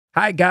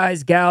Hi,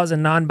 guys, gals,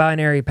 and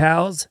non-binary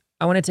pals.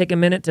 I want to take a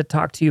minute to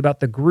talk to you about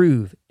The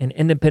Groove, an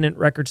independent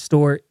record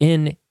store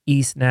in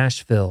East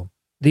Nashville.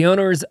 The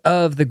owners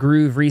of The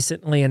Groove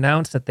recently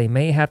announced that they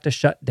may have to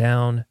shut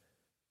down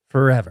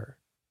forever.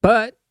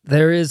 But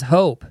there is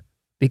hope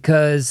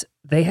because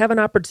they have an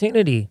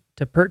opportunity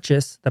to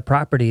purchase the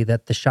property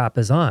that the shop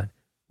is on,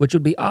 which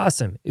would be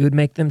awesome. It would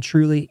make them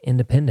truly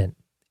independent.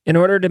 In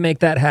order to make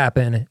that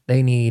happen,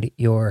 they need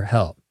your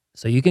help.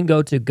 So you can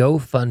go to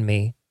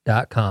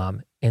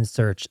GoFundMe.com and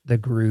search The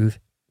Groove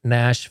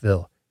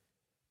Nashville.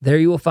 There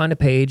you will find a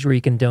page where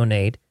you can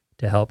donate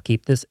to help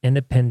keep this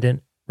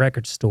independent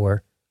record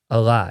store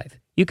alive.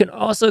 You can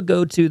also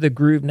go to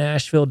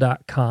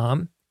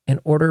thegroovenashville.com and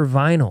order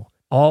vinyl.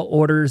 All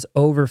orders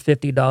over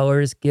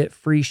 $50 get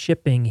free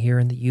shipping here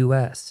in the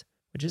U.S.,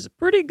 which is a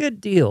pretty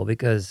good deal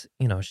because,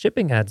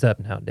 shipping adds up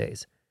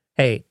nowadays.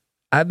 Hey,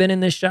 I've been in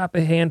this shop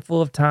a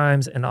handful of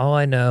times, and all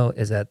I know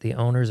is that the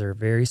owners are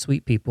very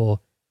sweet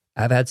people.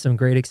 I've had some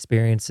great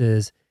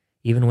experiences.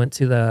 Even went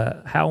to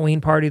the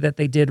Halloween party that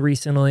they did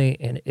recently,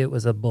 and it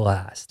was a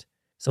blast.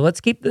 So let's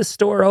keep this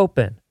store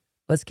open.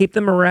 Let's keep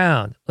them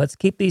around. Let's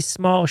keep these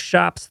small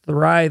shops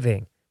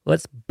thriving.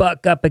 Let's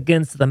buck up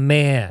against the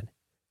man.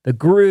 The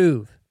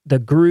Groove,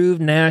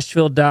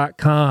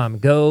 thegroovenashville.com.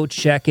 Go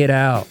check it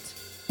out.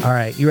 All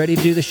right, you ready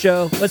to do the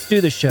show? Let's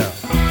do the show.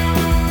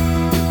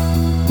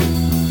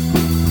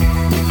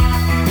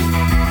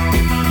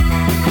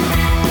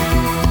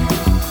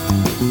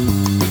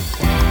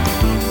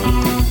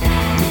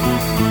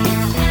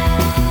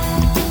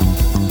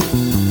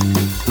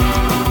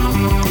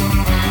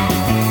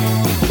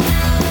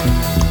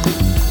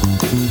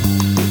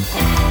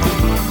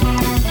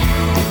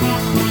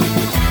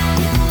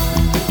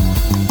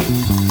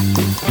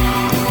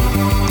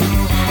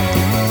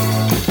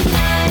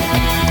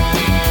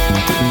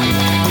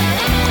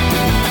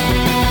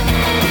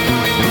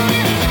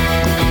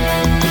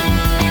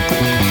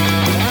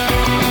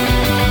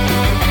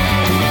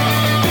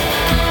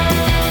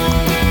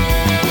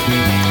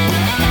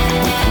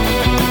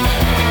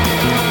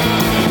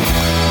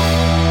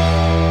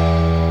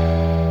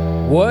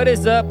 What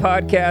is up,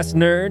 podcast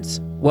nerds?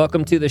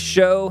 Welcome to the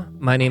show.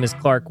 My name is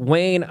Clark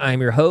Wayne.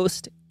 I'm your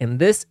host, and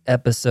this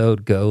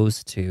episode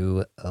goes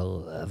to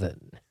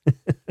 11.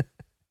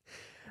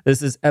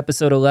 This is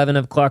episode 11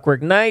 of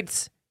Clockwork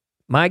Nights.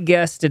 My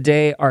guests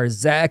today are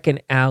Zach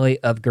and Allie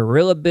of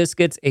Guerilla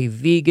Bizkits, a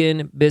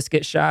vegan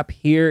biscuit shop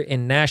here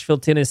in Nashville,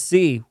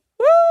 Tennessee.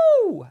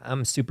 Woo!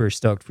 I'm super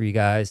stoked for you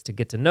guys to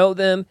get to know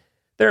them.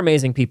 They're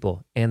amazing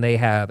people, and they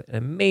have an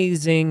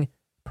amazing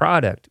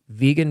product,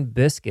 vegan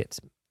biscuits.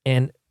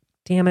 And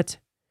damn it,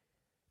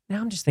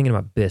 now I'm just thinking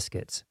about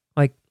biscuits.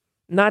 Like,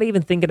 not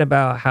even thinking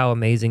about how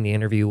amazing the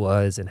interview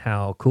was and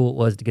how cool it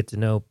was to get to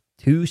know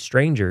two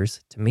strangers,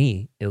 to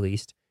me at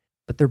least,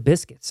 but they're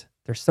biscuits.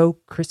 They're so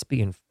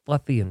crispy and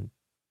fluffy and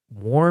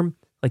warm.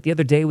 Like the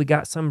other day, we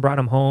got some, brought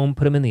them home,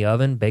 put them in the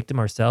oven, baked them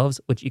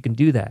ourselves, which you can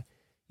do that.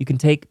 You can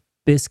take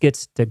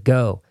biscuits to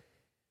go.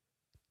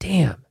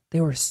 Damn, they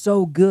were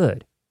so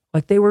good.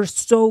 Like, they were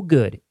so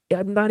good.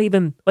 I'm not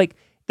even, like...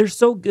 They're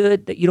so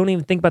good that you don't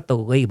even think about the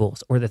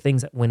labels or the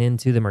things that went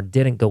into them or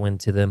didn't go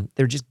into them.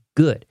 They're just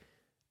good.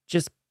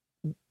 Just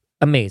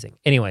amazing.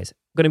 Anyways,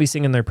 I'm going to be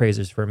singing their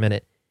praises for a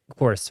minute. Of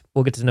course,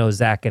 we'll get to know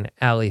Zach and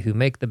Allie who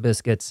make the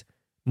biscuits.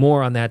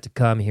 More on that to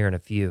come here in a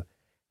few.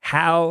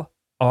 How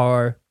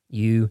are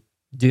you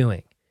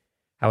doing?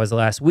 How was the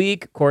last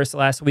week? Of course,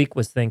 last week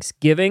was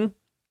Thanksgiving.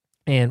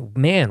 And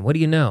man, what do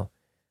you know?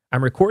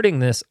 I'm recording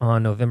this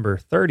on November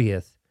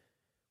 30th.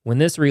 When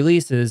this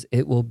releases,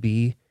 it will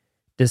be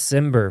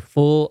December,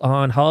 full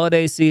on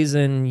holiday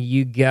season,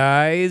 you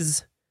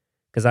guys,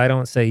 because I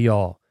don't say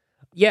y'all.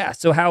 Yeah,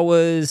 so how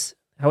was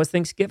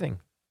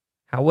Thanksgiving?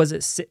 How was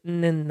it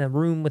sitting in the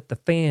room with the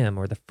fam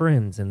or the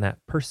friends and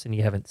that person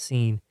you haven't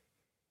seen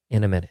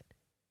in a minute?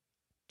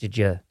 Did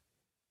you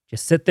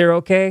just sit there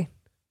okay?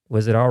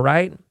 Was it all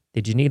right?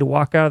 Did you need to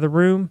walk out of the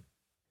room?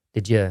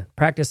 Did you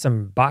practice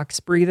some box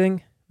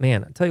breathing?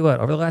 Man, I'll tell you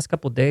what, over the last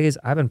couple of days,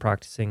 I've been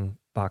practicing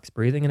box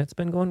breathing and it's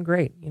been going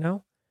great,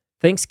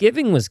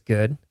 Thanksgiving was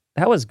good.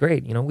 That was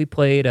great. We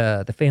played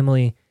the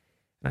family,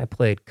 and I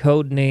played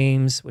Code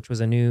Names, which was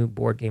a new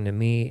board game to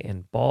me,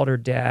 and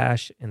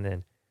Balderdash, and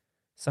then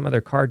some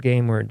other card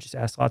game where just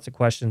asked lots of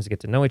questions to get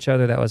to know each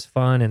other. That was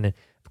fun. And then,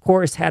 of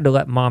course, had to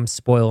let mom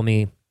spoil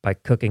me by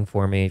cooking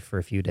for me for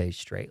a few days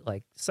straight.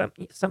 Like,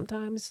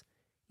 sometimes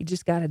you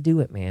just got to do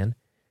it, man.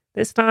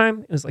 This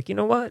time, it was like, you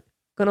know what? I'm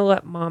going to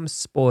let mom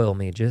spoil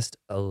me just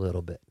a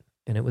little bit.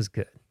 And it was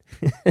good.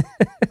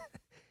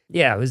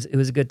 Yeah, it was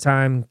a good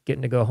time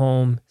getting to go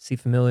home, see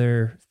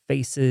familiar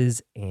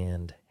faces,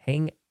 and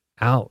hang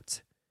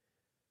out.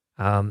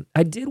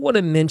 I did want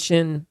to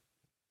mention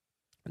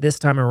this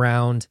time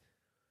around,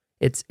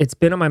 it's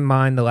been on my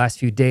mind the last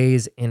few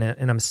days, and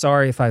I'm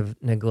sorry if I've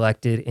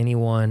neglected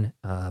anyone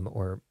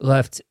or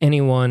left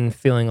anyone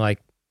feeling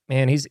like,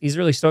 man, he's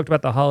really stoked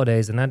about the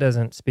holidays, and that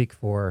doesn't speak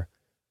for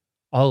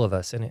all of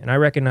us. And I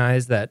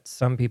recognize that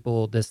some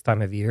people this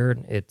time of year,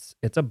 it's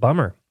a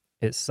bummer.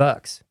 It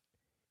sucks.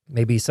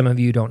 Maybe some of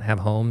you don't have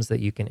homes that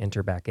you can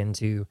enter back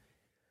into.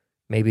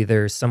 Maybe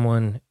there's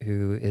someone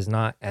who is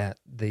not at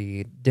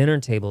the dinner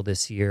table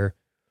this year.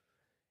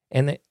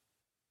 And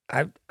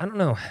I don't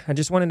know. I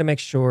just wanted to make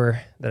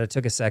sure that I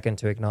took a second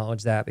to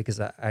acknowledge that, because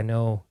I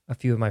know a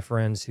few of my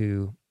friends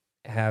who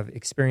have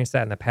experienced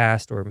that in the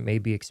past, or may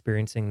be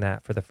experiencing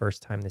that for the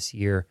first time this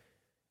year.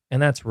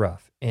 And that's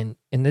rough. And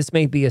this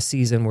may be a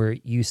season where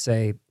you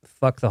say,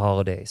 fuck the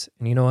holidays.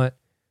 And you know what?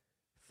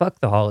 Fuck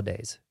the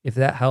holidays. If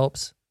that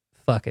helps,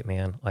 fuck it,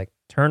 man. Like,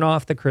 turn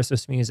off the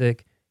Christmas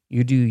music.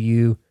 You do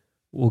you.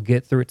 We'll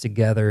get through it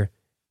together.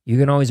 You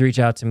can always reach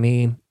out to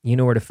me. You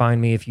know where to find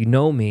me. If you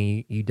know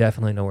me, you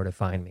definitely know where to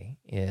find me.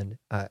 And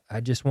I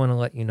just want to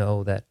let you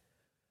know that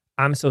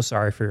I'm so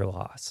sorry for your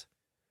loss.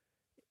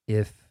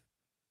 If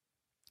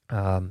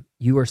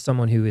you are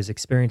someone who is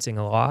experiencing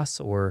a loss,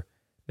 or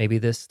maybe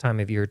this time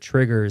of year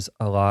triggers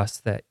a loss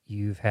that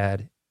you've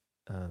had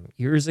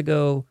years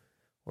ago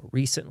or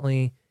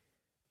recently,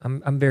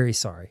 I'm very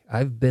sorry.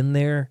 I've been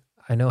there.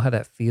 I know how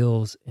that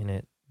feels, and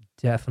it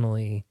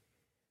definitely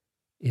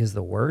is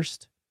the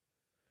worst.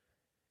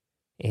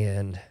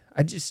 And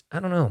I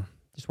don't know.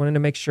 Just wanted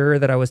to make sure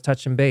that I was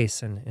touching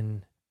base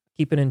and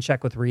keeping in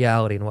check with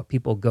reality and what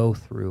people go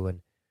through.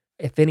 And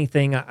if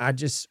anything, I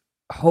just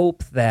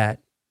hope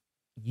that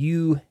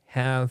you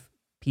have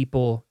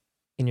people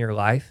in your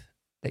life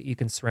that you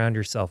can surround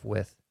yourself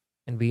with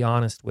and be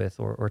honest with,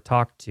 or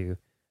talk to,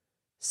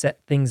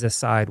 set things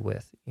aside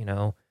with.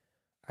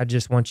 I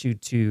just want you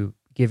to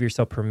give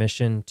yourself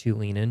permission to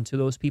lean into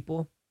those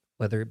people,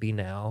 whether it be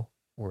now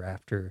or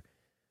after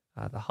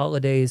the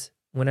holidays.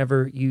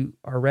 Whenever you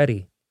are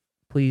ready,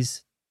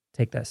 please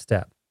take that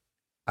step.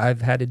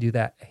 I've had to do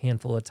that a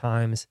handful of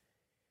times.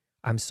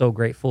 I'm so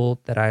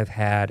grateful that I've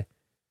had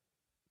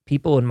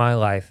people in my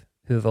life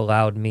who have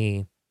allowed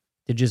me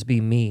to just be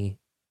me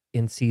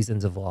in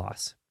seasons of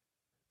loss.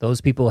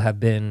 Those people have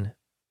been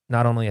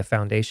not only a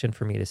foundation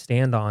for me to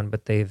stand on,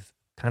 but they've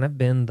kind of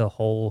been the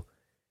whole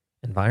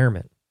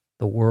environment,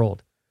 the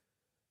world,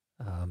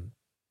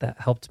 that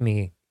helped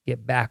me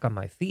get back on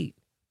my feet.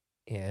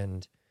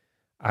 And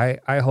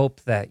I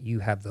hope that you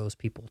have those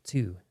people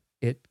too.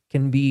 It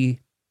can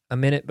be a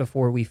minute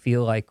before we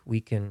feel like we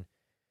can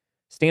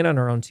stand on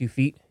our own 2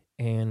 feet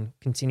and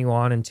continue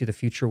on into the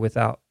future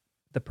without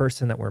the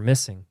person that we're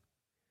missing.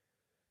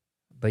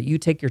 But you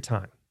take your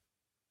time.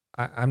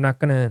 I'm not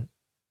going to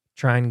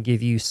try and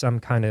give you some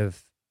kind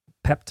of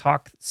pep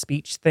talk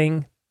speech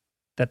thing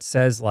that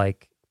says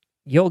like,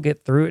 you'll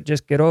get through it,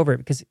 just get over it.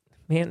 Because,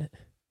 man,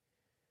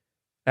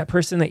 that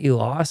person that you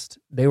lost,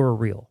 they were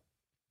real.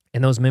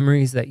 And those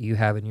memories that you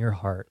have in your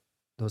heart,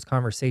 those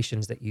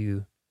conversations that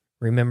you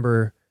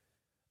remember,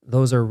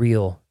 those are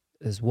real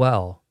as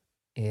well.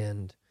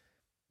 And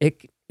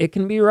it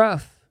can be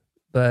rough,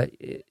 but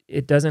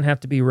it doesn't have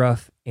to be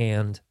rough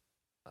and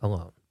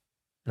alone.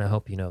 And I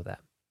hope you know that.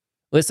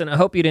 Listen, I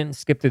hope you didn't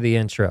skip through the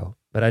intro,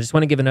 but I just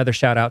want to give another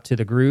shout out to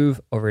The Groove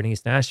over in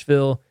East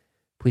Nashville.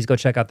 Please go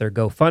check out their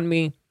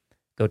GoFundMe.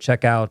 Go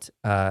check out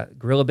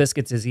Guerilla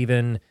Bizkits is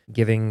even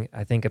giving,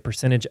 I think, a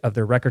percentage of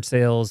their record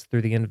sales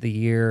through the end of the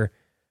year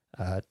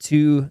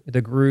to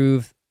The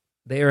Groove.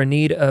 They are in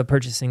need of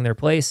purchasing their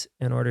place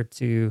in order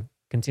to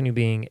continue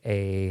being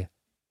a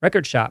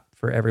record shop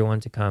for everyone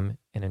to come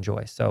and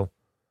enjoy. So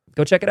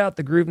go check it out,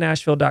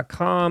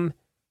 thegroovenashville.com,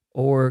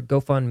 or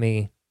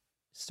GoFundMe,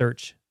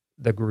 search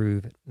The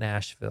Groove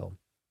Nashville.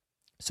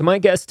 So my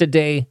guest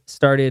today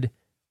started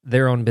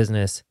their own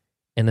business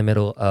in the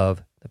middle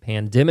of the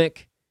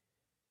pandemic.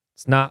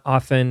 It's not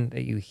often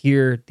that you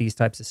hear these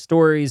types of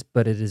stories,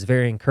 but it is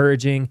very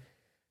encouraging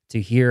to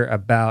hear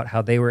about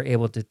how they were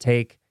able to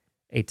take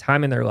a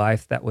time in their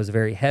life that was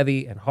very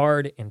heavy and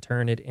hard and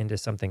turn it into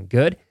something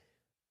good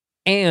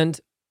and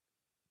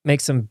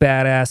make some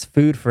badass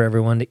food for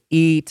everyone to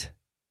eat.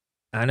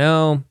 I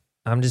know,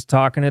 I'm just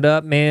talking it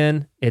up,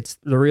 man. It's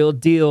the real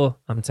deal,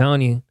 I'm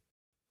telling you.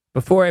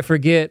 Before I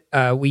forget,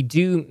 we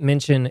do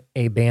mention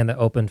a band that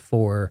opened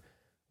for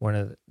one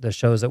of the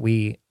shows that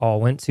we all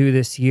went to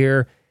this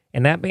year.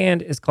 And that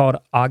band is called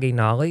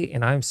Oginali,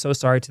 and I'm so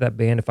sorry to that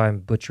band if I'm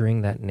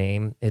butchering that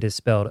name. It is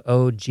spelled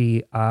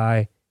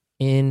Oginalii.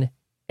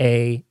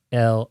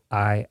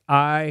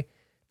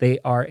 They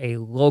are a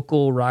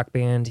local rock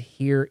band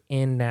here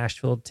in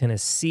Nashville,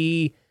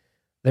 Tennessee.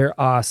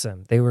 They're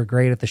awesome. They were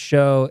great at the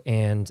show,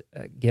 and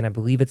again, I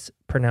believe it's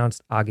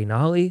pronounced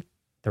Oginali.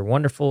 They're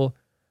wonderful.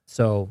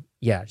 So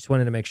yeah, just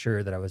wanted to make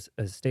sure that I was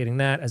stating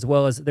that, as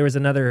well as there was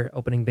another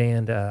opening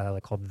band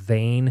called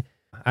Vane.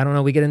 I don't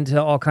know, we get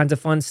into all kinds of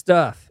fun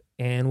stuff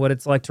and what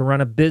it's like to run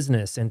a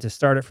business and to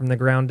start it from the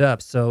ground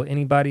up. So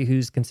anybody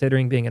who's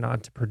considering being an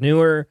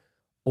entrepreneur,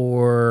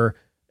 or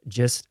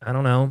just, I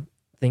don't know,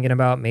 thinking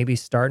about maybe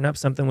starting up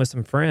something with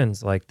some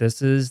friends, like,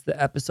 this is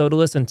the episode to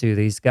listen to.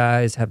 These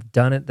guys have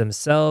done it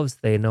themselves.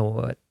 They know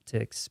what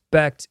to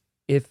expect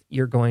if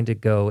you're going to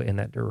go in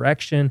that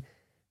direction.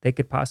 They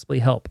could possibly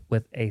help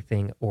with a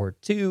thing or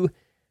two.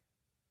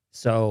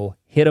 So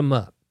hit them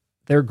up.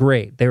 They're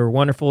great. They were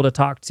wonderful to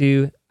talk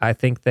to. I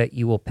think that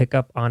you will pick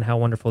up on how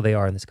wonderful they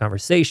are in this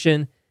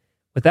conversation.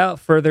 without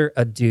further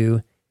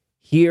ado,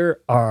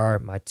 here are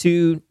my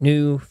two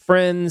new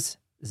friends,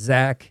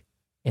 Zach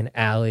and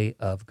Allie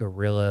of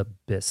Guerilla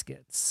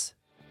Bizkits.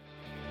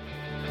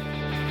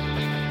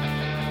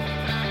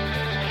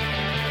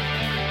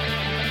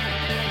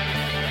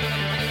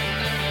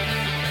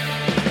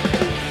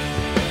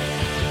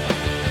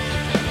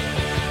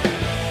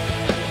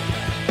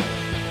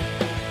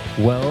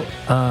 Well,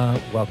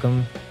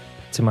 welcome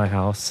to my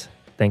house.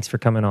 Thanks for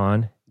coming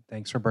on.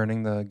 Thanks for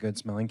burning the good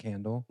smelling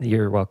candle.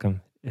 You're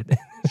welcome.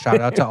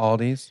 Shout out to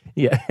Aldi's.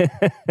 Yeah.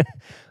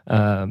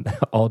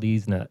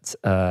 Aldi's nuts.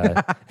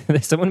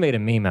 Someone made a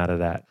meme out of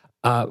that.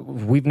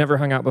 We've never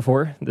hung out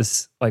before.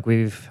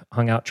 We've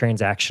hung out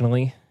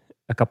transactionally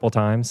a couple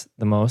times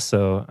the most.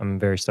 So I'm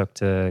very stoked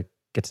to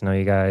get to know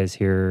you guys,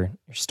 hear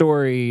your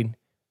story,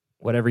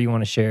 whatever you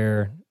want to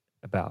share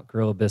about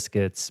Guerilla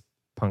Bizkits,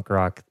 punk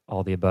rock,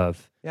 all the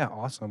above. Yeah,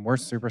 awesome. We're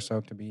super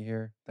stoked to be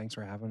here. Thanks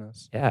for having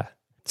us. Yeah.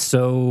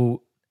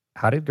 So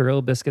how did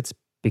Guerilla Bizkits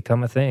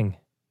become a thing?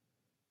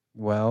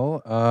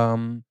 Well,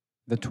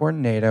 the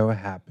tornado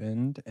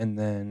happened, and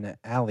then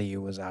Allie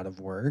was out of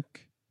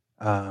work.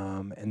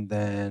 And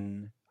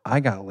then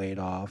I got laid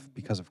off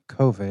because of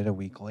COVID a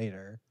week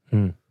later.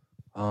 And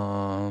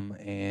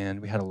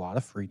we had a lot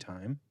of free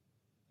time,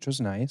 which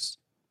was nice.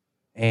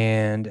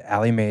 And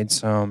Allie made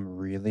some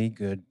really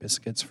good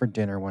biscuits for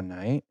dinner one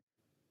night.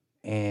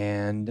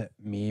 And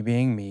me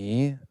being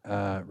me,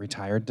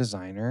 retired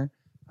designer,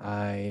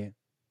 I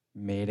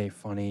made a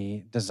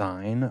funny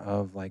design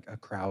of like a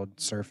crowd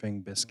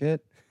surfing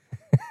biscuit.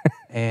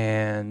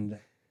 And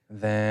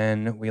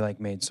then we like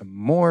made some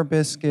more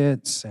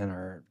biscuits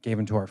and gave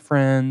them to our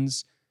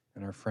friends,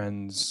 and our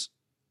friends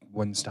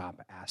wouldn't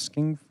stop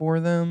asking for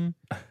them.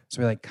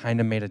 So we like kind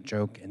of made a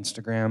joke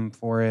Instagram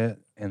for it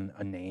and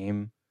a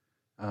name,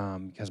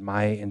 because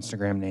my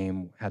Instagram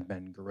name had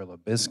been Guerilla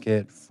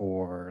Bizkit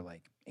for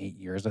like 8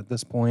 years at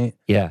this point.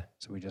 Yeah.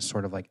 So we just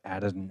sort of like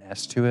added an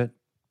S to it.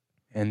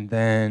 And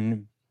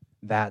then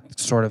that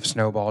sort of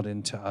snowballed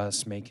into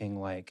us making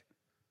like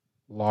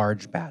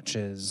large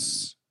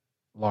batches,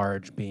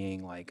 large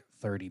being like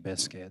 30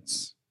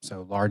 biscuits.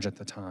 So large at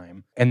the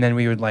time. And then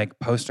we would like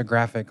post a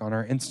graphic on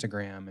our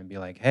Instagram and be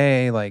like,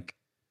 hey, like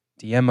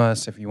DM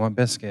us if you want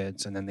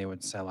biscuits. And then they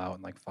would sell out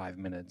in like 5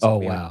 minutes. Oh,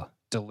 we wow. would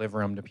deliver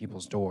them to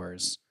people's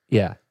doors.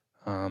 Yeah.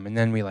 And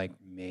then we like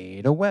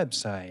made a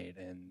website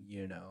and,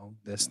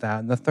 this, that,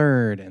 and the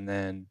third. And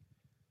then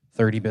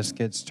 30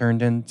 biscuits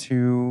turned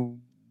into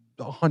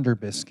 100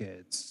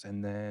 biscuits.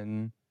 And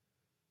then,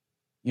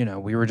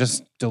 we were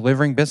just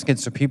delivering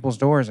biscuits to people's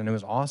doors, and it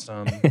was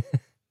awesome.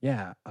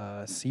 Yeah.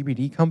 A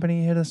CBD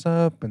company hit us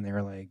up, and they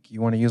were like,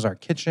 you want to use our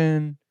kitchen?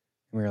 And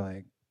we were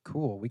like,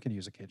 cool, we could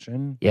use a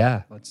kitchen.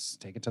 Yeah. Let's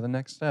take it to the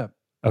next step.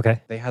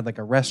 Okay. They had like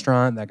a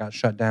restaurant that got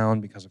shut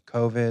down because of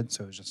COVID.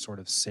 So it was just sort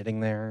of sitting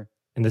there.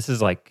 And this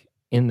is like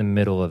in the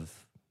middle of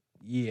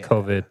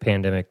COVID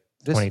pandemic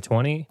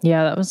 2020?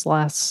 Yeah, that was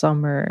last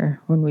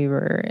summer when we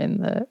were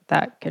in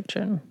that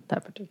kitchen,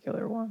 that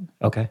particular one.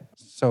 Okay.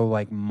 So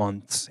like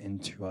months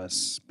into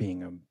us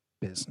being a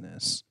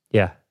business.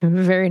 Yeah.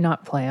 Very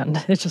not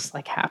planned. It just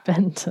like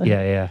happened.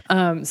 Yeah.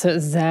 So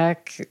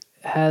Zach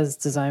has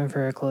designed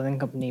for a clothing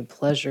company,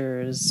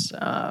 Pleasures,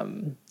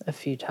 a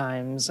few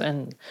times.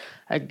 And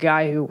a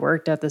guy who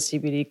worked at the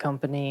CBD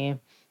company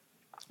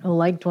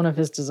liked one of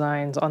his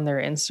designs on their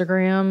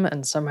Instagram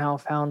and somehow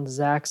found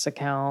Zach's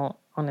account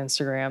on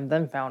Instagram,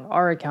 then found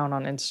our account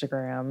on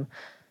Instagram. And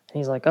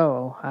he's like,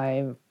 oh,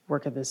 I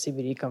work at this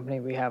CBD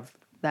company. We have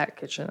that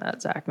kitchen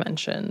that Zach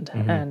mentioned.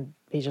 Mm-hmm. And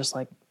he just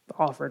like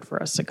offered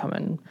for us to come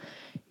and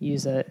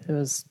use it. It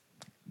was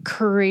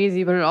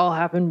crazy, but it all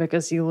happened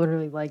because he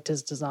literally liked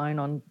his design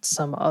on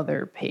some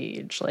other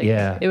page. Like,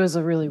 it was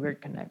a really weird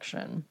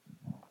connection,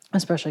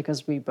 especially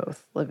because we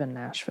both live in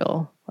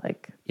Nashville.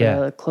 Like,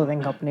 the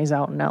clothing company's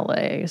out in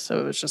LA, so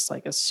it was just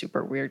like a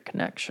super weird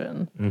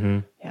connection. Mm-hmm.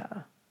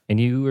 Yeah. And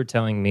you were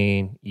telling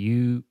me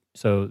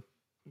so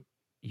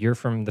you're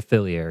from the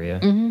Philly area,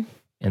 Mm-hmm.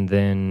 and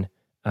then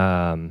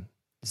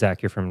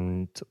Zach, you're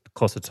from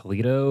close to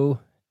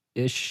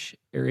Toledo-ish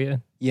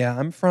area. Yeah,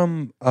 I'm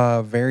from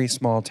a very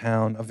small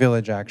town, a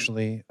village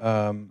actually,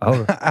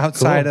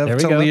 outside cool. of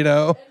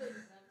Toledo.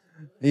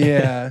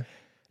 Yeah.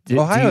 Do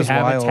you Ohio's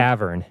have wild. a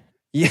tavern?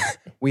 Yeah,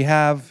 we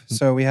have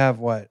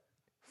what?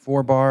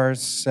 4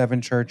 bars,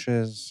 7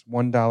 churches,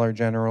 $1 Dollar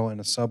General,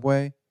 and a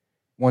Subway,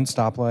 1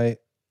 stoplight.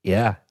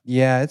 Yeah.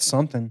 Yeah, it's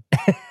something.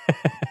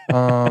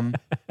 I'm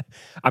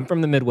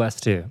from the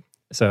Midwest too.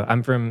 So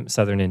I'm from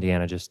southern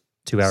Indiana, just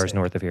 2 hours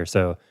north of here.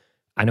 So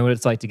I know what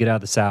it's like to get out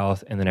of the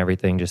South, and then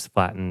everything just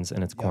flattens,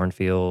 and it's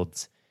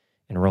cornfields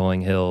and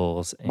rolling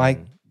hills.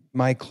 And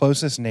my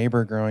closest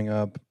neighbor growing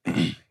up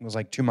was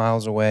like 2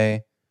 miles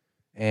away,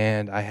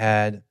 and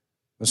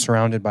was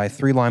surrounded by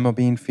 3 lima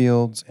bean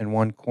fields and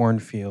 1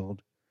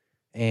 cornfield.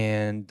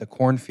 And the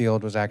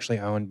cornfield was actually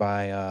owned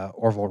by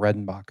Orville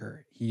Redenbacher.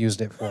 He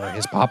used it for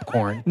his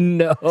popcorn.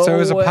 No So it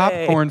was way. a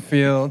popcorn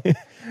field.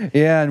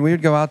 Yeah, and we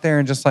would go out there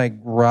and just like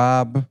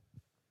rob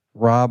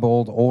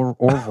old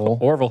Orville,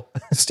 Orville.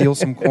 steal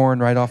some corn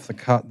right off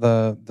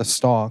the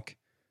stalk,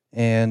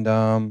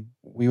 And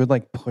we would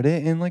like put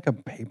it in like a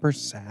paper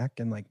sack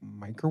and like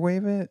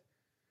microwave it,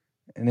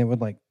 and it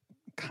would like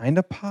kind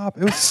of pop.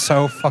 It was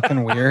so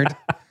fucking weird.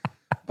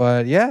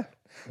 But yeah,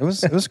 it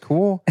was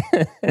cool.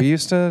 We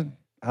used to,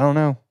 I don't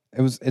know.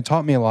 It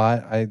taught me a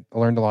lot. I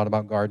learned a lot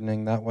about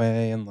gardening that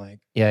way, and like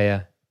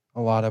Yeah.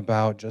 a lot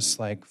about just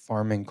like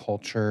farming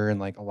culture, and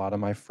like a lot of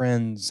my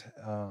friends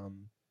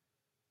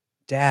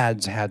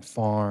dads had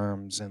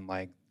farms and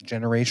like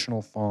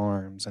generational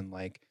farms, and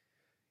like,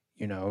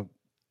 you know,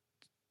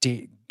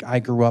 I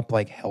grew up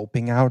like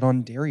helping out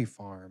on dairy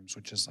farms,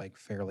 which is like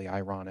fairly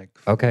ironic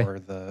for Okay.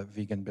 the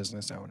vegan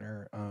business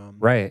owner.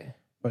 Right.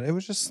 But it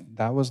was just,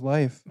 that was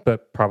life.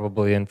 But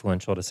probably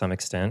influential to some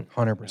extent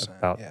 100%.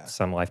 about Yeah.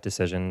 some life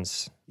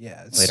decisions.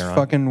 Yeah. It's later on.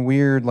 fucking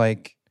weird,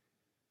 like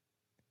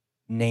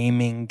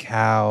naming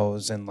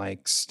cows and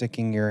like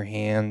sticking your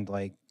hand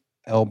like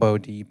elbow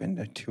deep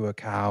into a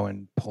cow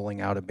and pulling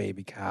out a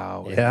baby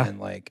cow. Yeah. And then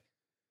like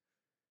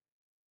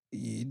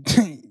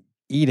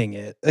eating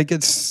it. Like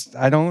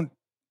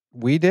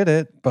we did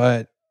it,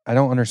 but I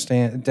don't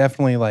understand. It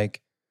definitely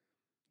like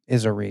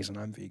is a reason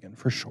I'm vegan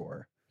for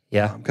sure.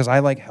 Yeah. Because I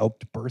like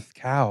helped birth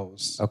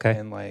cows. Okay.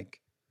 And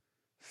like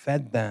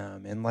fed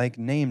them and like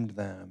named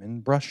them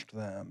and brushed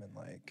them and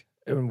like.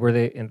 Were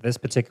they in this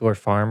particular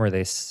farm? Were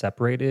they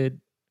separated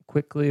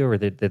quickly, or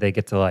did they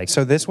get to like?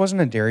 So this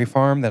wasn't a dairy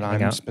farm that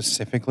I'm out?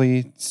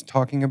 specifically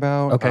talking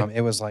about. Okay.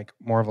 It was like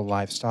more of a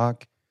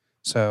livestock.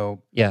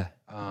 So Yeah.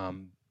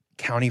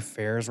 County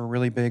fairs were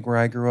really big where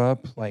I grew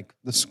up. Like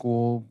the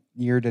school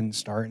year didn't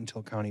start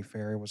until county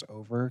fair was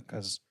over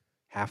because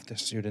half the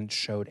students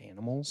showed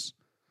animals.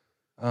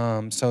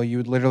 So you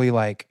would literally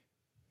like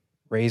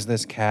raise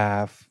this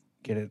calf,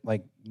 get it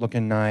like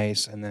looking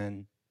nice, and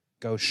then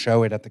go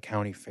show it at the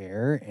county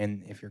fair.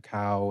 And if your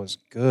cow was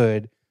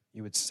good,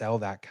 you would sell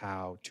that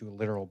cow to a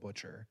literal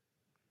butcher.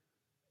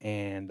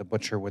 And the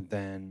butcher would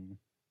then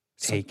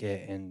take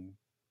it and...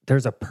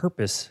 There's a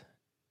purpose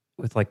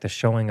with like the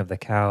showing of the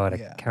cow at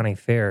a county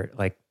fair.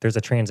 Like there's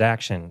a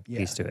transaction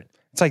piece to it.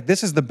 It's like,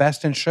 this is the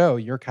best in show.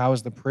 Your cow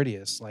is the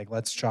prettiest. Like,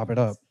 let's chop it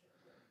up.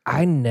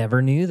 I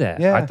never knew that.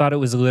 Yeah. I thought it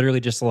was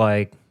literally just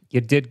like,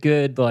 you did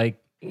good, like,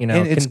 you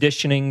know,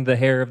 conditioning the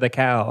hair of the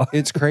cow.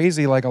 It's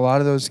crazy. Like a lot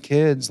of those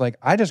kids, like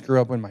I just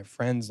grew up when my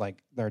friends,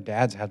 like their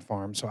dads had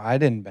farms. So I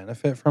didn't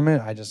benefit from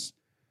it. I just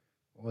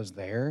was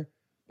there.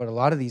 But a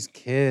lot of these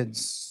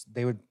kids,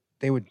 they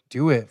would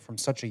do it from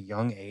such a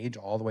young age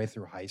all the way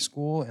through high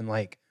school. And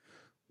like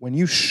when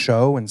you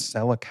show and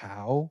sell a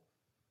cow,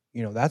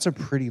 you know, that's a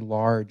pretty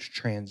large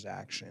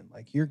transaction.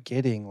 Like you're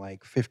getting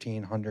like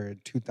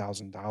 $1,500,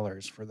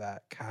 $2,000 for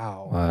that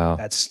cow, Wow.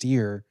 that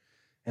steer.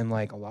 And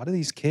like a lot of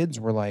these kids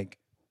were like,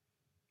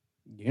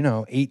 you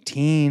know,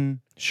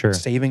 18, Sure.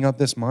 saving up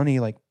this money,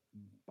 like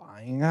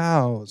buying a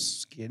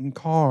house, getting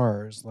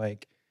cars.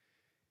 Like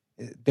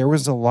there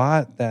was a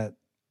lot that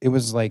it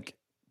was like,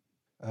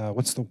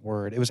 what's the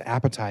word? It was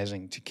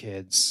appetizing to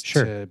kids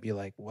to be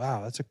like,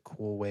 wow, that's a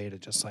cool way to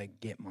just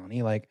like get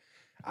money. Like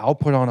I'll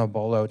put on a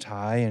bolo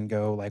tie and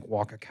go like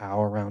walk a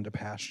cow around a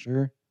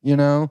pasture, you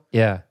know?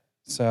 Yeah.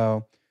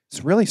 So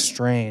it's really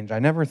strange. I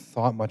never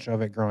thought much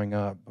of it growing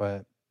up,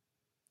 but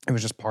it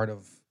was just part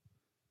of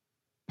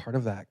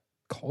that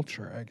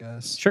culture, I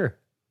guess. Sure.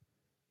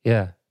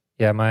 Yeah.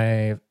 Yeah.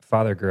 My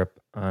father grew up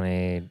on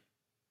I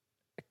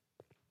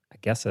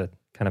guess a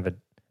kind of I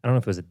don't know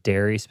if it was a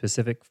dairy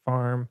specific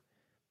farm,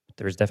 but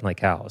there was definitely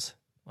cows.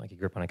 Like he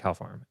grew up on a cow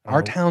farm.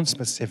 Our town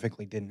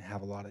specifically didn't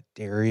have a lot of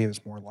dairy. It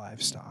was more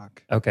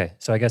livestock. Okay.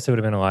 So I guess it would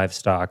have been a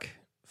livestock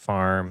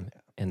farm.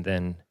 And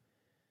then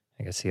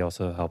I guess he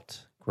also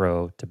helped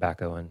grow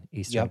tobacco in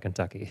eastern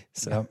Kentucky.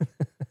 So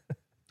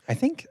I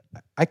think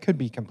I could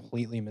be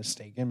completely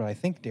mistaken, but I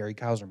think dairy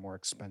cows are more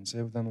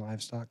expensive than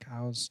livestock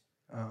cows.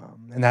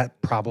 And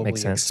that probably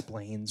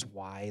explains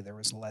why there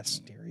was less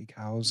dairy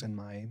cows in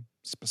my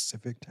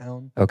specific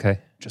town. Okay.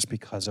 Just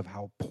because of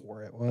how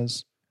poor it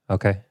was.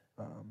 Okay.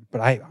 But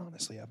I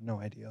honestly have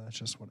no idea. That's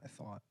just what I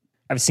thought.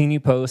 I've seen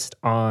you post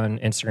on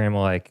Instagram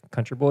like,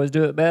 country boys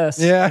do it best.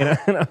 Yeah. You know?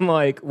 And I'm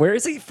like, where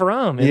is he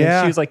from? And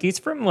she was like, he's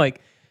from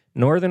like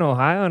northern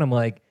Ohio. And I'm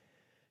like,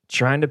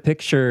 trying to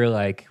picture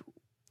like,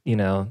 you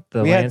know,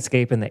 the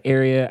landscape in the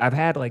area. I've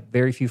had like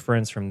very few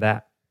friends from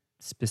that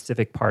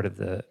specific part of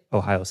the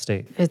Ohio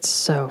state. It's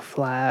so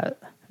flat.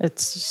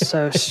 It's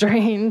so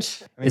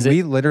strange. I mean,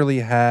 we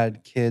literally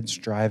had kids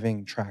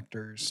driving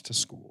tractors to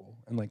school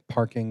and like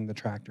parking the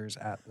tractors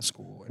at the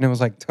school. And it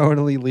was like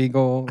totally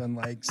legal and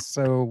like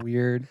so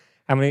weird.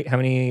 How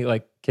many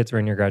like kids were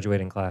in your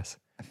graduating class?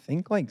 I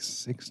think like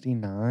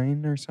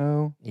 69 or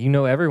so. You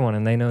know everyone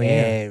and they know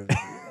you.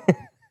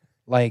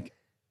 Like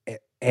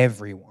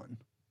everyone.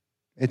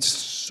 It's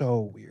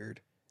so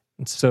weird.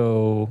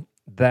 So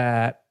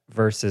that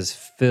versus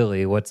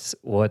Philly, what's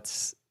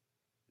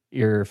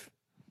your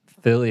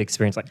Philly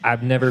experience like?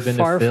 I've never been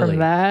Far to Philly. from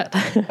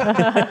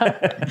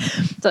that.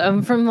 So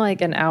I'm from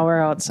like an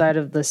hour outside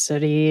of the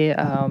city,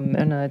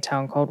 in a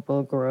town called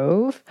Willow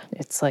Grove.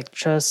 It's like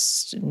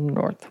just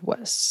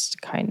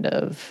northwest kind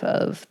of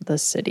the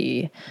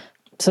city.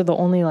 So the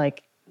only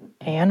like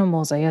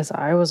animals, I guess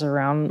I was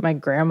around. My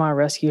grandma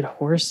rescued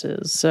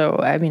horses. So,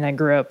 I mean, I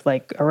grew up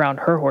like around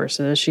her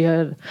horses. She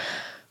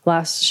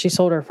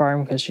sold her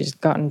farm because she's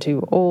gotten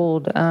too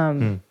old.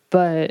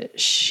 But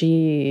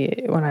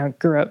when I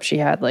grew up, she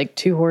had like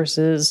 2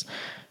 horses,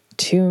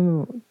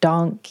 2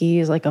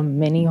 donkeys, like a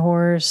mini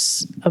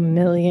horse, a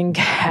million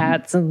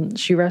cats, and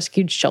she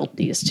rescued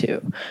Shelties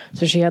too.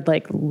 So she had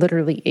like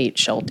literally 8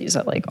 Shelties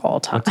at like all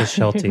times. What's a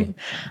Sheltie?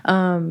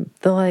 The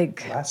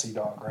like Lassie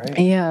dog, right?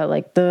 yeah,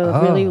 like the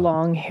really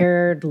long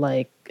haired,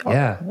 like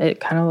Yeah.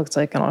 it kind of looks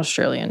like an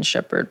Australian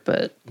Shepherd,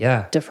 but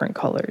Yeah. different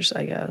colors,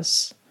 I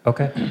guess.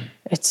 Okay.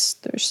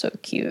 They're so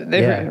cute.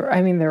 Yeah. They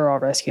were all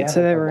rescued,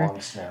 so they were. Long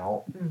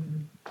snout.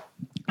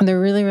 They're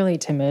really, really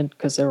timid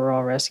because they were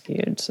all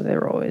rescued, so they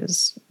were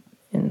always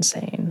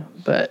insane.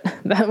 But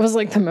that was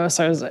like the most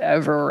I was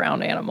ever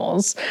around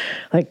animals.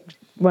 Like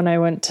when I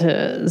went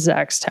to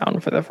Zach's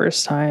town for the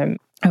first time,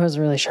 I was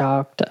really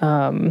shocked.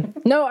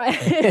 No,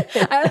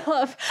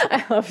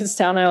 I love his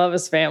town. I love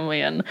his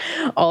family and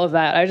all of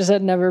that. I just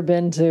had never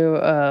been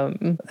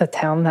to a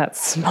town that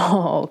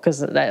small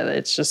because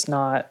it's just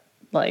not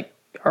like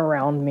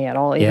around me at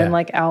all. Even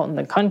like out in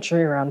the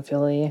country around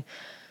Philly,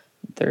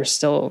 there's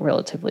still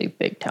relatively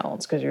big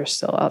towns because you're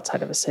still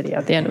outside of a city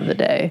at the end of the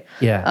day.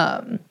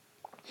 Yeah.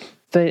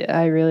 But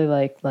I really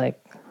like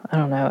I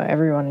don't know,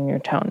 everyone in your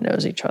town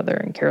knows each other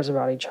and cares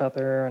about each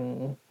other,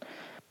 and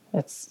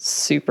it's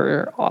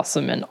super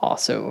awesome and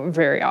also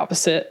very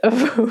opposite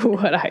of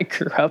what I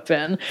grew up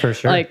in. For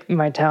sure. Like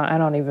my town, I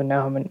don't even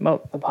know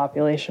what the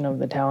population of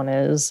the town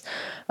is.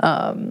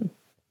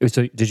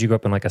 So did you grow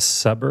up in like a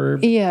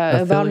suburb? Yeah,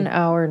 of about Philly? an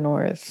hour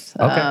north.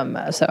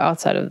 Okay. So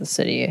outside of the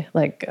city,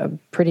 like a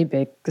pretty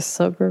big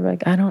suburb.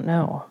 Like, I don't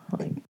know.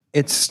 Like,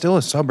 It's still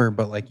a suburb,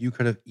 but like you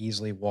could have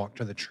easily walked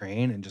to the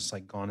train and just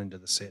like gone into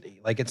the city.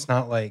 Like it's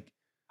not like,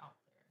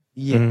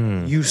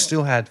 you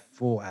still had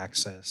full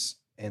access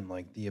and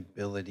like the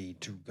ability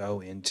to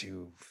go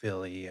into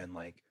Philly and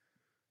like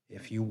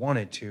if you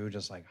wanted to,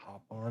 just like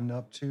hop on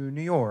up to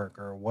New York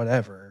or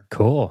whatever.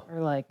 Cool. or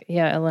like,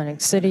 yeah,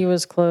 Atlantic City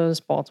was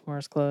closed,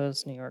 Baltimore's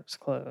closed, New York's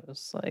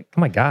closed. Like,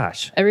 Oh my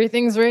gosh.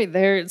 everything's right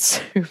there.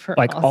 It's super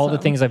Like all the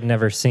awesome. things I've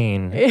never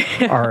seen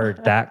are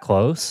that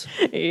close.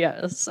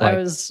 Yes, Like- I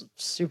was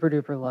super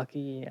duper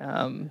lucky,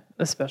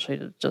 especially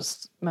to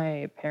just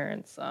my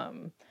parents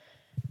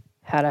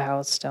had a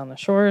house down the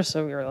shore,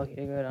 so we were lucky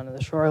to go down to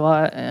the shore a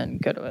lot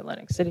and go to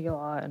Atlantic City a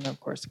lot, and of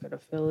course go to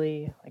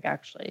Philly, like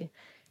actually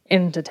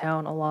into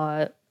town a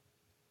lot.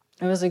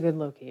 It was a good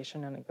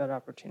location and a good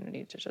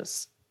opportunity to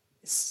just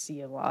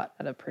see a lot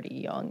at a pretty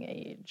young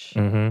age,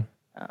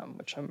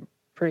 which I'm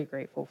pretty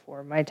grateful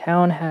for. My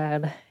town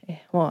had,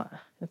 well,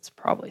 it's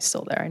probably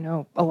still there. I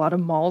know a lot of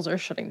malls are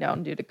shutting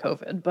down due to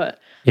COVID, but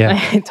Yeah.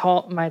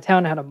 my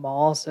town had a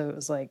mall, so it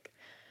was like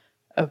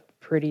a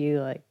pretty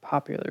like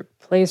popular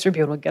place for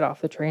people to get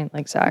off the train,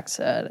 like Zach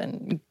said,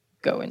 and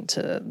go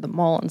into the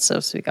mall and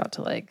stuff. So we got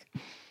to like,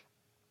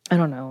 I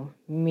don't know,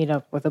 meet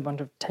up with a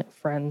bunch of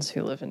friends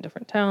who live in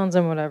different towns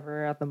and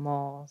whatever at the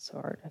mall. So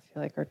I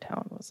feel like our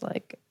town was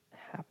like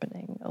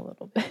happening a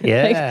little bit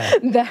Yeah.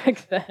 like,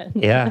 back then.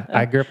 Yeah.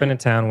 I grew up in a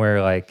town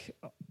where like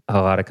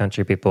a lot of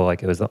country people,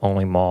 like it was the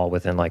only mall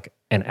within like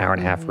an hour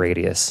and a half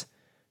radius.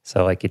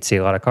 So like you'd see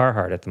a lot of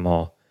Carhartt at the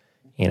mall,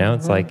 you know,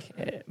 it's like,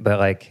 but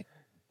like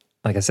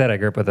I said, I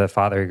grew up with a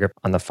father who grew up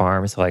on the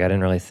farm. So like I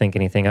didn't really think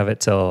anything of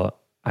it till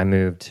I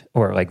moved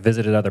or like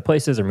visited other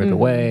places or moved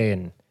away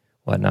and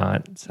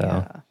whatnot. So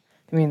Yeah.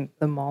 I mean,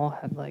 the mall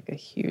had like a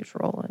huge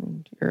role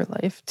in your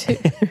life too.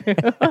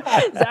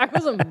 Zach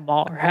was a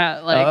mall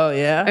rat. Like, Oh,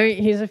 yeah? I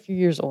mean, he's a few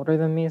years older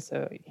than me,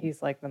 so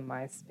he's like the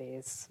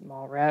MySpace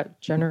mall rat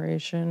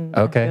generation.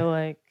 Okay. I feel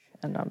like,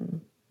 and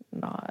I'm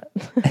not.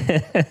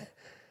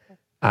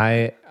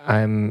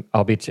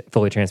 I'll be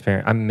fully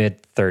transparent. I'm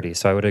mid 30s,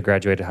 so I would have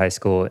graduated high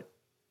school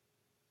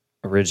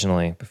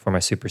originally before my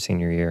super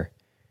senior year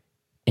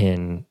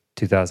in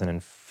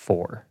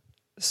 2004.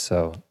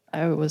 So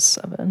I was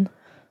 7.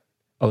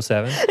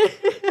 07?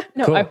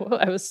 No, Cool.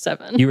 I was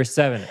 7. You were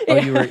 7. Oh,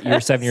 you were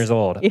 7 years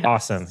old. Yes,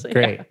 Awesome. yeah.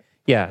 Great.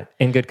 Yeah,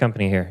 in good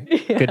company here.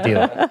 Good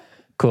deal.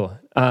 Cool.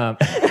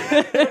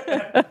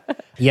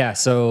 Yeah,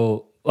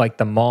 so like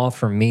the mall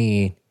for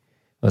me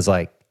was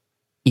like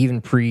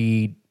even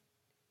pre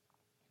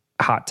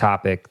Hot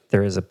Topic,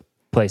 there was a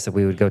place that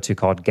we would go to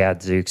called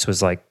Gadzooks,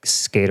 was like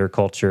skater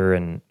culture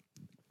and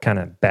kind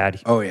of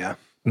bad Oh yeah.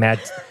 mad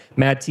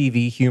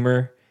TV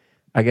humor,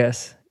 I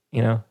guess,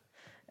 you know.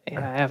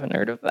 Yeah, I haven't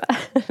heard of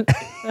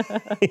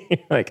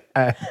that. Like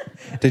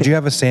Did you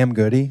have a Sam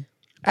Goody?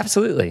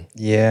 absolutely.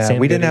 Yeah, Sam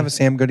we didn't Goody? have a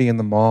Sam Goody in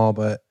the mall,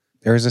 but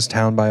there was this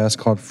town by us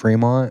called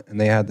Fremont,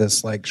 and they had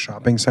this like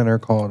shopping center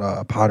called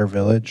Potter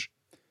Village,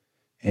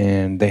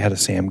 and they had a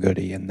Sam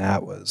Goody, and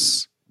that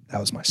was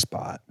my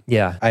spot.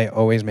 Yeah. I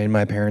always made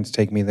my parents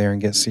take me there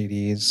and get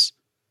CDs.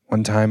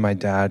 One time, my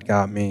dad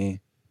got me.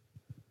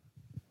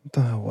 What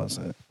the hell was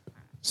it?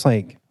 It's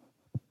like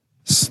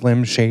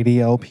Slim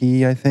Shady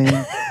LP, I think.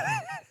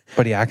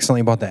 but he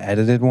accidentally bought the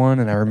edited one,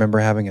 and I remember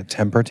having a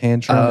temper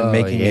tantrum and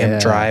making him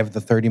drive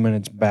the 30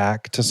 minutes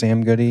back to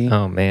Sam Goody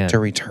to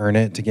return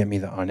it to get me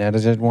the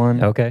unedited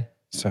one. Okay.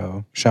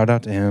 So shout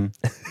out to him.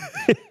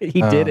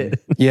 He did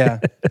it. Yeah.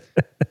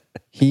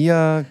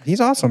 He's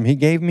awesome. He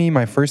gave me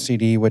my first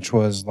CD, which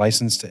was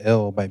Licensed to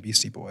Ill by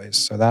Beastie Boys.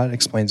 So that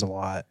explains a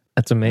lot.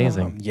 That's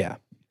amazing. Yeah.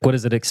 What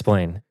does it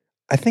explain?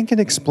 I think it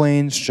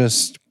explains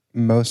just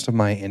most of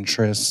my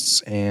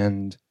interests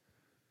and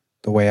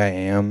the way I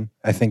am.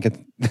 I think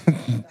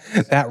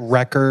that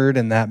record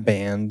and that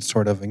band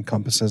sort of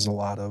encompasses a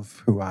lot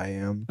of who I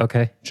am.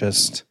 Okay.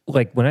 Just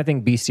like when I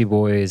think Beastie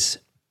Boys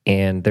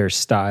and their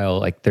style,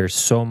 like there's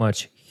so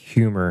much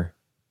humor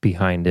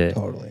behind it.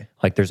 Totally.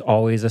 Like there's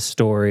always a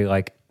story.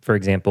 Like, for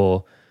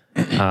example,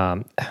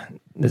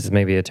 this is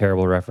maybe a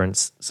terrible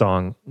reference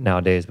song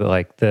nowadays, but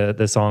like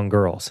the song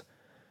Girls.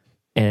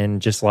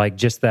 And just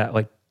that,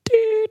 like,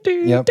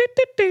 yep.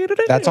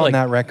 That's on like,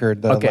 that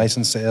record, the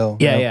License to Ill.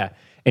 Yeah, yep. yeah.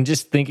 And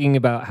just thinking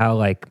about how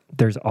like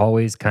there's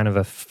always kind of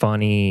a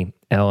funny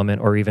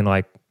element, or even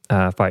like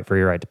Fight for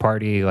Your Right to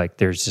Party. Like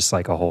there's just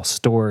like a whole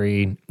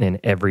story, and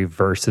every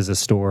verse is a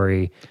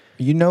story.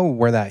 You know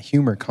where that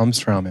humor comes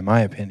from, in my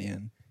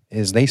opinion,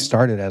 is they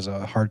started as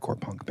a hardcore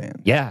punk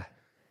band. Yeah.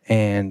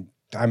 And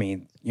I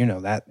mean, you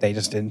know, that they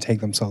just didn't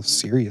take themselves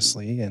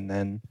seriously, and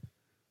then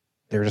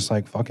they're just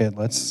like, fuck it,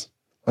 let's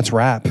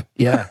rap.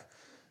 Yeah.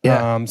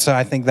 Yeah. So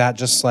I think that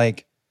just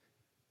like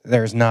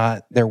there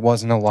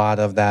wasn't a lot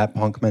of that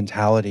punk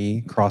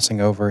mentality crossing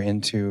over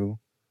into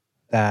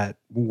that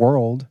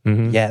world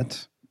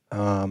yet.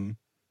 And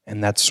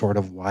that's sort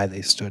of why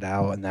they stood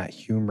out, and that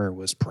humor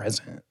was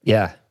present.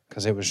 Yeah.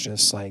 Because it was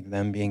just like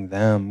them being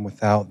them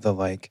without the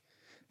like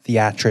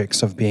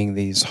theatrics of being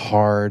these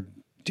hard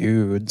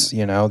dudes,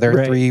 you know.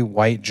 They're three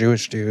white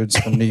Jewish dudes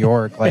from New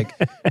York. Like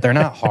they're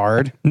not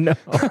hard. No.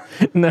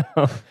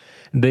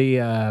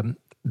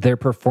 Their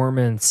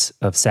performance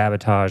of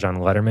Sabotage on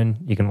Letterman,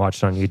 you can watch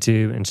it on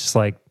YouTube, and it's just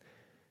like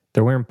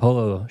they're wearing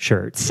polo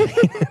shirts.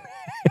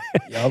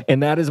 Yep.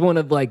 And that is one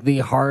of like the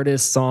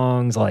hardest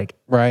songs like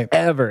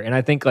ever. And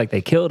I think like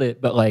they killed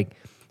it, but like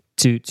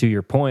to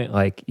your point,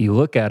 like you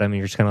look at them and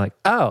you're just kind of like,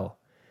 oh,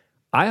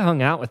 I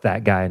hung out with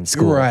that guy in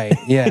school. Right.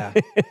 Yeah.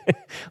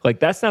 Like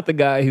that's not the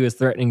guy who was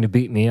threatening to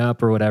beat me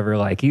up or whatever.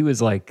 Like he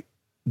was like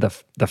the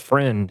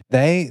friend.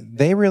 They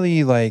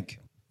really like,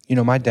 you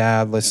know, my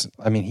dad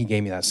he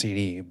gave me that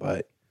CD,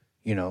 but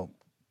you know,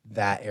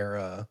 that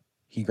era,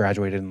 he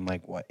graduated in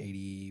like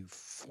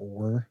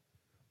 84.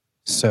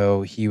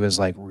 So he was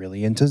like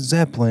really into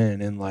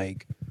Zeppelin and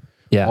like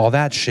all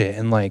that shit.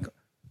 And like,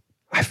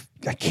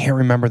 I can't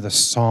remember the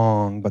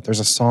song, but there's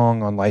a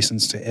song on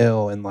License to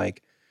Ill, and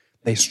like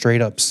they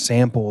straight up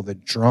sample the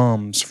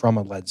drums from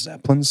a Led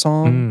Zeppelin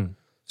song.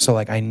 So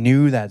like I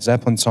knew that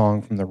Zeppelin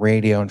song from the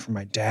radio and from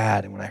my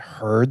dad. And when I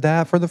heard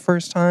that for the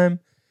first time,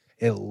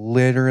 it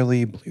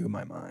literally blew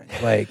my mind.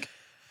 Like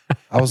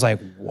I was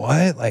like,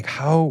 what? Like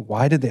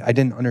why did I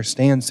didn't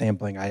understand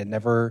sampling. I had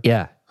never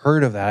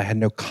heard of that. I had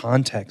no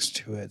context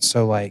to it.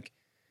 So like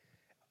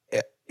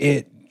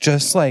it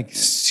just like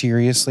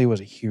seriously was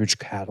a huge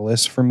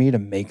catalyst for me to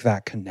make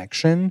that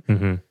connection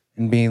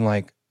and being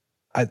like,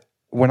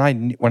 when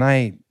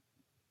I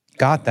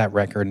got that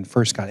record and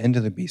first got into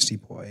the Beastie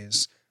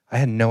Boys, I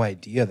had no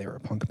idea they were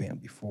a punk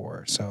band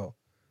before. So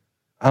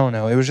I don't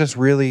know. It was just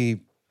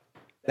really,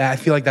 I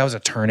feel like that was a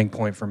turning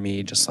point for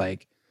me, just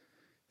like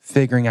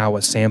figuring out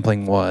what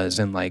sampling was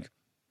and like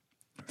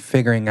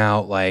figuring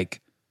out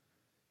like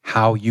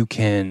how you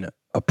can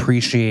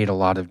appreciate a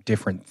lot of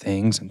different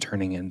things and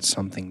turning in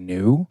something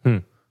new.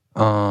 That's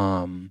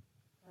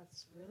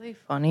really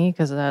funny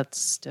because that's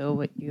still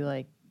what you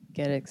like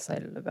get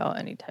excited about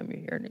anytime you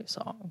hear a new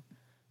song.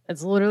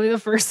 It's literally the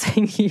first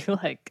thing you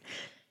like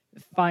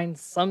find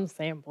some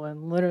sample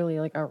in, literally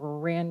like a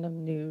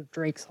random new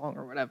Drake song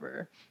or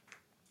whatever.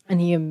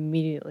 And he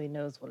immediately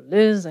knows what it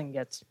is and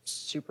gets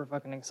super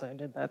fucking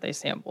excited that they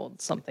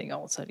sampled something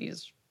else that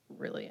he's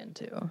really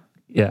into.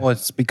 Yeah. Well,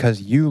 it's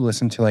because you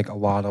listen to like a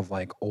lot of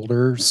like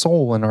older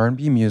soul and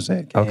R&B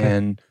music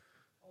and,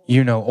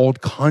 you know,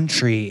 old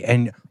country,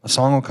 and a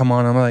song will come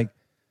on and I'm like,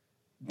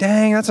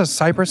 dang, that's a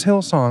Cypress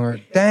Hill song, or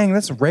dang,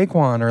 that's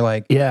Raekwon, or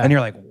like, and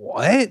you're like,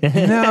 what?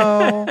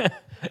 No.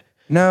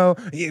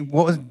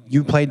 What was,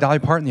 you played Dolly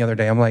Parton the other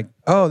day. I'm like,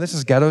 oh, this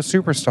is Ghetto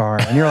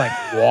Superstar. And you're like,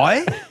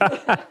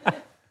 what?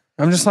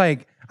 I'm just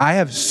like, I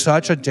have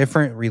such a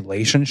different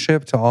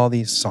relationship to all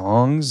these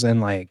songs, and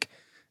like,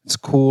 it's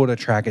cool to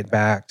track it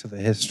back to the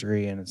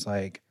history. And it's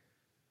like,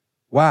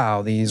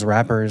 wow, these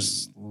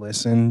rappers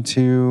listen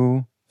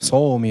to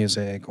soul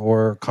music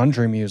or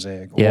country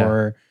music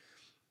or,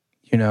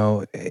 you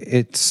know,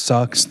 it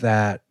sucks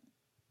that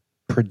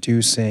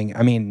producing,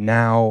 I mean,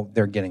 now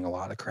they're getting a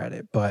lot of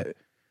credit, but,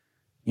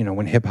 you know,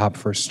 when hip hop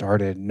first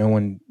started, no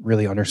one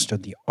really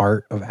understood the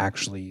art of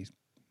actually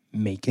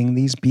making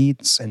these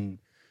beats and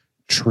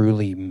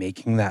truly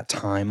making that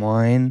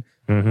timeline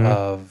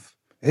of,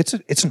 it's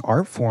an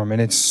art form,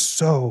 and it's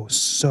so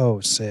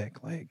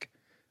sick. Like,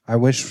 I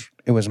wish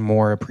it was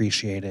more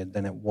appreciated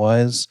than it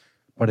was,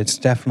 but it's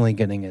definitely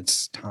getting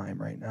its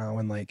time right now.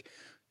 And like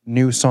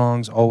new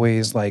songs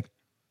always like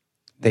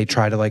they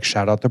try to like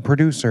shout out the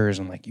producers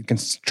and like you can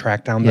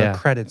track down the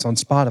credits on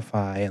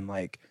Spotify and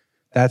like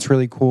that's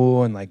really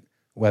cool. And like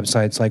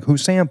websites like Who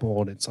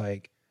Sampled, it's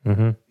like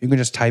you can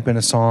just type in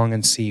a song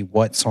and see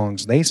what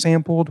songs they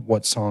sampled,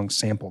 what songs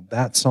sampled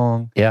that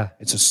song. Yeah.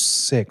 It's a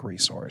sick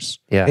resource.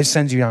 Yeah. It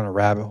sends you down a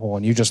rabbit hole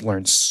and you just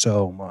learn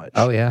so much.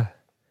 Oh, yeah.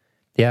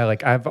 Yeah,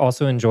 like I've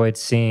also enjoyed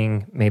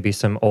seeing maybe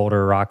some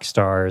older rock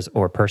stars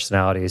or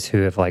personalities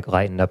who have like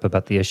lightened up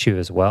about the issue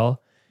as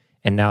well,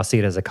 and now see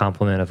it as a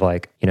compliment of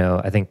like, you know,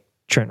 I think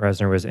Trent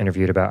Reznor was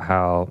interviewed about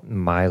how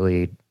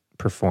Miley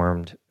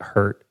performed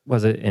 "Hurt,"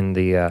 was it, in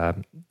the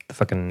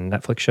fucking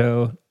Netflix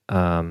show?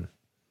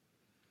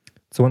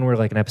 It's the one where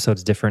like an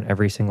episode's different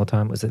every single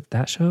time. Was it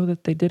that show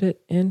that they did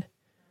it in?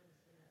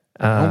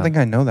 I don't think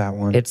I know that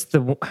one. It's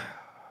the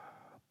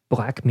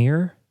Black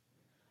Mirror.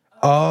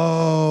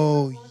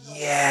 Oh,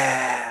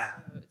 yeah.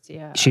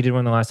 Yeah. She did one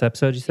in the last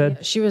episode, you said?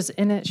 Yeah, she was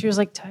in it. She was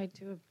like tied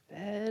to a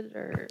bed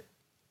or...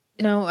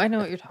 No, I know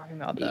what you're talking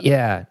about though.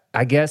 Yeah,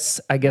 I guess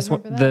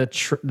what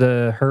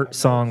the Hurt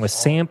song was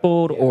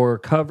sampled or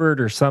covered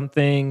or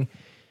something,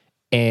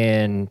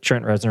 and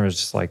Trent Reznor was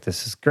just like,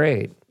 "This is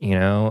great," you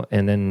know.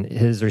 And then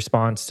his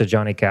response to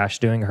Johnny Cash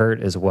doing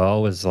 "Hurt" as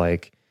well was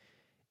like,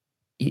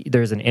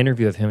 there's an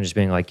interview of him just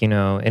being like, you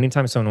know,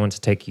 anytime someone wants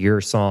to take your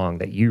song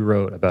that you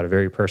wrote about a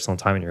very personal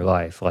time in your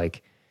life,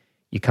 like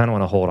you kind of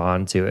want to hold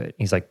on to it.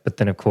 He's like, but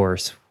then of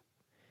course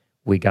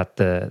we got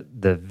the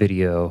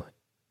video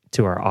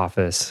to our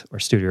office or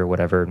studio or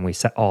whatever, and we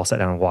all sat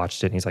down and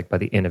watched it. And he's like, by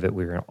the end of it,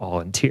 we were all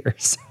in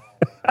tears.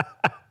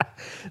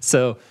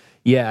 So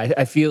yeah,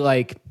 I feel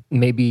like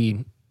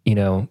maybe, you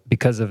know,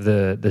 because of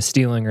the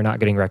stealing or not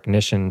getting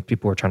recognition,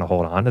 people were trying to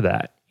hold on to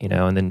that, you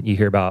know. And then you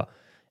hear about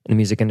in the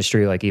music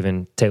industry, like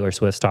even Taylor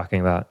Swift's talking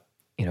about,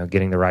 you know,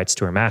 getting the rights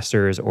to her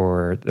masters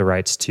or the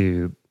rights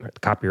to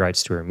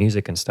copyrights to her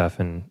music and stuff,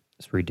 and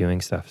just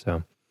redoing stuff.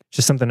 So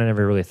just something I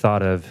never really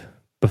thought of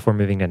before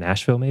moving to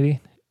Nashville,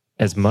 maybe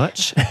as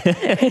much.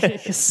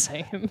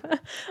 Same.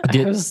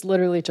 I was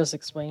literally just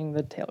explaining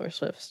the Taylor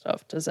Swift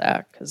stuff to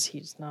Zach because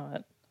he's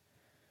not.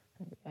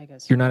 I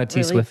guess you're not a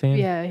T Swift fan.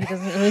 Yeah, he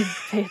doesn't really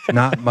pay attention.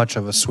 Not much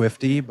of a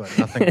Swiftie, but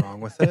nothing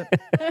wrong with it.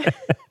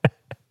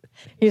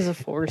 He's a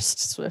forced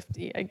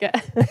Swiftie, I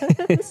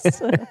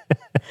guess.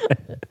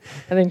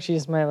 I think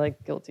she's my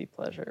like guilty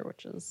pleasure,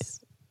 which is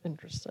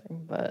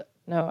interesting. But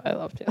no, I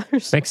love Taylor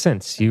Swift. Makes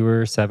sense. You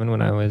were 7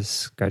 when I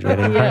was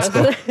graduating from high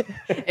school.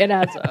 It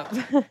adds up.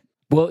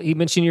 Well, you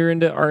mentioned you're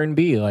into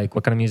R&B. Like,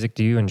 what kind of music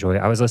do you enjoy?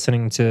 I was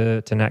listening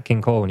to Nat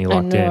King Cole when you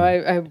walked in.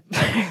 I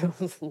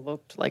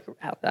looked like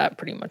at that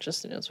pretty much as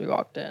soon as we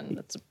walked in.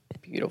 It's a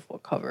beautiful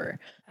cover.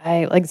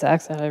 I like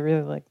Zach said, I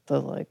really like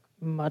the like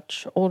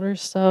much older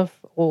stuff,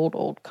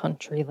 old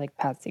country like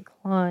Patsy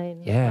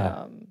Cline.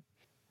 Yeah.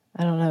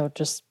 I don't know,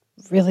 just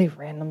really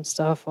random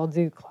stuff. I'll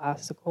do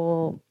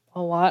classical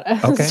a lot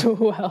as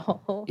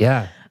well.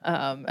 Yeah.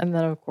 And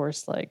then of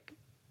course like,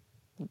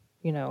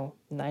 you know,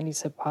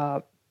 90s hip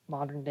hop,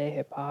 modern day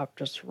hip hop,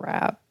 just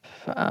rap.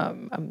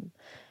 I'm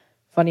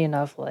funny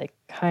enough, like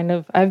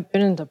I've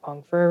been into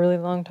punk for a really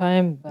long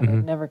time, but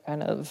I've never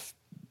kind of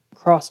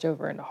crossed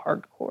over into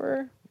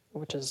hardcore,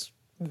 which is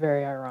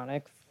very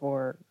ironic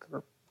for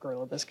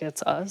Guerilla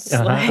Bizkits, us.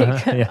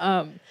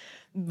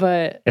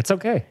 But it's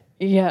okay.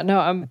 Yeah, no,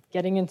 I'm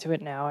getting into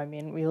it now. I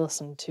mean, we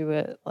listen to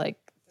it like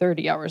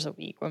 30 hours a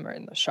week when we're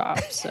in the shop.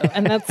 So,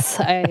 and that's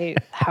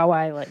how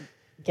I like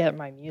get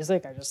my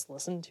music. I just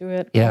listen to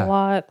it a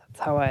lot. That's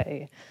how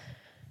I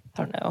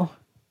don't know,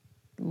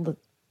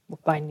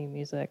 find new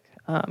music.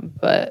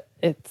 But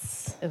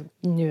it's a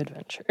new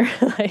adventure.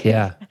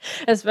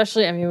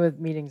 Especially, I mean, with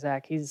meeting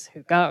Zach, he's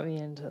who got me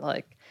into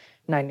like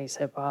 90s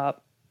hip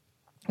hop,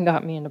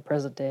 got me into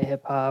present day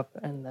hip hop,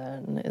 and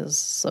then is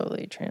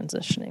slowly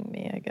transitioning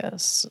me, I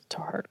guess, to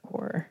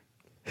hardcore.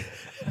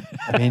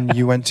 I mean,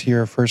 you went to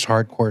your first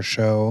hardcore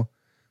show,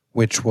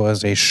 which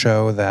was a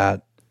show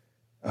that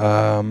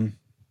a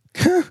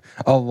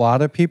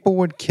lot of people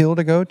would kill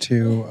to go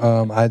to.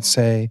 I'd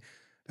say,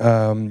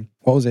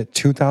 what was it,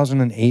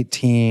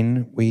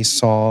 2018, we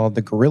saw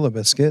the Guerilla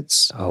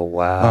Bizkits. Oh,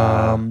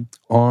 wow.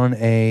 On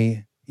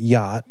a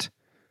yacht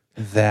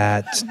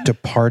that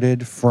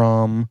departed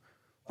from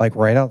like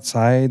right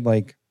outside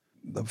like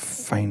the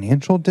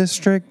financial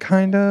district,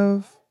 kind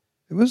of.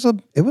 It was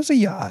a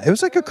yacht. It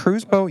was like a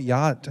cruise boat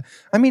yacht.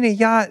 I mean, a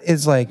yacht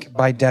is like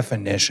by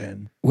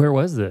definition. Where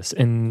was this?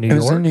 In New York?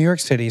 It was in New York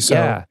City.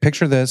 So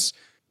picture this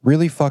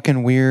really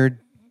fucking weird,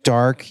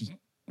 dark,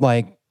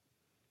 like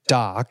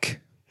dock.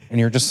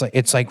 And you're just like,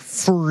 it's like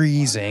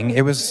freezing.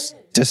 It was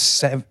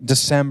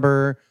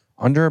December,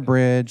 under a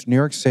bridge, New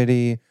York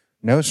City,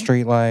 no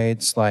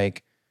streetlights,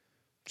 like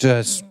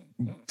just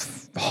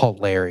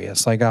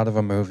hilarious, like out of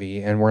a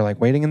movie. And we're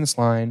like waiting in this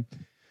line.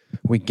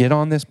 We get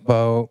on this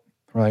boat.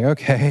 We're like,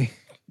 okay,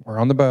 we're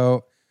on the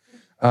boat.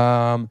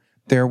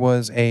 There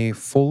was a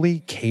fully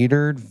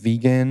catered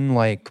vegan,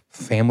 like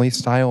family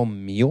style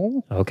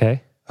meal.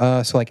 Okay.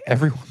 So like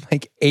everyone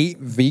like ate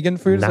vegan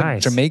food, like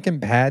Nice. Jamaican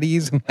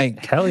patties and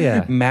like Hell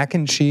yeah. mac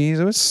and cheese.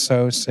 It was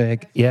so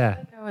sick.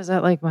 Yeah. I was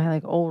at like my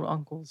like old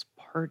uncle's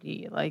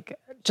party, like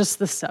just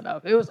the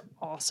setup. It was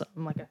awesome.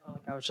 Like I felt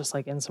like I was just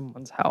like in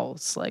someone's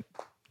house, like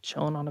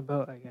chilling on a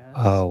boat, I guess.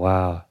 Oh,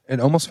 wow. It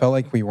almost felt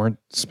like we weren't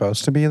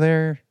supposed to be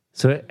there.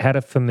 So it had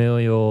a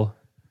familial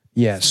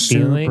Yeah,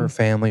 feeling. super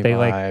family They vibe.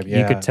 like, yeah.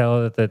 you could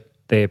tell that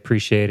they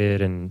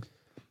appreciated and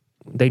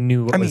they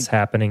knew what was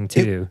happening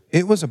too.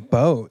 It was a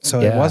boat,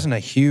 so Yeah. it wasn't a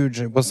huge.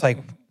 It was like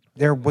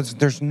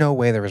there's no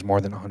way there was more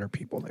than 100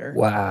 people there.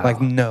 Wow. Like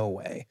no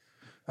way.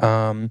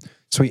 So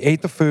we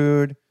ate the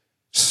food,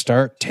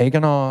 start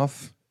taking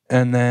off,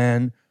 and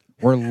then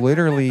we're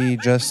literally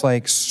just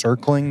like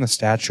circling the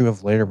Statue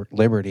of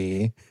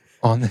Liberty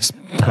on this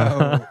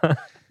boat.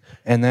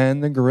 And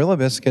then the Guerilla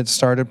Bizkits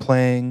started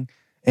playing.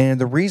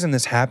 And the reason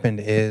this happened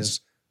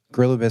is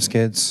Guerilla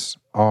Bizkits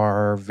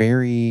are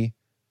very,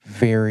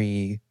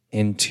 very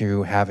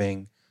into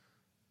having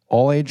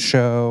all age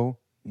show,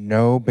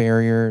 no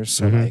barriers,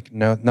 so like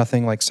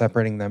nothing like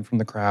separating them from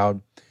the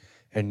crowd.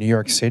 And New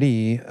York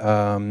City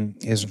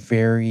is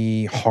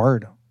very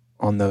hard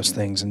on those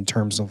things in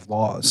terms of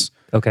laws.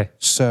 Okay.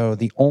 So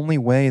the only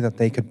way that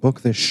they could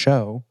book this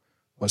show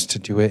was to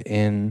do it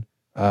in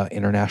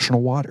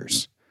international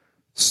waters.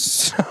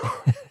 So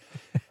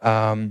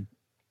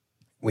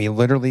we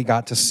literally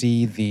got to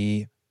see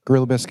the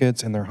Guerilla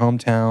Bizkits in their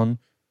hometown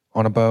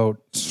on a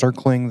boat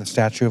circling the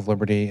Statue of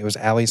Liberty. It was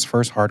Allie's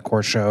first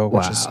hardcore show,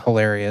 which is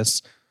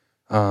hilarious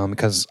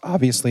because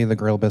obviously the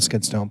Guerilla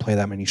Bizkits don't play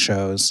that many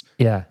shows.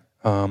 Yeah.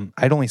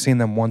 I'd only seen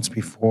them once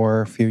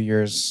before, a few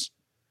years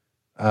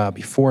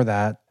before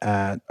that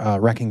at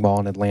Wrecking Ball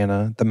in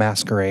Atlanta. The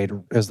Masquerade,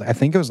 I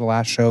think it was the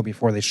last show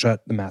before they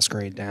shut the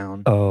Masquerade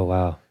down. Oh,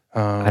 wow.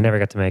 I never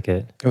got to make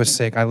it. It was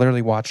sick. I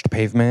literally watched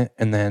Pavement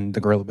and then the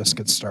Guerilla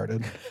Bizkits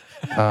started.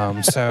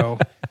 So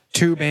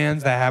two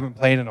bands that haven't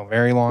played in a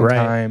very long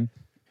time.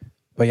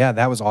 But yeah,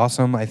 that was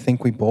awesome. I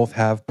think we both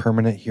have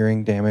permanent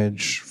hearing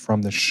damage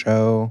from the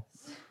show,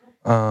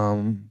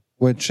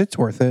 which it's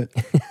worth it.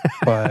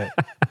 But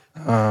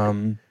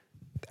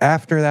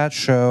after that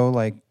show,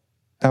 like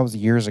that was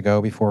years ago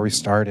before we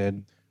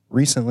started.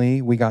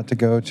 Recently, we got to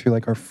go to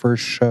like our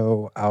first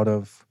show out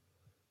of,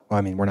 well,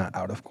 I mean, we're not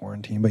out of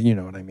quarantine, but you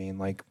know what I mean.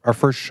 Like our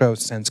first show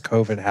since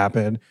COVID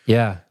happened.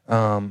 Yeah.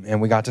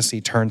 And we got to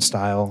see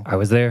Turnstile. I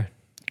was there.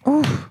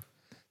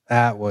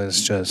 That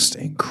was just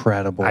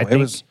incredible. It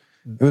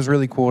was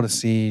really cool to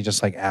see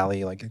just like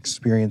Allie like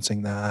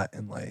experiencing that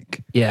and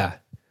like Yeah.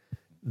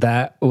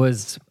 That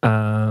was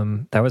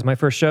my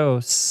first show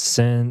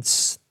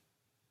since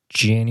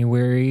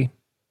January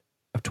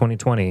of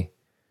 2020.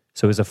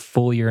 So it was a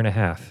full year and a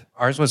half.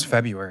 ours was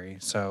February,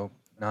 so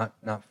not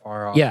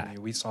far off. Yeah. From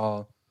you. We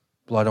saw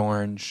Blood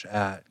Orange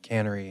at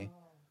Cannery.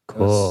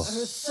 Cool. It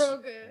was so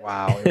good.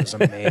 Wow, it was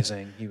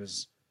amazing. He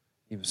was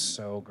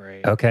so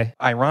great. Okay.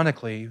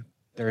 Ironically,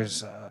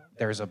 there's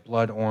a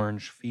Blood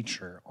Orange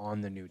feature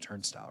on the new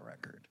Turnstile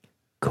record,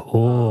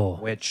 Cool.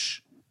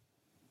 which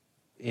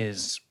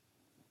is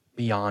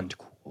beyond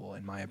cool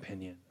in my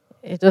opinion.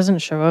 It doesn't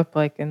show up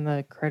like in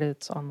the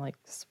credits on like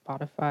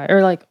Spotify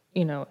or like,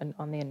 you know,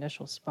 on the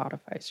initial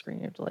Spotify screen.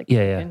 You have to like Yeah,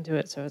 look yeah. into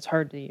it. So it's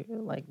hard to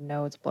like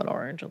know it's Blood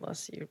Orange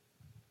unless you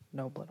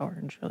know Blood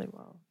Orange really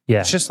well. Yeah.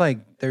 It's just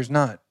like there's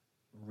not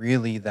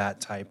really that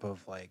type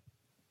of like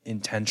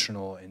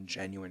intentional and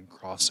genuine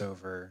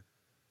crossover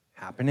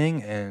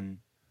happening. And,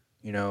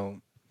 you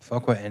know,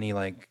 fuck what any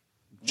like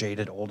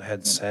jaded old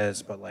head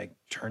says, but like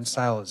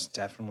Turnstile is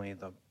definitely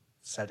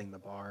setting the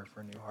bar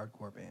for new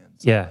hardcore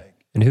bands. Yeah. Like,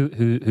 And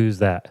who's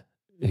that?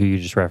 Who you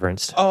just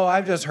referenced? oh,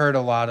 I've just heard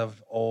a lot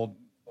of old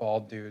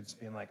bald dudes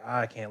being like,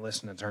 I can't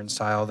listen to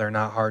Turnstile. They're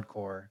not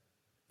hardcore.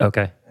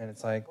 Okay. And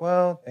it's like,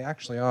 well, they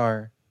actually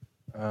are.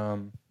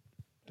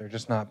 They're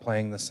just not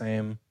playing the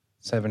same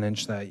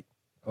 7-inch that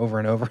over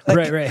and over.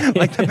 Like, Right.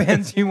 like the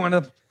bands you want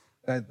to,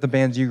 the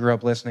bands you grew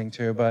up listening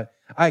to. But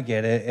I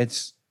get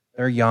it.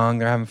 They're young.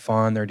 They're having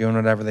fun. They're doing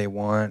whatever they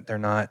want. They're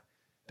not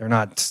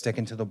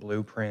sticking to the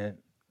blueprint.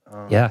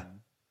 Yeah.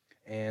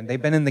 And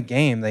they've been in the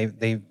game. They've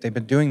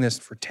been doing this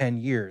for 10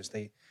 years.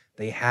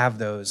 They have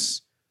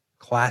those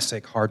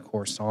classic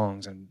hardcore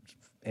songs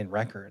and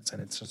records,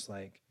 and it's just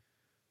like,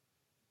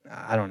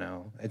 I don't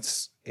know.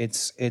 It's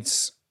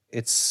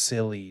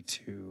silly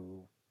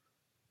to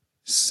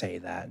say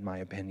that, in my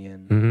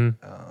opinion,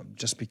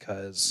 just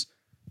because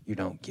you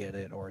don't get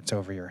it, or it's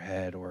over your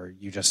head, or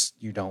you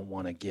don't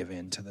want to give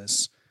in to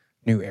this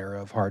new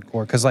era of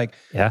hardcore. Because like,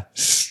 Yeah.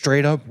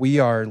 straight up, we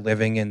are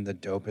living in the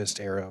dopest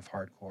era of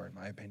hardcore, in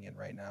my opinion,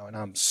 right now, and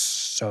I'm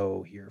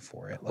so here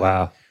for it. Like,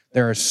 Wow.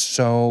 there are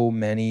so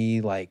many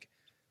like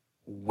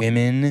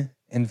women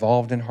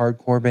involved in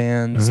hardcore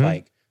bands,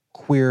 like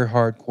queer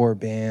hardcore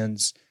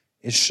bands.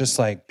 It's just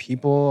like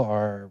people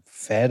are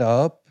fed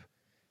up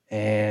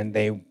and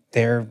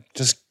they're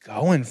just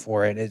going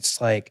for it.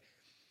 It's like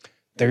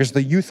there's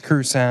the youth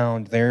crew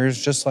sound.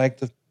 There's just like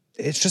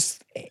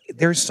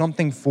there's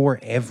something for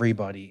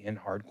everybody in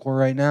hardcore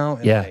right now.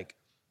 And Yeah. like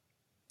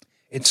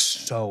it's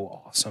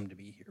so awesome to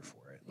be here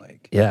for it.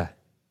 Like, Yeah,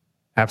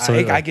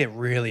 absolutely. I get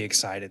really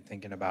excited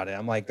thinking about it.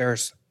 I'm like,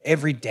 there's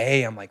every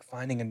day I'm like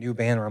finding a new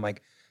band where I'm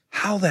like,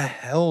 how the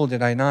hell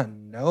did I not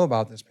know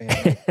about this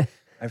band? Like,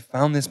 I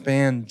found this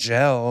band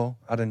Gel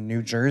out of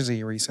New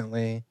Jersey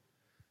recently,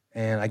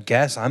 and I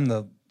guess I'm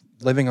the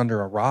living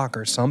under a rock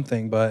or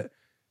something, but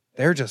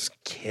they're just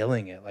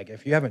killing it. Like,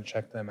 if you haven't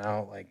checked them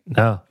out, like,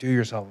 No. do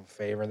yourself a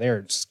favor.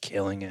 They're just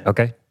killing it.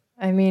 Okay.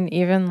 I mean,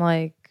 even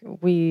like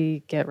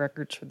we get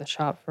records for the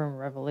shop from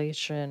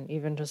Revelation,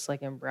 even just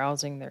like in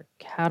browsing their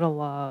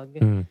catalog,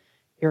 Mm.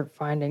 you're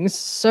finding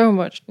so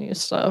much new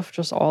stuff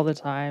just all the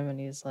time. And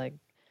he's like,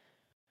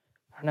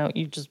 I don't know,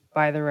 you just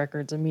buy the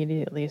records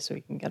immediately so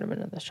we can get them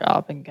into the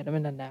shop and get them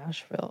into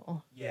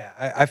Nashville. Yeah,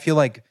 I feel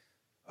like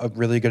a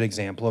really good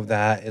example of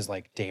that is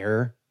like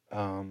Dare,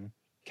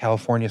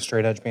 California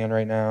straight edge band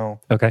right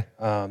now. Okay.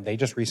 They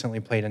just recently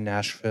played in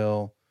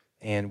Nashville,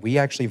 and we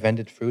actually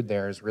vended food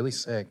there. It's really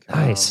sick.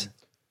 Nice.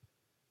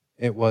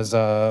 It was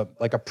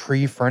like a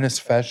pre-Furnace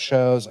Fest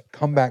shows, like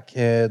Comeback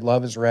Kid,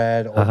 Love Is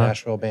Red, old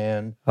Nashville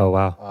band. Oh,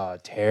 wow.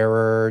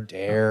 Terror,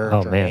 Dare,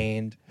 Oh,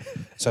 Drained.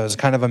 So it's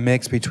kind of a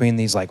mix between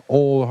these like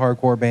old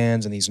hardcore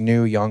bands and these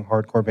new young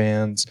hardcore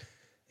bands.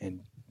 And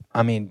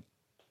I mean,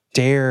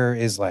 Dare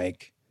is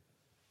like,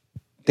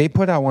 they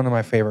put out one of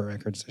my favorite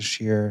records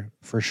this year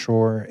for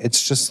sure.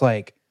 It's just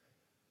like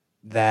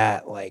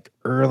that like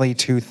early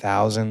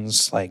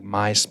 2000s, like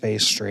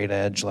MySpace straight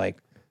edge, like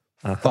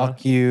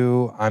fuck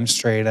you, I'm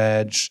straight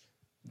edge.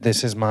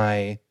 This is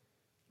my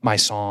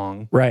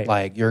song. Right.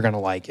 Like, you're gonna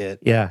like it.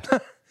 Yeah.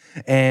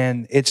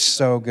 And it's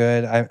so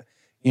good. I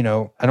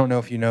don't know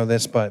if you know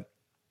this, but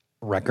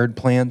record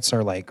plants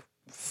are like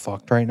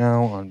fucked right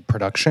now on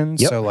production.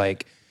 Yep. So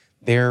like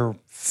their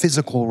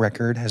physical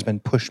record has been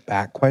pushed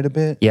back quite a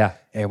bit. Yeah.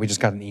 And we just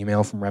got an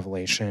email from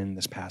Revelation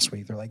this past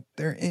week. They're like,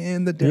 they're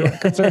in, the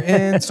records are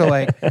in. So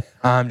like,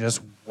 I'm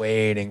just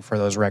waiting for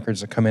those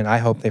records to come in. I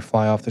hope they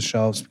fly off the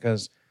shelves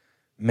because,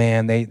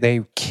 man,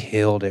 they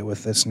killed it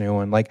with this new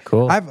one. Like,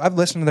 Cool. I've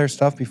listened to their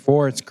stuff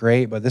before. It's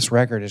great, but this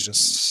record is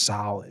just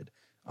solid.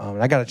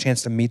 And I got a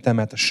chance to meet them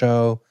at the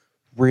show.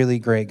 Really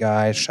great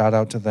guys. Shout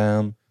out to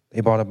them.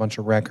 They bought a bunch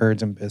of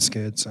records and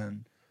biscuits,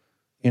 and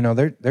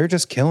they're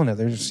just killing it.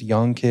 They're just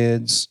young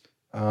kids,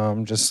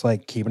 just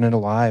like keeping it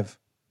alive.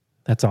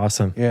 That's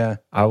awesome. Yeah,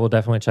 I will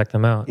definitely check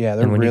them out. Yeah,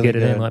 they're and when really you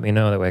get it in, good. let me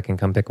know. That way I can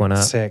come pick one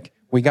up. Sick.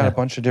 We got a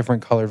bunch of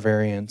different color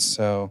variants,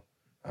 so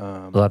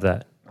Love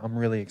that. I'm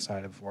really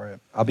excited for it.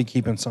 I'll be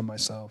keeping some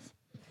myself.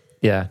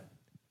 Yeah.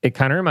 It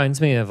kind of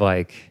reminds me of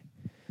like,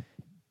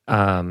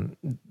 kind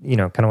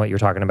of what you were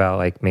talking about,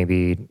 like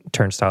maybe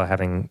Turnstile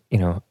having,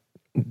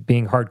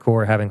 being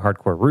hardcore, having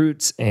hardcore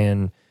roots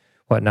and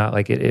whatnot.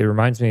 Like it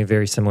reminds me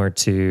very similar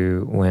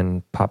to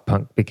when pop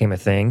punk became a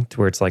thing, to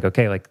where it's like,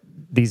 okay, like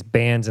these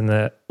bands in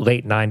the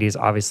late 90s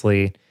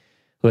obviously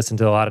listened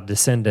to a lot of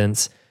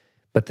Descendants,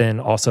 but then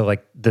also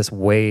like this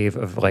wave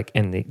of like,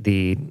 and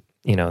the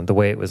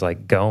way it was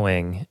like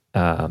going,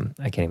 I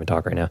can't even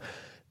talk right now.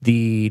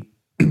 The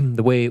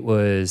way it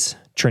was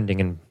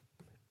trending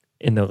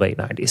in the late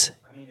 90s.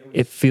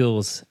 It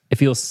feels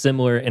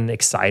similar and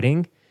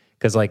exciting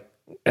because like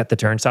at the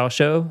Turnstile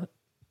show,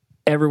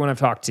 everyone I've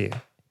talked to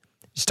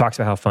just talks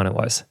about how fun it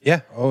was.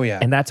 Yeah. Oh yeah.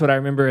 And that's what I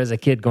remember as a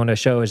kid going to a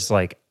show. Is just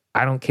like,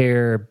 I don't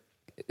care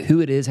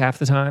who it is half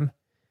the time.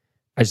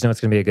 I just know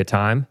it's going to be a good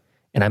time.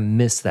 And I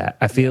miss that.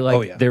 I feel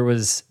like there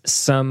was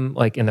some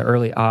like in the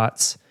early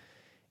aughts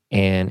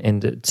and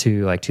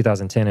into like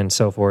 2010 and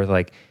so forth,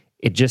 like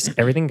it just,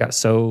 everything got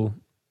so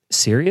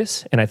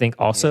serious. And I think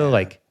also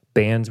like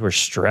bands were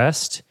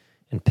stressed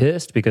and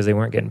pissed because they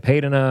weren't getting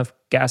paid enough,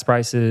 gas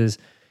prices,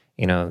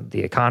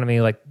 the economy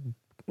like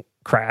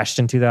crashed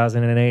in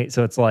 2008.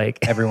 So it's like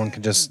everyone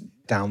could just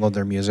download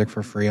their music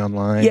for free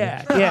online.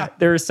 Yeah.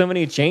 There are so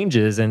many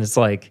changes and it's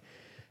like,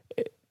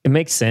 it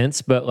makes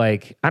sense, but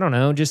like, I don't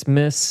know, just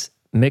miss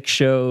mix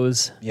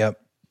shows,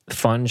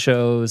 fun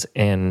shows,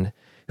 and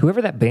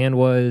whoever that band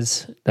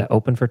was that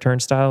opened for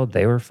Turnstile,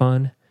 they were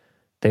fun.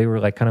 They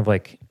were like kind of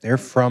like they were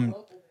from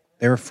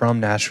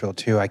Nashville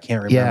too. I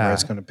can't remember. Yeah.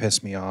 It's going to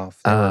piss me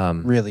off. They were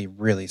really,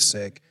 really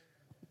sick.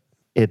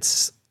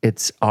 It's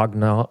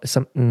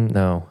something.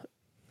 No,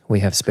 we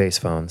have space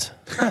phones.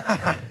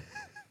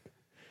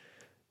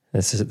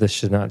 This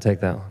should not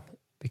take that long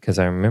because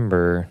I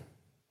remember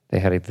they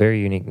had a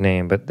very unique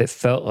name, but it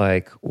felt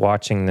like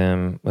watching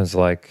them was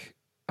like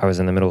I was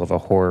in the middle of a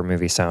horror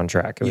movie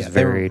soundtrack. It was they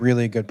very were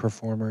really good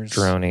performers,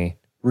 droney,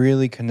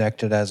 really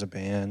connected as a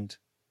band.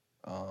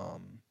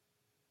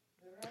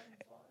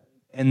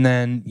 And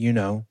then,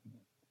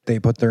 they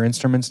put their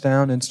instruments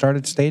down and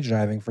started stage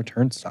diving for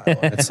Turnstile.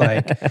 It's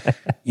like,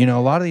 a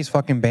lot of these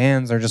fucking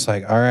bands are just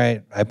like, all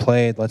right, I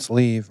played, let's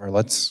leave, or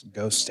let's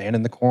go stand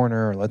in the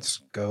corner, or let's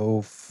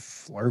go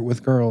flirt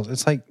with girls.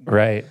 It's like,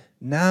 right.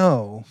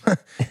 No,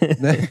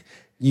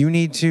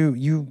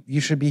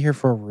 you should be here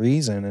for a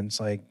reason. And it's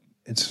like,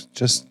 it's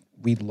just,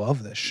 we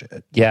love this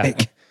shit. Yeah.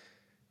 Like,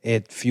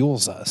 it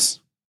fuels us.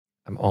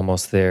 I'm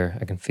almost there.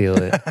 I can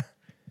feel it.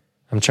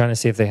 I'm trying to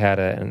see if they had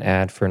an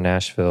ad for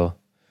Nashville.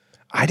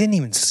 I didn't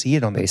even see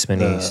it on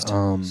Basement the East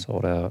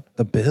sold out.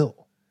 the bill.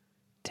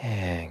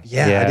 Dang.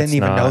 Yeah, I didn't it's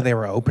even know not. they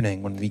were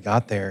opening when we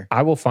got there.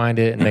 I will find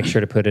it and make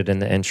sure to put it in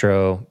the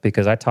intro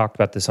because I talked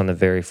about this on the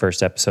very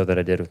first episode that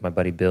I did with my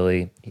buddy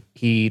Billy.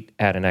 He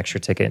had an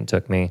extra ticket and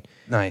took me.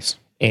 Nice.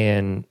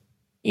 And,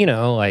 you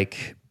know,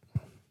 like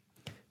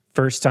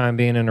first time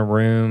being in a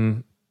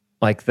room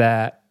like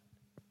that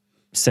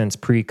since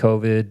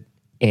pre-COVID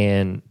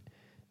and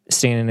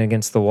standing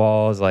against the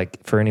walls,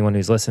 like for anyone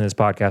who's listened to this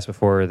podcast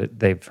before, that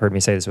they've heard me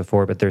say this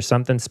before, but there's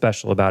something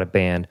special about a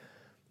band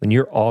when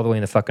you're all the way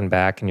in the fucking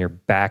back and your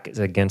back is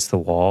against the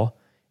wall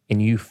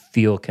and you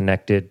feel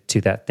connected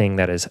to that thing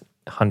that is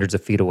hundreds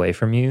of feet away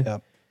from you.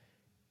 Yep.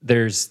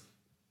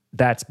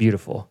 That's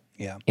beautiful.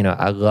 Yeah. You know,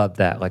 I love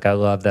that. Like, I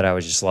love that I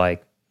was just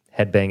like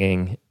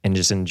headbanging and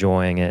just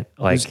enjoying it.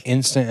 Like, It was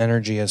instant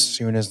energy as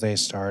soon as they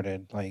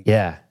started. Like,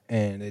 yeah.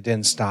 And it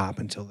didn't stop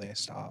until they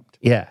stopped.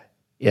 Yeah.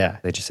 Yeah.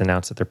 They just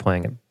announced that they're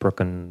playing at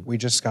Brooklyn. We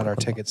just got our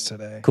tickets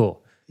today.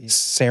 Cool.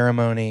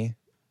 Ceremony.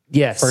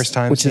 Yes. First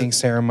time seeing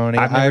Ceremony.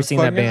 I've never seen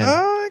that band.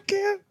 Oh, I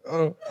can't.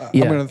 Oh,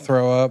 Yeah. I'm going to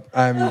throw up.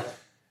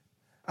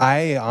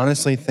 I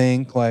honestly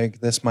think like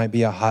this might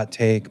be a hot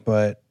take,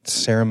 but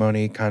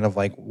Ceremony kind of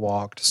like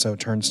walked so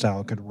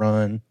Turnstile could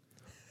run.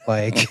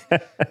 Like,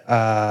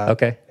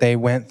 Okay. They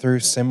went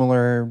through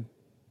similar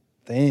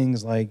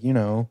things, like, you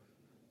know,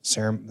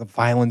 the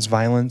Violence.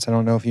 I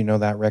don't know if you know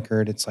that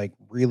record. It's like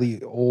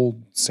really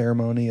old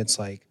Ceremony. It's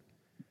like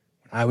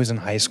when I was in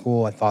high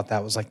school, I thought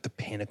that was like the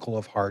pinnacle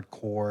of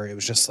hardcore. It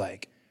was just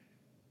like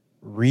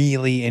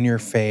really in your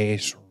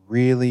face,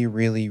 really,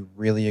 really,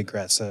 really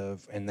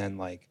aggressive. And then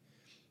like,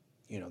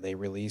 you know, they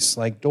released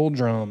like Dull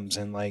Drums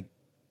and like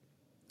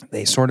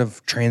they sort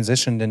of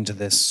transitioned into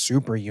this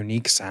super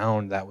unique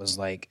sound that was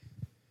like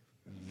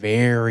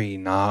very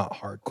not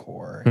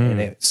hardcore.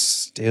 And it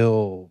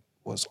still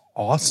was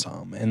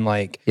awesome. And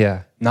like,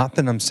 Yeah. not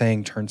that I'm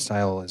saying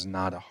Turnstile is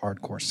not a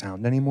hardcore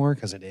sound anymore,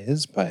 because it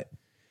is, but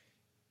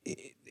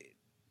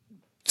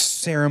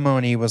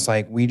Ceremony was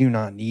like, we do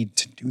not need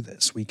to do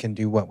this. We can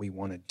do what we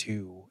want to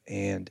do.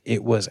 And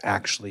it was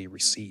actually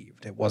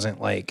received. It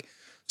wasn't like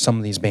some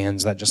of these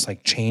bands that just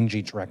like change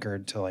each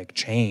record to like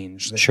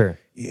change. Sure.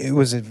 It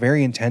was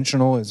very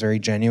intentional. It was very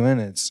genuine.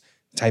 It's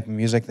the type of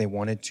music they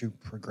wanted to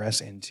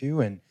progress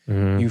into. And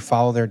you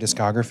follow their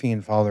discography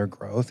and follow their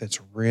growth. It's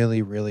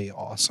really, really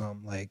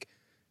awesome. Like,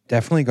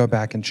 definitely go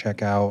back and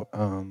check out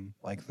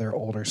like their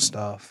older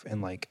stuff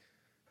and like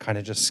kind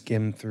of just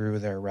skim through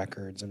their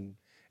records, and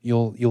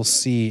you'll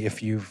see,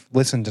 if you've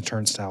listened to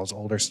Turnstile's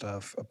older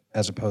stuff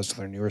as opposed to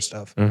their newer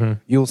stuff,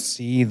 you'll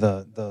see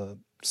the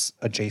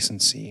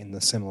adjacency and the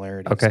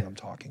similarities that I'm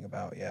talking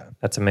about. Yeah.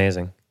 That's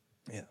amazing.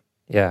 Yeah.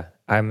 Yeah.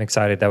 I'm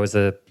excited. That was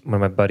when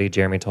my buddy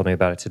Jeremy told me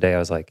about it today. I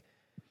was like,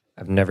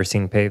 I've never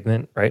seen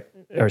Pavement, right?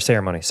 Or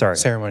Ceremony. Sorry.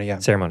 Ceremony. Yeah.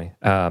 Ceremony.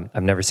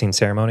 I've never seen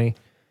Ceremony,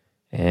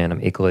 and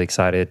I'm equally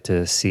excited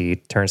to see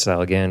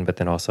Turnstile again, but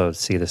then also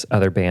see this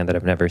other band that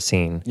I've never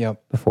seen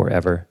before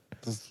ever.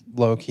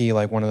 Low key,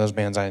 like one of those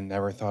bands I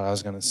never thought I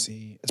was going to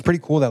see. It's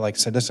pretty cool that like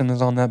Citizen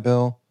is on that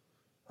bill.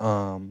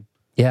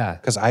 Yeah.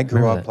 Because I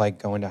grew up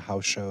like going to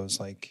house shows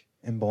like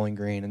in Bowling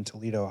Green and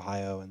Toledo,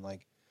 Ohio, and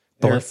like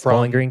they're from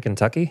Bowling Green,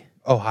 Kentucky?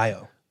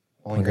 Ohio.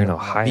 Bowling Green,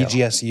 Ohio.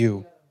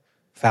 BGSU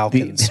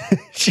Falcons.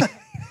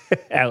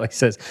 Alex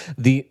says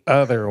the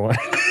other one.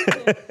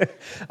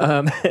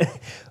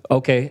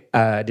 Okay.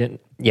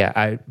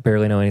 I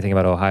barely know anything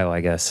about Ohio,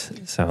 I guess.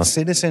 So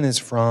Citizen is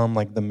from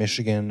like the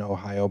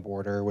Michigan-Ohio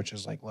border, which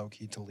is like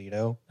low-key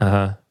Toledo.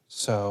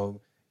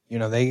 So, you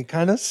know, they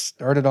kind of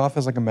started off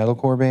as like a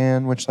metalcore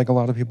band, which like a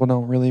lot of people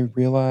don't really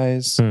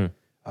realize.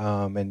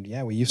 And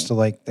yeah, they used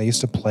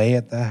to play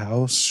at the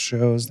house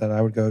shows that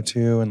I would go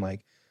to, and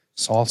like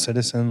saw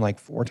Citizen like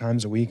 4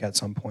 times a week at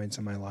some points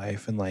in my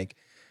life. And like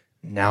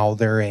now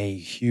they're a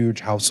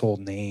huge household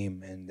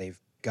name, and they've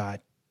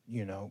got,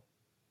 you know,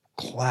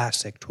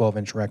 classic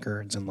 12-inch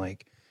records, and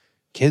like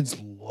kids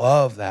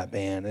love that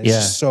band. It's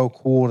just so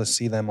cool to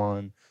see them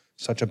on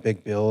such a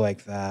big bill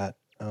like that.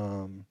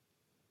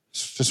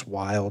 It's just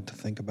wild to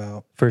think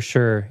about. For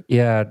sure.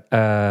 Yeah.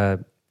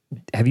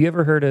 Have you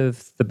ever heard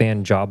of the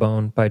band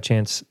Jawbone by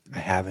chance? I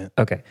haven't.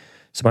 Okay.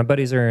 So my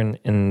buddies are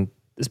in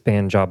this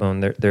band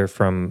Jawbone. They're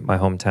from my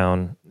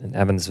hometown in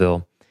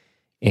Evansville.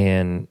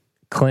 And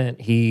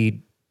Clint,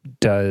 he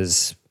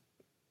does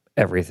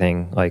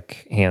everything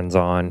like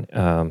hands-on.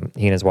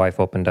 He and his wife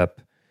opened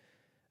up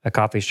a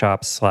coffee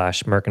shop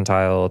 /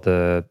 mercantile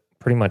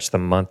pretty much the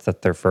month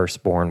that their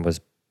firstborn was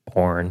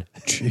born.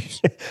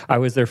 Jeez. I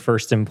was their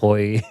first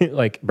employee,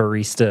 like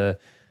barista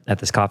at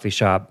this coffee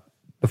shop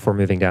before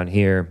moving down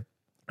here.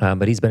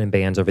 But he's been in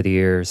bands over the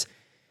years.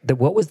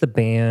 What was the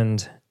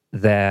band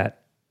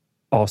that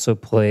also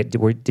played?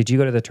 Did you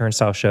go to the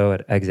Turnstile show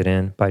at Exit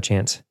In by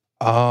chance?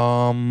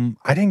 I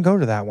didn't go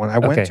to that one. I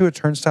went to a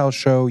Turnstile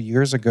show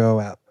years ago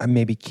at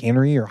maybe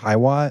Cannery or High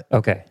Watt.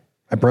 Okay.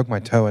 I broke my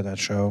toe at that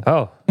show.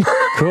 Oh,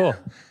 cool.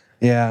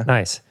 Yeah.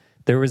 Nice.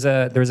 There was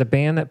a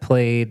band that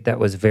played that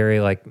was very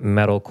like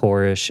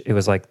metalcore-ish. It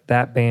was like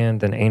that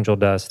band, then Angel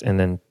Dust, and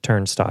then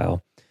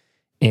Turnstile.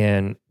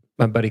 And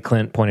my buddy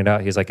Clint pointed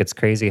out, he's like, it's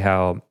crazy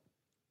how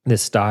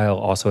this style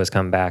also has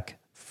come back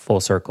full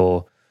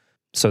circle.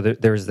 So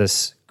there's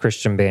this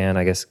Christian band,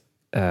 I guess,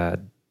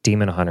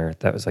 Demon Hunter,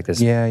 that was like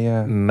this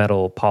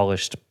metal,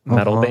 polished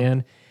metal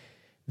band.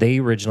 They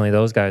originally,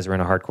 those guys were in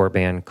a hardcore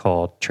band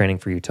called Training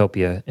for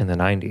Utopia in the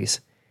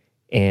 90s.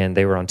 And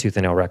they were on Tooth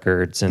and Nail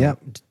Records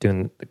and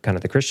doing kind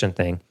of the Christian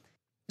thing.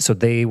 So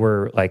they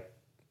were like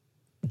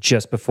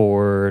just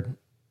before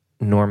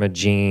Norma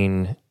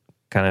Jean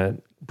kind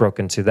of broke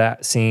into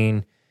that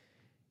scene.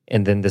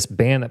 And then this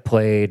band that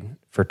played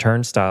for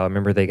Turnstile, I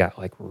remember they got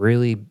like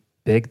really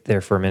big there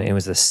for a minute. It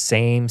was the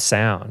same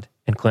sound.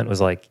 And Clint was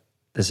like,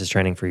 this is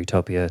Training for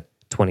Utopia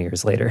 20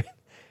 years later.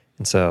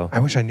 And so I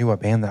wish I knew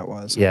what band that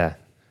was. Yeah.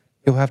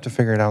 You'll have to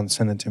figure it out and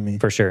send it to me.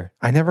 For sure.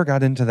 I never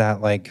got into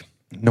that like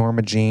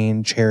Norma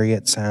Jean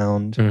Chariot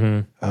sound.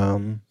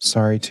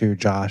 Sorry to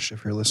Josh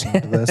if you're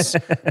listening to this.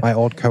 My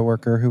old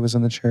coworker who was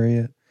in the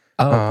Chariot.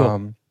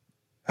 Oh,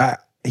 cool.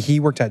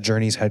 He worked at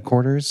Journey's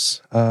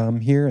headquarters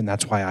here, and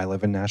that's why I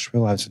live in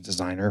Nashville. I was a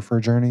designer for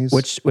Journey's.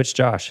 Which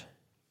Josh?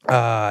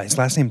 His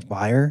last name's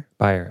Byer.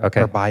 Byer,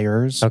 okay. Or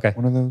Byers. Okay.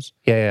 One of those.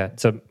 Yeah.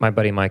 So my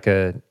buddy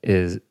Micah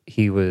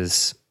he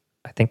was,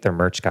 I think, their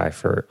merch guy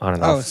for on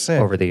and off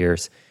over the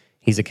years.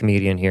 He's a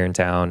comedian here in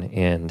town,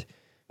 and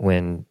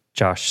when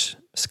Josh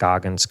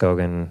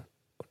Skogan,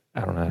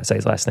 I don't know how to say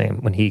his last name,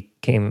 when he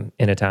came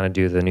into town to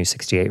do the new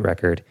 68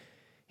 record,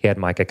 he had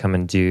Micah come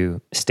and do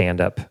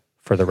stand-up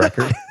for the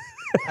record.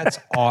 That's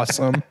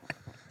awesome.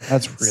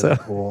 That's really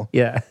cool.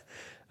 Yeah.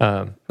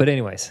 But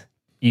anyways,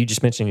 you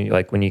just mentioned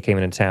like when you came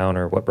into town,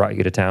 or what brought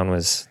you to town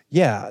was...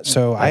 Yeah,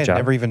 so I had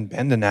never even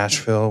been to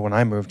Nashville when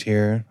I moved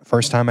here.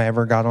 First time I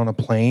ever got on a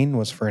plane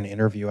was for an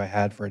interview I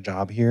had for a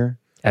job here.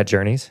 At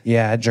Journeys?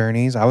 Yeah, at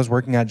Journeys. I was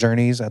working at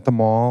Journeys at the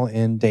mall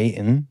in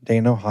Dayton,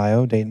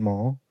 Ohio, Dayton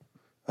Mall,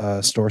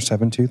 store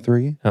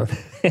 723. Oh.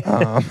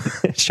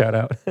 Shout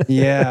out.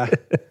 Yeah,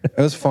 it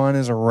was fun. It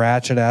was a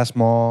ratchet-ass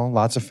mall,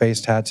 lots of face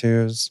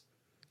tattoos.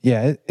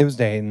 Yeah, it was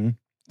Dayton.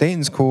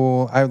 Dayton's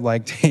cool. I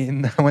like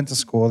Dayton. I went to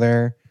school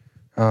there.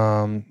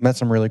 Met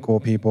some really cool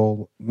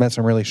people. Met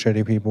some really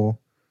shitty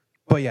people.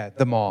 But yeah,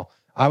 the mall.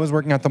 I was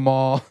working at the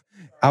mall.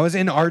 I was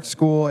in art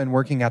school and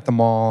working at the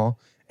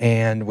mall.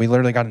 And we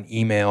literally got an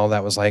email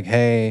that was like,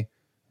 hey,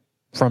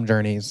 from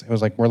Journeys. It was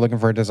like, we're looking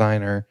for a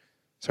designer.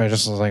 So I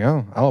just was like,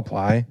 oh, I'll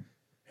apply.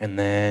 And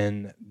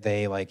then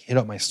they like hit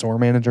up my store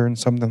manager and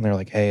something. They're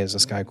like, hey, is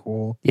this guy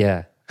cool?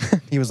 Yeah.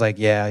 He was like,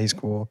 yeah, he's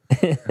cool.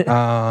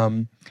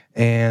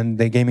 And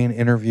they gave me an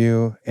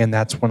interview. And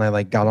that's when I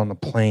like got on a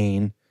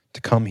plane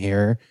to come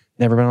here.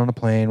 Never been on a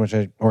plane, which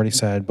I already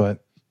said,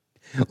 but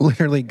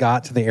literally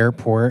got to the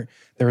airport.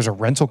 There was a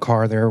rental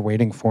car there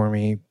waiting for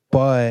me,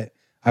 but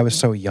I was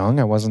so young,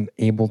 I wasn't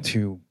able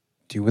to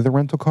do with a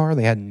rental car.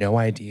 They had no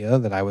idea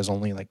that I was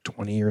only like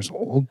 20 years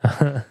old.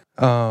 And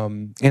I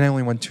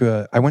only went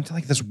to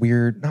like this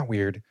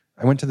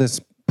I went to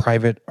this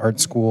private art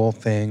school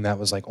thing that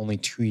was like only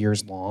 2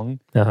 years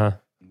long.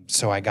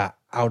 So I got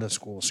out of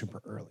school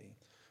super early.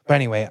 But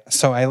anyway,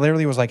 so I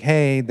literally was like,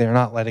 hey, they're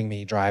not letting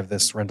me drive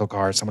this rental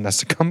car. Someone has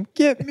to come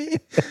get me.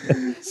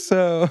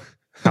 So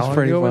how long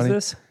ago was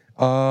this?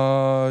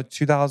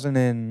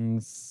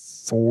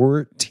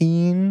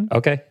 2014.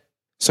 Okay.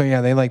 So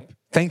yeah, they like,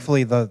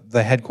 thankfully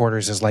the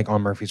headquarters is like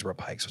on Murfreesboro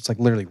Pike. So it's like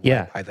literally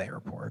right by the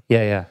airport.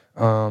 Yeah.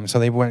 So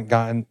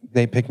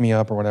they picked me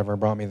up or whatever,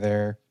 brought me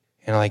there,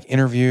 and I like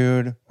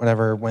interviewed,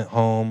 whatever, went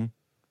home.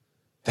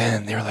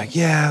 Then they were like,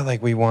 yeah,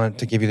 like we want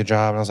to give you the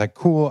job. And I was like,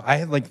 cool. I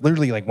had like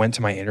literally like went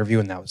to my interview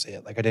and that was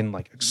it. Like I didn't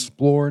like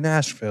explore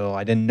Nashville.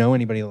 I didn't know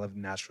anybody that lived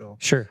in Nashville.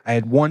 Sure. I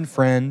had one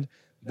friend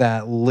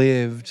that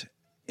lived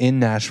in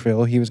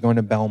Nashville. He was going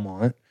to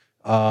Belmont.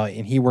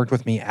 And he worked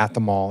with me at the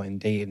mall in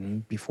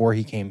Dayton before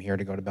he came here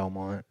to go to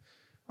Belmont.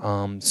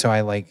 So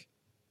I like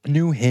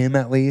knew him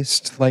at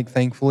least, like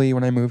thankfully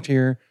when I moved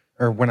here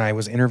or when I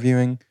was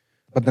interviewing.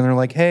 But then they're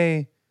like,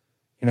 hey,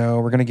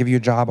 we're going to give you a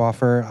job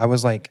offer. I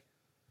was like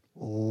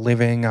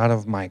living out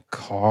of my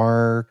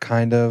car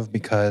kind of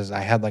because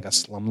I had like a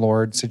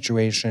slumlord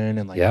situation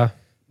and like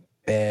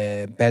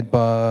bed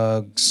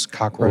bugs,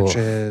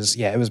 cockroaches. Oof.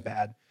 Yeah, it was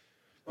bad.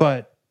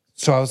 But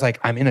so I was like,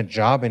 I'm in a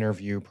job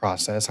interview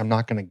process. I'm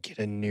not going to get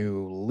a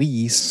new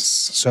lease.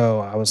 So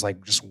I was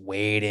like just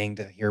waiting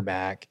to hear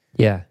back.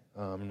 Yeah.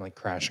 Like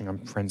crashing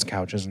on friends'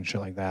 couches and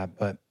shit like that.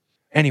 But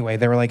anyway,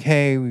 they were like,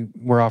 hey,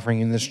 we're offering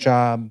you this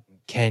job.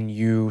 Can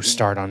you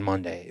start on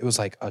Monday? It was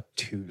like a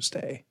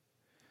Tuesday.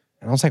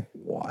 And I was like,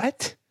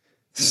 what?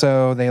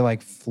 So they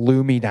like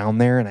flew me down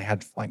there and I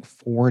had like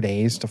 4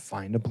 days to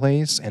find a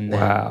place and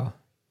then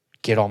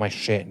get all my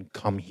shit and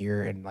come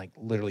here and like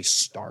literally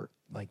start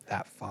like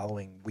that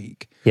following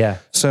week. Yeah.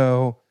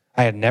 So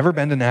I had never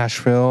been to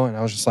Nashville and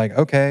I was just like,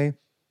 okay,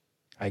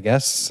 I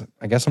guess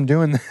I'm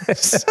doing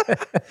this.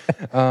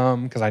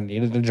 Because I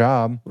needed a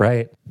job.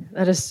 Right.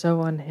 That is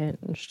so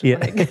unhinged.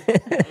 Yeah.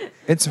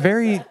 It's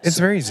very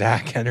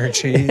Zach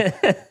energy.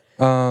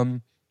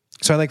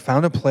 So I like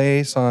found a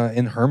place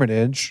in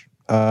Hermitage.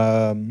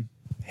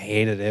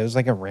 Hated it. It was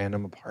like a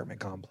random apartment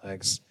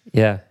complex.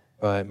 Yeah.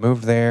 But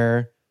moved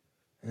there.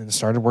 and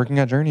started working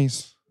at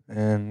Journeys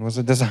and was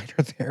a designer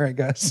there, I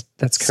guess.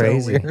 That's So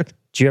crazy. weird.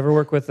 Did you ever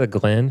work with a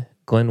Glenn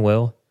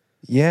Will?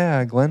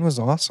 Yeah, Glenn was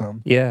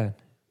awesome. Yeah.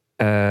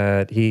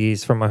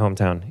 He's from my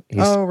hometown.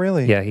 Oh,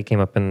 really? Yeah, he came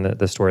up in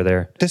the store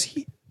there. Does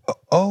he?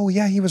 Oh,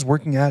 yeah, he was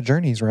working at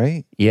Journeys,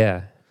 right?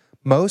 Yeah.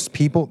 Most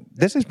people,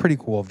 this is pretty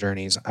cool of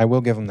Journeys. I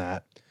will give them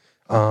that.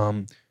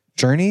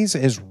 Journeys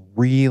is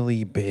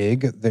really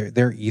big.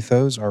 Their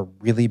ethos are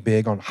really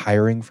big on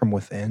hiring from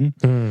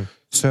within.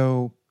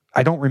 So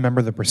I don't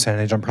remember the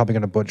percentage. I'm probably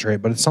going to butcher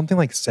it, but it's something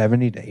like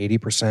 70 to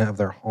 80% of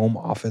their home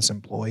office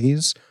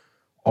employees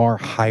are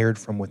hired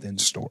from within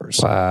stores.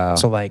 Wow.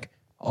 So like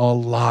a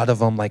lot of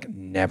them like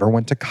never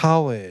went to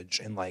college,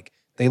 and like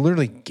they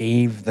literally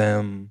gave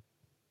them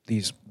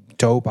these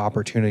dope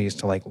opportunities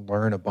to like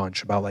learn a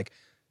bunch about like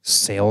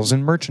sales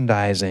and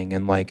merchandising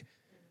and like,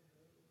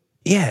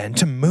 yeah, and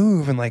to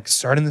move and like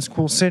start in this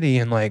cool city.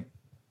 And like,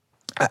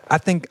 I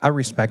think I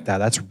respect that.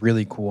 That's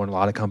really cool. And a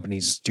lot of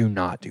companies do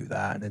not do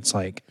that. And it's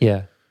like,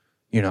 Yeah.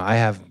 you know, I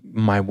have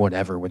my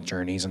whatever with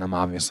Journeys and I'm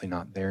obviously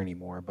not there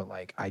anymore, but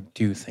like, I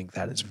do think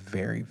that is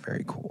very,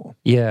 very cool.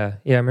 Yeah.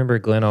 Yeah. I remember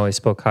Glenn always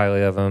spoke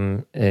highly of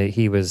him.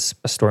 He was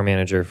a store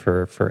manager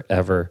for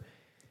forever.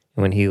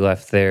 When he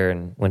left there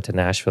and went to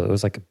Nashville, it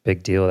was like a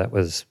big deal. That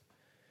was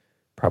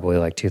probably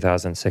like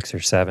 2006 or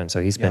 7.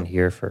 So he's been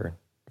here for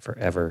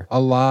forever. A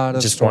lot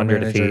of Just store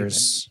wondered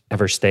managers. if he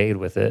ever stayed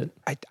with it.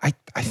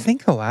 I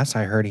think the last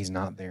I heard he's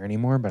not there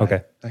anymore, but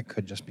Okay. that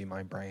could just be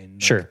my brain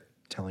like, Sure.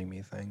 telling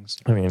me things.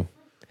 I mean,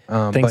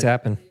 But things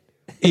happen.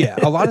 yeah,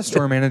 a lot of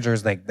store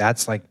managers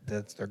that's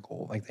their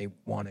goal. Like they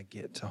want to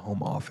get to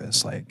home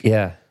office. Like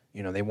Yeah.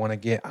 you know, they want to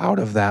get out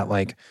of that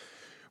like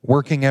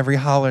working every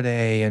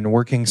holiday and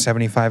working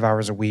 75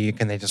 hours a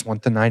week, and they just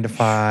want the 9 to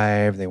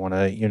 5. They want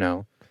to, you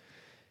know,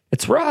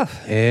 It's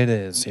rough. it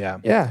is, yeah.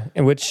 Yeah.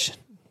 In which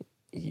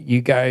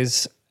you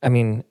guys, I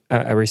mean,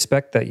 I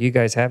respect that you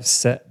guys have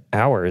set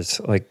hours.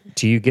 Like,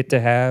 do you get to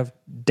have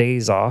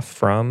days off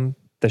from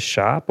the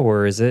shop,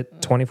 or is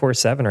it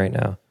 24/7 right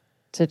now?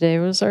 Today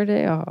was our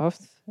day off,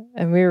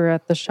 and we were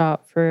at the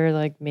shop for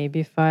like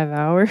maybe 5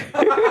 hours.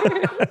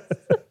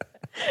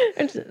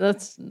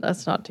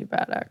 That's not too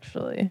bad,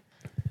 actually.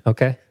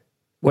 Okay.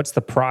 What's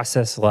the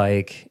process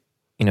like,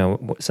 you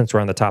know, since we're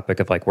on the topic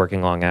of like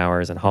working long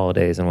hours and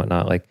holidays and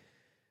whatnot, like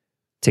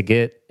to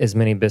get as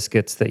many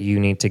biscuits that you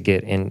need to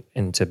get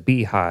into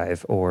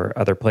Beehive or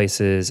other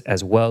places,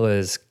 as well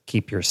as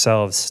keep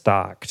yourselves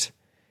stocked?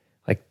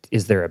 Like,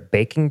 is there a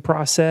baking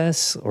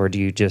process, or do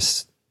you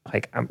just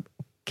like, I'm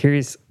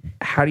curious,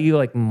 how do you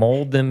like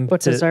mold them?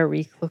 What does our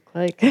week look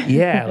like?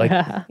 Yeah. Like,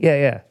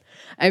 yeah.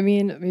 I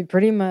mean, we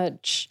pretty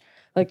much,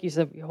 like you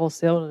said, we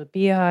wholesale to the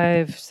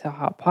Beehive, to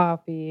Hot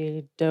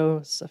Poppy,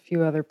 Dose, a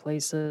few other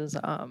places.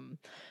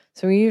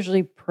 So we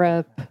usually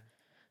prep.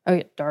 Oh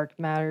yeah, Dark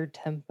Matter,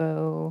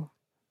 Tempo.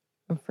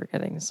 I'm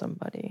forgetting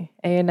somebody.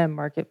 A&M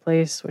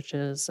Marketplace, which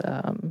is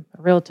a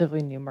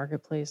relatively new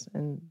marketplace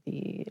in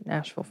the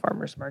Nashville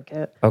Farmers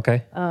Market.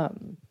 Okay.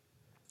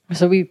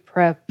 So we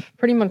prep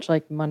pretty much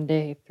like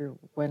Monday through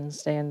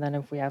Wednesday, and then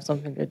if we have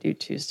something to do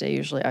Tuesday,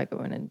 usually I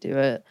go in and do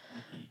it.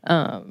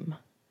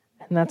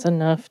 And that's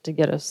enough to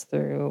get us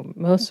through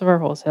most of our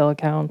wholesale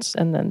accounts,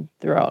 and then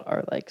throughout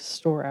our like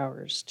store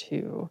hours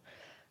too.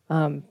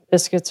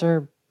 Biscuits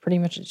are pretty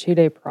much a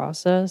 2-day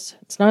process.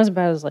 It's not as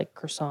bad as like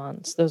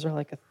croissants. Those are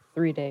like a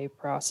 3-day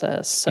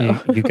process.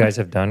 So You guys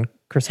have done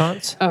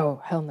croissants?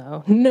 oh hell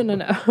no.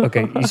 No.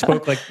 Okay. You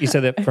spoke like, you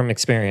said that from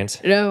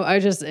experience. No,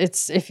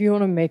 it's if you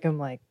want to make them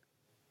like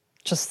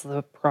just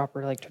the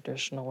proper like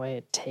traditional way,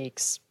 it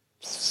takes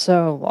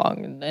so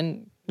long,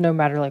 and no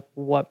matter like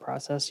what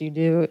process you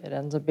do, it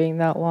ends up being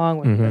that long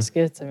with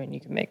biscuits. I mean, you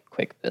can make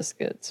quick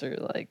biscuits, or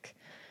like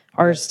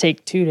ours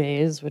take 2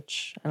 days,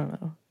 which I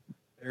don't know.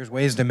 There's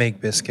ways to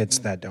make biscuits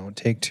that don't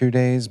take 2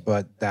 days,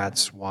 but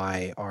that's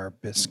why our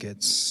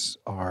biscuits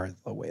are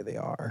the way they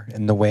are,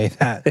 and the way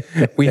that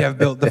we have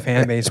built the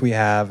fan base we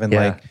have. And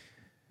like,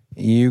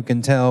 you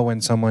can tell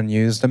when someone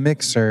used a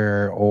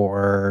mixer,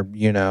 or,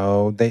 you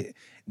know,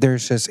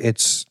 there's just,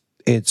 it's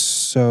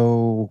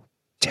so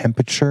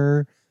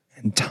temperature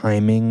and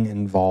timing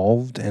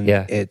involved, and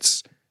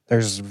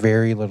there's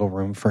very little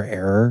room for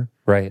error.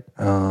 Right.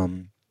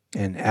 And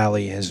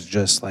Allie has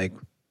just like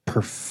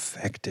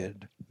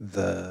perfected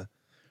the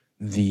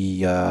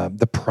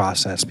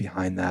process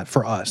behind that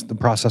for us, the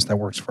process that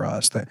works for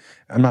us. That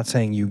I'm not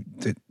saying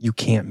that you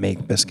can't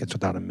make biscuits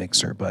without a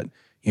mixer, but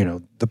you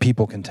know, the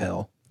people can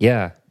tell.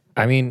 Yeah.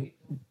 I mean,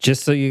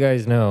 just so you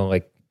guys know,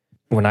 like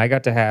when I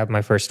got to have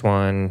my first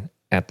one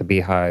at the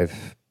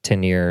Beehive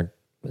 10-year,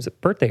 was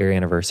it birthday or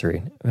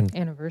anniversary?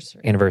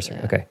 Anniversary.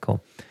 Yeah. Okay,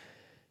 cool.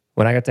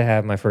 When I got to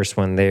have my first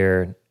one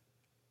there,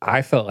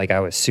 I felt like I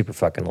was super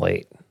fucking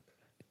late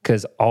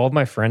because all of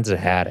my friends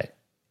had it.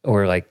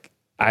 Or like,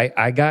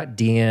 I got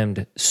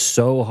DM'd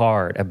so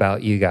hard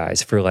about you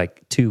guys for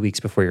like 2 weeks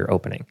before your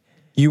opening.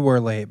 You were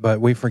late,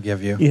 but we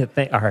forgive you. Yeah.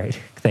 All right.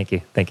 Thank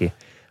you.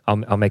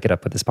 I'll make it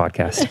up with this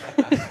podcast.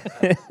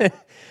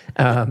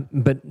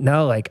 But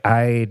no, like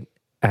I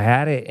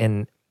had it,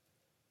 and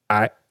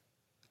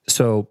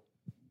so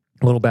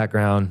A little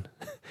background.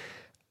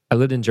 I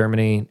lived in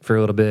Germany for a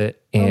little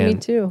bit. Oh, me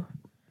And too.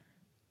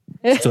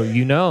 so,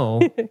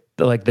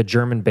 the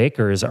German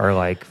bakers are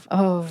like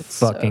Oh, it's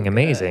so fucking good.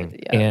 amazing.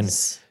 Yes. And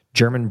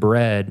German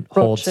bread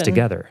holds Brötchen.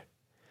 together.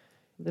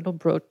 Little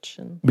brooch.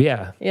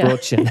 Yeah.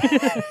 Brötchen.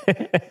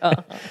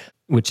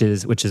 which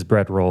is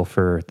bread roll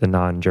for the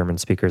non-German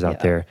speakers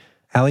out there.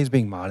 Allie's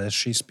being modest.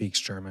 She speaks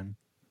German.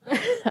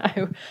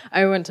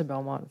 I went to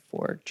Belmont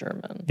for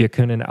German. Wir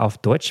können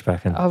auf Deutsch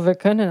sprechen. Oh, wir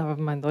können,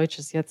 aber mein Deutsch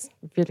ist jetzt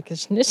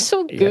wirklich nicht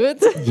so gut.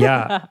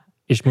 Ja,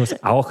 ich muss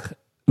auch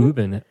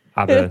üben,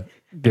 aber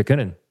wir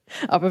können.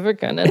 Aber wir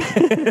können.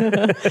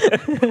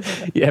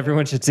 Yeah,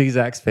 everyone should see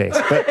Zach's face,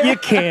 but you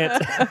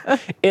can't.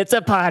 It's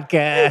a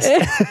podcast.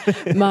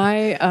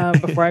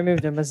 Before I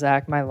moved in with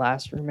Zach, my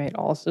last roommate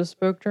also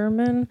spoke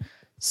German.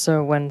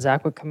 So when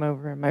Zach would come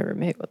over and my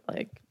roommate would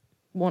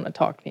want to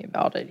talk to me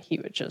about it, he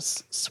would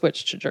just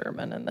switch to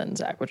German, and then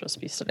Zach would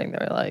just be sitting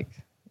there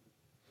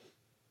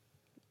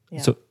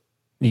yeah. So,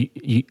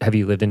 have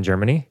you lived in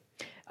Germany?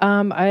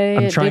 I'm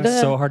trying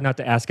so hard not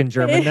to ask in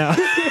German now.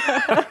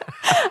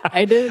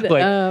 I did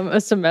a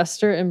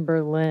semester in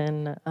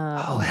Berlin.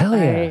 Oh, hell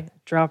yeah. I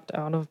dropped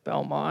out of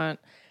Belmont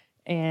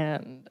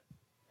and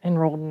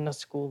enrolled in a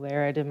school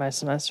there. I did my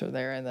semester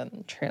there and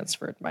then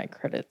transferred my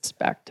credits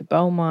back to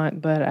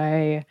Belmont. But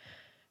I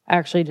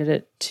actually did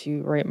it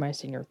to write my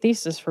senior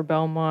thesis for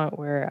Belmont,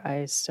 where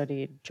I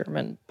studied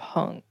German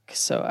punk.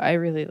 So I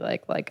really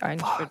like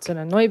Einstürzen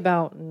and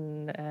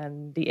Neubauten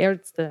and Die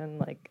Ärzte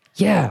and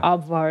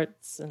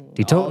Abwarts and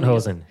Die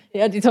Totenhosen.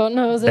 Die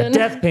Totenhosen. The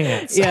Death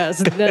Pants. Yes,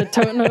 the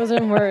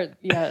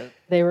Totenhosen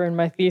they were in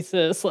my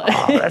thesis. Oh,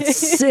 that's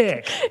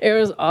sick. It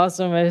was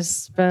awesome. I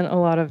spent a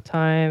lot of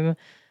time.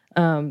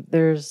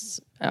 There's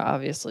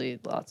obviously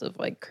lots of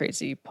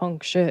crazy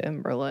punk shit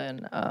in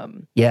Berlin.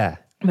 Yeah.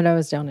 But I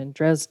was down in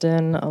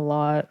Dresden a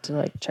lot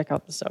to check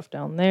out the stuff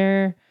down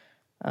there.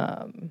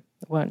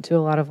 Went to a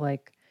lot of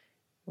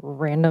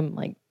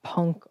random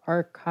punk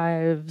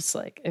archives.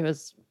 It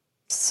was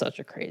such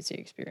a crazy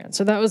experience.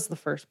 So that was the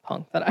first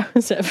punk that I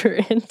was ever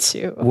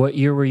into. What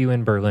year were you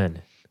in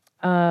Berlin?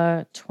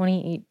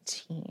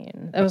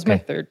 2018. That was my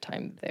third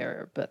time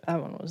there, but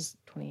that one was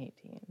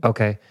 2018.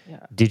 Okay.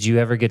 Yeah. Did you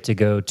ever get to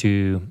go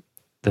to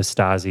the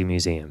Stasi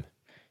Museum?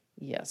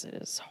 Yes, it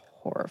is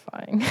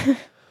horrifying.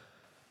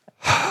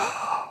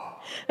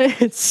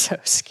 It's so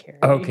scary.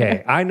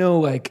 Okay. I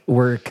know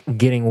we're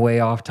getting way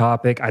off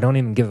topic. I don't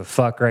even give a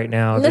fuck right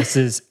now. This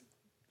is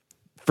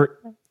for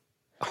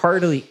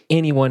hardly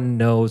anyone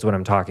knows what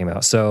I'm talking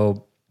about.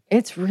 So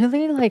it's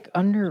really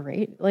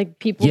underrated.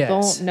 People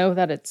don't know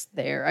that it's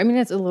there. I mean,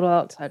 it's a little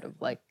outside of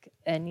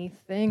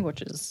anything,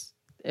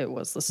 it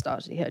was the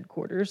Stasi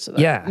headquarters, so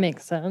that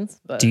makes sense.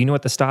 But do you know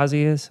what the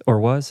Stasi is or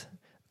was?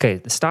 Okay,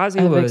 the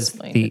Stasi was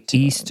the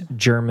East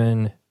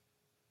German,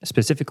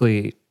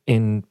 specifically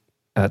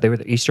they were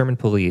the East German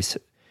police,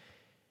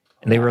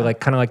 and they were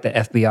kind of like the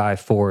FBI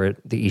for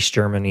the East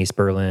German, East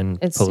Berlin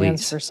it police.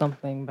 Stands for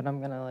something, but I'm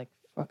gonna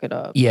fuck it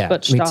up. Yeah,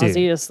 but me too.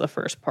 Stasi is the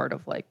first part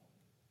of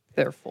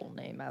their full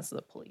name as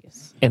the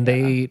police, and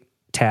they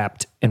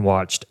tapped and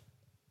watched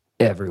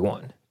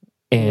everyone,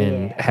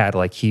 and had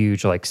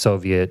huge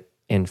Soviet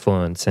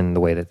influence in the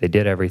way that they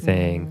did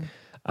everything.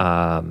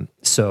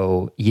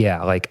 So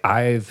yeah,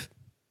 I've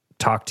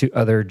talked to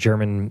other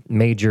German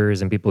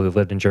majors and people who've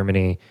lived in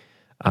Germany,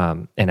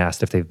 and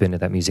asked if they've been to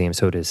that museum.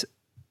 So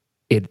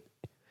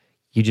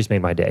you just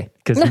made my day,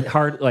 because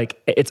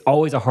it's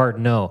always a hard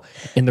no.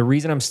 And the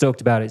reason I'm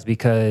stoked about it is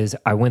because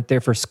I went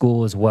there for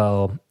school as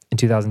well in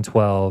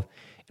 2012,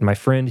 and my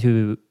friend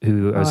who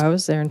I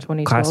was there in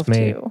 2012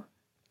 classmate, too.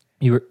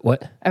 You were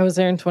what? I was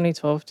there in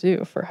 2012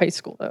 too for high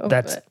school though.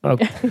 That's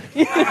okay.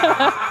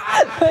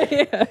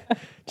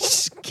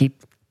 Just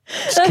keep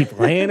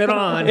laying it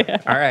on. Yeah.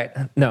 All right.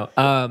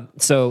 No.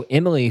 So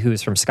Emily,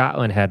 who's from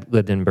Scotland, had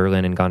lived in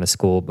Berlin and gone to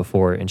school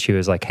before, and she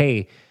was like,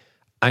 "Hey,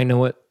 I know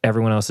what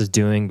everyone else is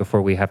doing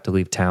before we have to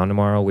leave town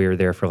tomorrow. We were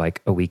there for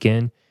a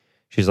weekend."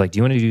 She's like, "Do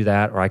you want to do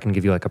that, or I can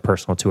give you a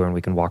personal tour and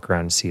we can walk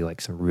around and see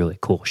some really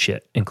cool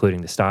shit,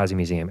 including the Stasi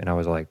Museum?" And I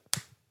was like,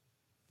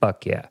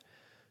 "Fuck yeah!"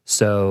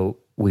 So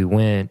we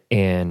went,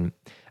 and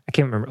I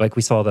can't remember.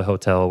 We saw the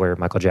hotel where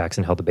Michael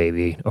Jackson held the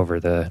baby over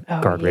the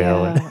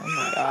guardrail. Yeah. Oh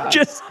my god!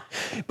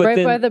 But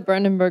right by the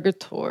Brandenburger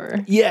Tor.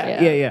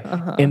 Yeah.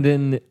 Uh-huh. And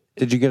then,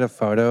 did you get a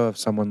photo of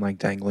someone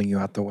dangling you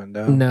out the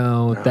window?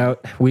 No.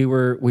 That we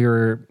were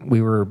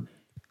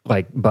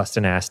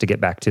busting ass to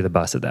get back to the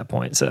bus at that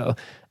point. So,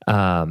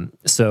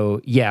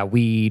 yeah,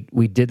 we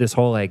did this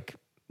whole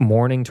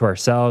morning to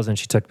ourselves, and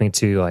she took me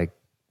to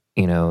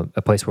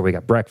a place where we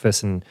got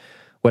breakfast and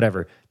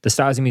whatever. The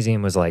Stasi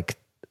Museum was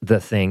the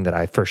thing that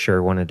I for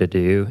sure wanted to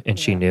do, and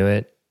she knew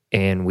it.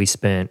 And we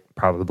spent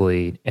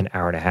probably an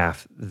hour and a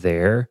half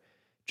there,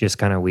 just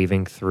kind of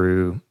weaving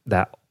through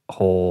that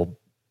whole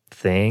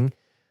thing.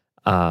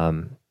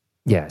 Yeah,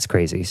 it's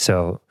crazy.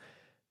 So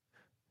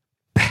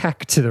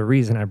back to the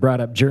reason I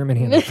brought up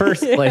Germany in the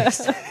first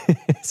place.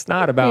 It's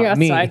not about you got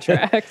me.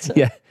 Sidetracked.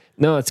 Yeah.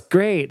 No, it's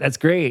great. That's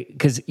great,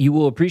 because you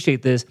will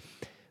appreciate this.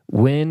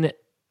 When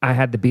I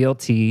had the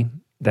BLT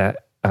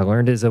that I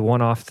learned is a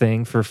one-off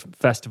thing for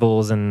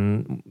festivals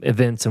and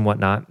events and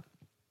whatnot.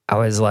 I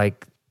was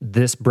like,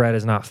 this bread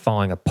is not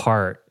falling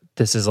apart.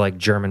 This is like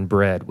German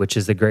bread, which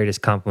is the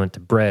greatest compliment to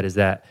bread, is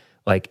that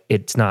like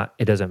it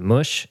doesn't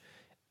mush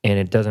and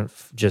it doesn't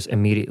just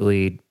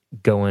immediately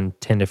go in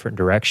 10 different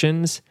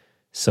directions.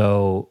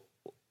 So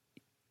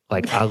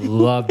like I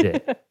loved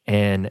it.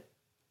 And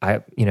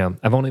I've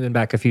only been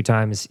back a few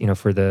times, I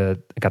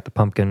got the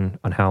pumpkin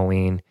on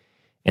Halloween,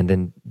 and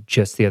then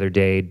just the other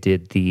day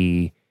did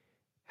the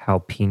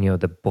jalapeno,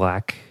 the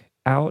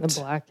blackout.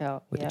 The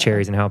blackout. With the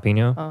cherries and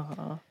jalapeno.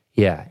 Uh-huh.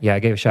 Yeah. I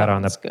gave a shout out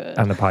on good.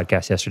 the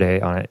podcast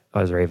yesterday on it.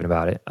 I was raving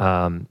about it.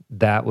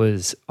 That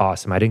was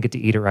awesome. I didn't get to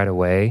eat it right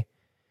away,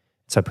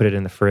 so I put it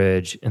in the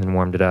fridge and then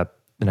warmed it up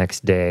the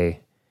next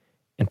day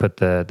and put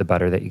the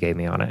butter that you gave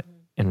me on it.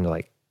 And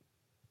like,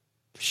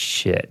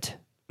 shit.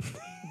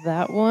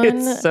 That one,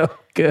 It's so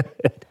good.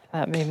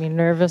 that made me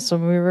nervous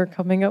when we were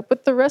coming up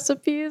with the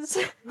recipes.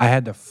 I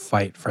had to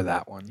fight for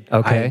that one.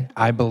 Okay.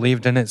 I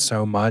believed in it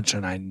so much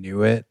and I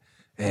knew it.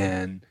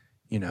 And,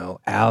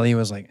 Allie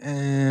was like,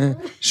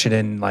 she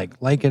didn't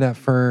like it at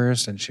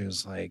first. And she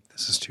was like,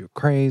 this is too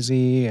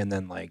crazy. And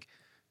then like,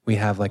 we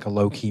have like a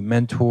low-key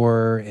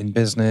mentor in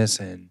business,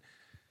 and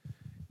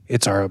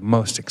it's our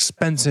most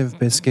expensive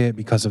biscuit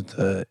because of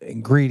the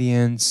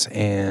ingredients.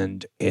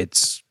 And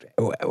it's,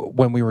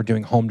 when we were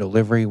doing home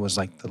delivery, was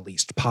like the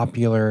least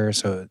popular.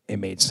 So it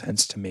made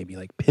sense to maybe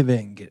like pivot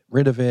and get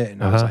rid of it.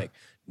 And I was like,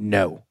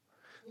 no,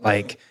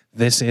 like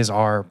this is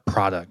our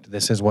product.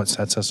 This is what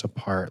sets us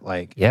apart.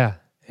 Like, Yeah.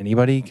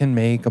 anybody can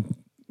make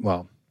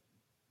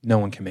no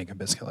one can make a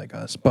biscuit like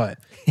us, but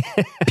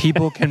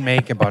people can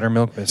make a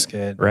buttermilk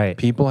biscuit. Right.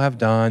 People have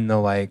done the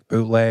like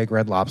bootleg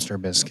Red Lobster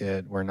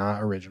biscuit. We're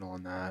not original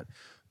in that,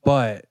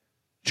 but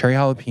cherry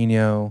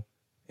jalapeno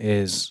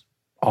is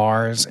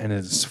ours and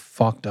is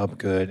fucked up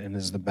good and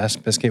is the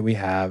best biscuit we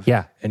have.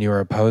 Yeah. And you're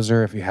a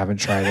poser if you haven't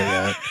tried it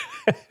yet.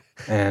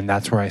 And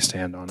that's where I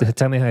stand on it.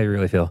 Tell me how you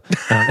really feel.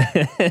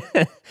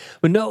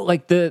 But no,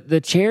 like the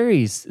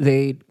cherries,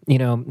 they,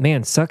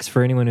 man, sucks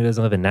for anyone who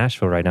doesn't live in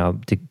Nashville right now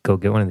to go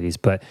get one of these.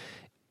 But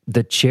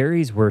the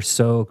cherries were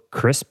so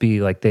crispy.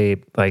 Like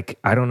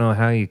I don't know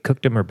how you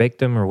cooked them or baked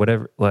them or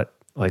whatever,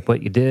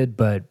 what you did,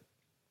 but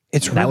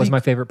that was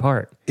my favorite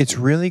part. It's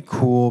really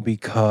cool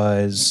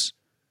because,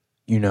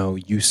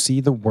 you see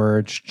the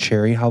words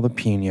cherry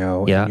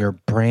jalapeno and your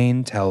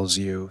brain tells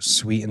you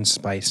sweet and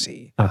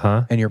spicy.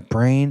 Uh-huh. And your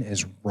brain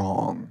is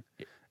wrong.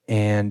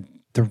 And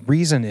the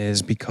reason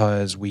is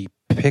because we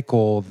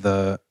pickle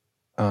the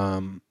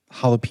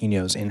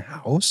jalapenos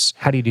in-house.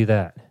 How do you do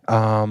that?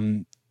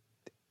 Allie,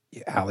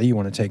 you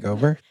want to take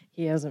over?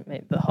 He hasn't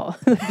made the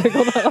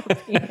pickled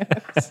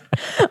jalapenos,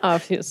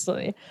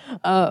 obviously.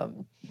 I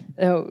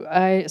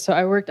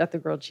worked at the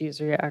grilled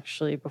cheesery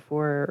actually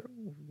before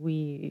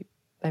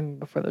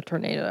the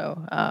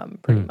tornado,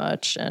 pretty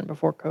much, and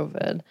before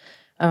COVID.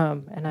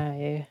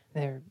 And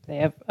they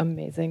have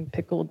amazing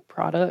pickled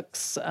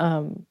products,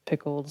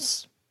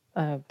 pickles,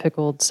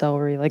 pickled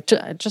celery, like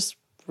just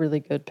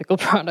really good pickled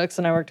products.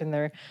 And I worked in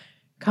their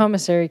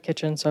commissary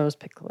kitchen, so I was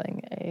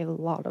pickling a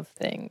lot of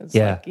things.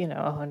 Yeah. Like,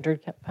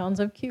 100 pounds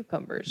of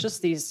cucumbers,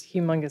 just these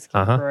humongous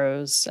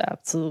cucumbers,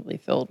 absolutely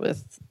filled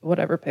with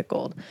whatever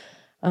pickled.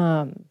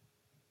 So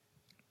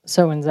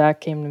when Zach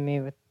came to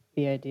me with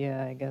the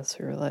idea, I guess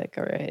we were like,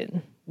 all right,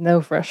 no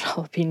fresh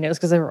jalapenos,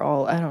 because they were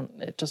all,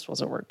 it just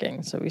wasn't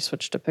working. So we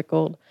switched to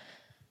pickled.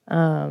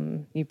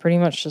 You pretty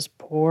much just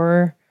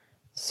pour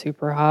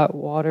super hot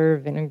water,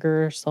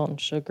 vinegar, salt, and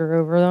sugar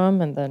over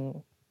them, and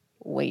then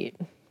wait.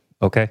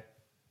 Okay.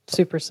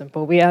 Super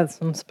simple. We add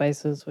some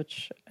spices,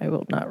 which I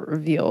will not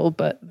reveal,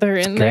 but they're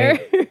in there.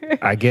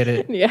 I get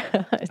it. Yeah.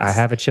 I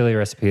have a chili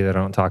recipe that I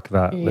don't talk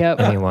about with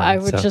anyone. I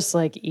would just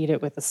like eat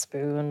it with a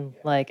spoon,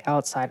 like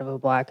outside of a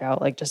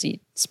blackout, like just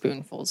eat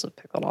spoonfuls of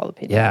pickled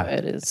jalapeno. Yeah.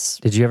 It is.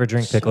 Did you ever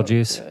drink pickle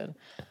juice? Good.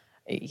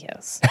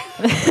 Yes.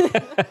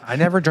 I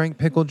never drank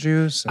pickle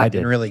juice. I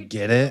didn't really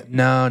get it.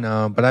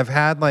 No. But I've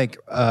had like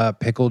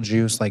pickle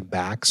juice like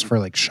backs for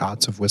like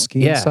shots of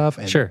whiskey and stuff.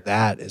 And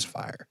that is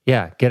fire.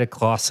 Yeah. Get a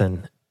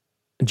Clausen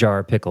jar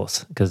of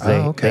pickles because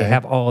they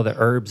have all the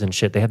herbs and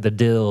shit. They have the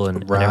dill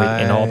and everything,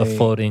 and all the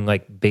floating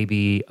like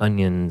baby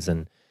onions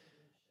and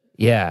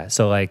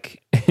so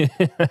like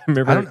I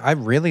remember I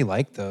really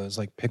like those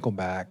like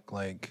pickleback.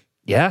 Like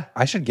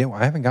I should get one.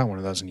 I haven't got one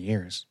of those in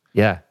years.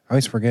 Yeah. I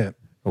always forget.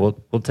 We'll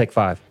take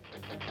 5.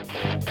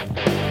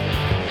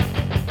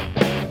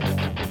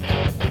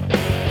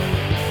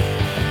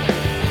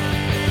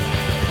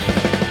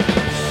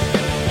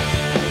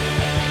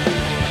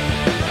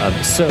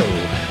 So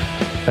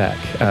back,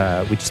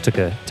 we just took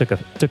a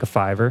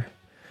 $5.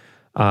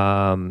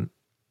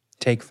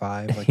 Take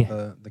 5, like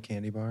the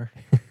candy bar.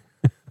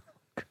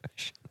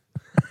 Gosh.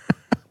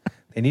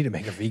 They need to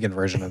make a vegan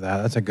version of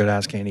that. That's a good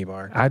ass candy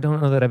bar. I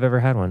don't know that I've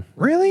ever had one.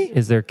 Really?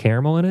 Is there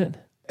caramel in it?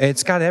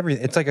 It's got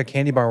everything. It's like a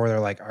candy bar where they're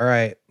like, all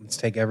right, let's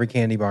take every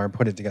candy bar and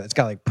put it together. It's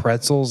got like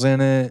pretzels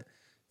in it.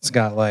 It's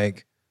got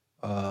like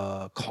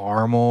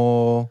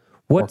caramel.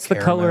 What's the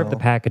color of the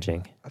caramel.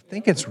 packaging? I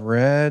think it's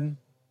red.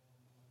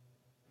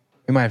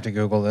 We might have to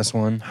Google this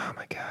one. Oh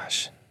my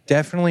gosh.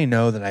 Definitely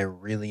know that I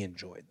really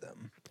enjoyed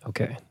them.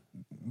 Okay.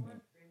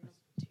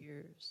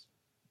 Tears.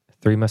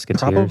 Three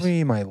Musketeers.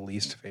 Probably my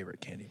least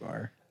favorite candy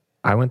bar.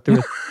 I went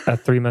through a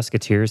Three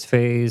Musketeers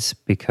phase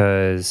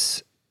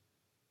because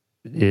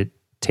it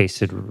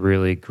tasted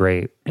really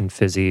great and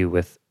fizzy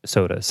with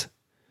sodas.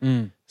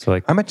 So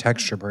like, I'm a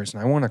texture person.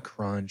 I want a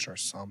crunch or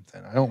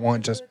something. I don't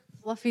want just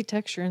Fluffy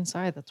texture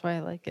inside. That's why I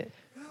like it.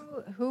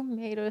 Who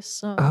made us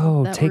some?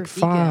 oh, that Take were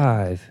vegan?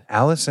 Five.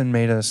 Allison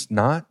made us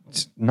not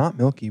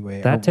Milky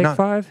Way. That Take not,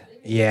 Five?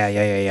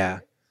 Yeah.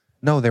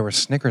 No, they were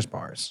Snickers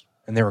bars,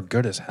 and they were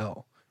good as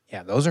hell.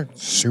 Yeah, those are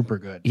super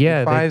good. Yeah,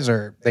 Take Fives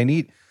they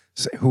need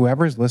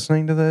whoever's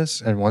listening to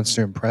this and wants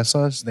to impress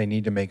us. They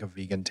need to make a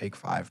vegan Take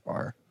Five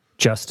bar.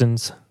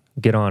 Justin's,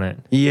 get on it.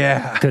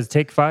 Yeah, Because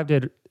Take Five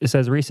it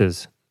says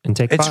Reese's and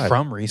Take it's Five.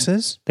 from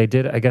Reese's. They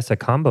did, I guess, a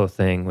combo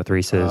thing with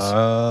Reese's.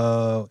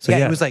 Oh, So,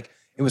 yeah, yeah.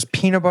 it was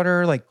peanut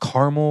butter, like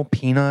caramel,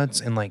 peanuts,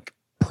 and like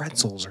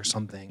pretzels or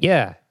something.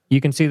 Yeah, you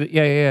can see that.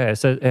 Yeah. It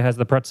says it has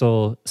the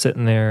pretzel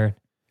sitting there.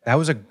 That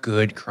was a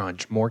good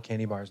crunch. More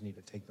candy bars need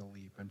to take the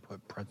leap and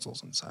put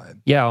pretzels inside.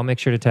 Yeah, I'll make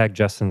sure to tag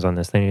Justin's on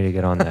this. They need to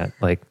get on that.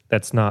 Like,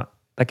 that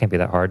can't be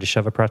that hard to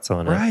shove a pretzel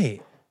in it.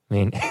 Right. I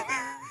mean,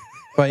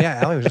 But yeah,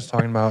 Allie was just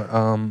talking about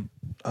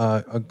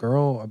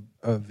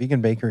a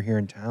vegan baker here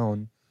in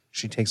town.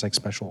 She takes like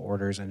special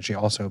orders, and she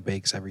also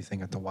bakes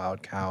everything at the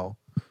Wild Cow,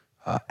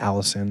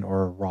 Allison,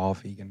 or Raw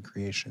Vegan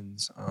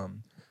Creations.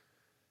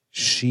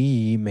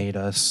 She made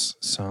us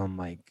some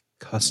like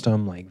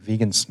custom like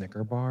vegan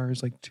Snicker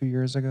bars like 2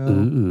 years ago.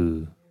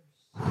 ooh,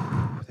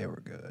 They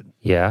were good.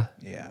 yeah,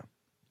 Yeah.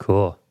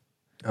 cool.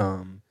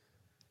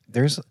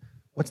 There's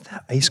what's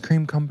that ice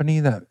cream company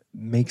that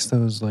makes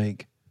those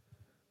like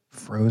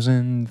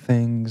frozen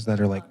things that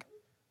are like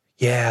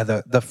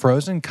the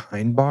frozen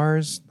kind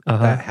bars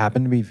that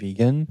happen to be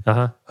vegan.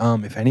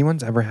 If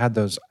anyone's ever had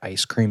those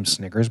ice cream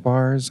Snickers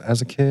bars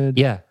as a kid,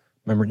 Yeah,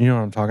 remember, you know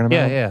what I'm talking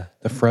about? yeah.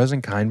 The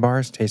frozen kind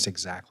bars taste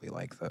exactly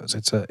like those.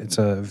 It's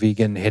a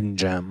vegan hidden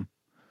gem.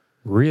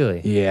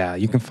 Really? Yeah,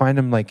 you can find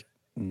them like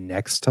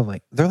next to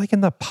like they're like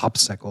in the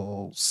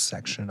popsicle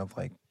section of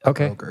like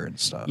Kroger and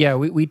stuff. Yeah,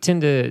 we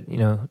tend to,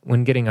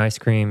 when getting ice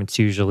cream, it's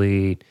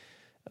usually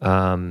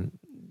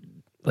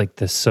like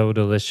the So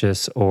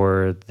Delicious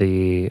or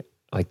the,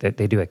 like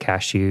they do a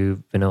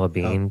cashew vanilla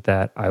bean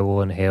that I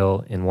will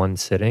inhale in one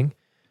sitting.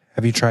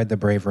 Have you tried the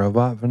Brave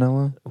Robot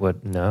vanilla?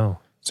 What? No.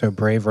 So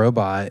Brave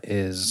Robot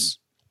is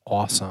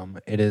awesome.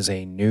 It is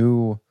a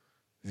new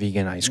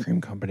vegan ice cream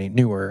company,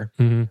 newer,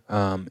 and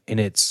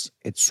it's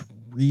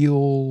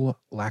real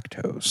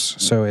lactose.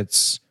 So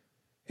it's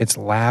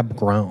lab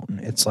grown.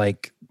 It's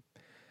like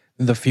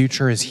the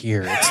future is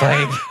here. It's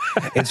like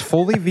it's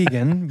fully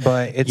vegan,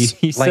 but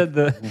it's You like said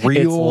the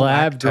real it's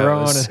lab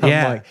grown. lactose. And I'm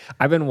Yeah. like,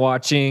 I've been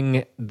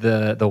watching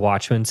the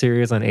Watchmen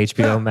series on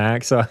HBO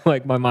Max, so I'm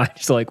like, my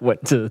mind's like,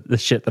 what to the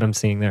shit that I'm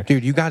seeing there.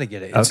 Dude, you got to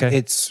get it.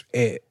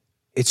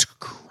 It's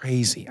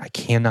crazy. I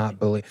cannot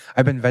believe.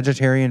 I've been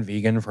vegetarian,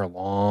 vegan for a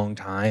long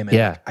time, and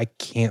Yeah. I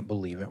can't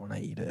believe it when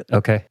I eat it.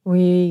 Okay.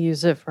 We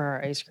use it for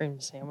our ice cream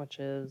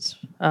sandwiches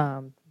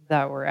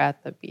that were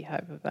at the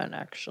Beehive event,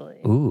 actually.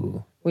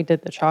 Ooh. We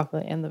did the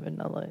chocolate and the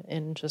vanilla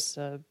in just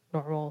a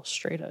normal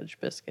straight edge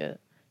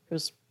biscuit. It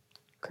was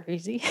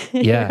crazy.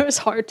 Yeah. It was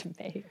hard to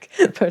make,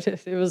 but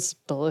it was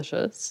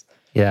delicious.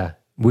 Yeah.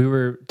 We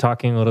were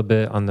talking a little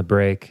bit on the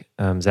break,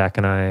 Zach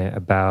and I,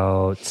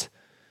 about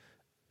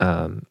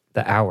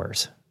the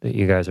hours that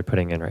you guys are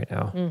putting in right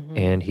now. Mm-hmm.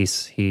 And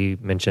he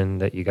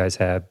mentioned that you guys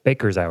have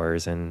baker's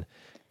hours and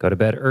go to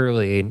bed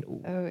early.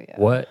 Oh, yeah.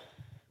 What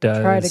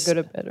does... Try to go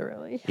to bed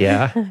early.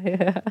 Yeah?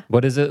 Yeah.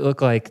 What does it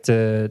look like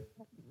to,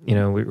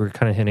 we're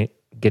kind of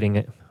getting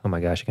it. Oh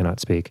my gosh, I cannot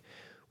speak.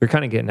 We're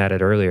kind of getting at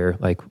it earlier.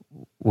 Like,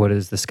 what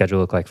does the schedule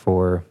look like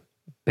for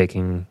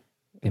baking,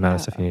 the amount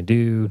of stuff you need to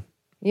do?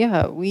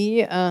 Yeah,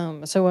 we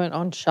so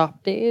on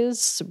shop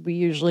days, we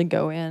usually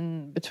go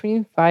in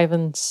between 5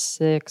 and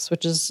 6,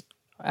 which is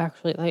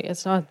actually like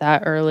it's not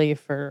that early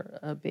for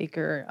a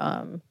baker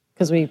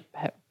because we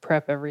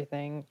prep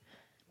everything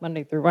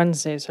Monday through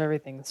Wednesday, so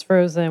everything's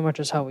frozen, which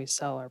is how we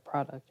sell our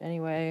product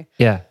anyway.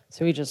 Yeah.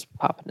 So we just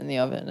pop it in the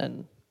oven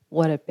and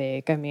let it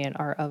bake. I mean,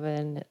 our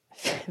oven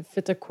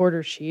fits a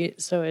quarter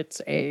sheet, so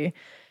it's a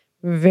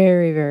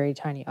very, very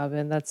tiny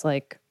oven. That's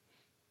like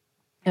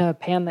a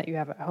pan that you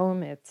have at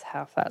home. It's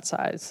half that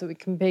size, so we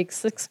can bake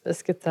 6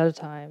 biscuits at a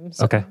time.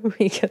 So Okay.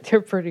 we get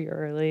there pretty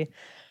early.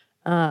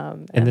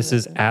 And this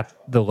is at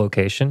the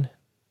location?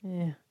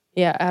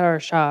 Yeah, at our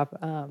shop.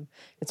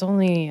 It's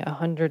only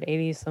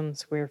 180 some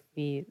square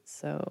feet,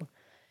 so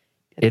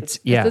it's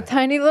a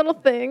tiny little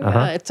thing.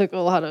 It took a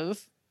lot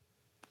of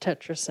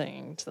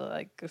Tetrising to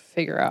like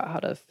figure out how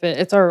to fit.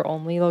 It's our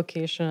only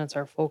location. It's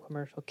our full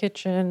commercial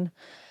kitchen.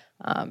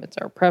 It's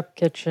our prep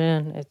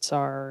kitchen. It's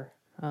our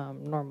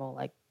normal,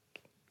 like,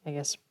 I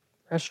guess,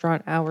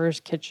 restaurant hours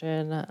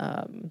kitchen.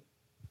 And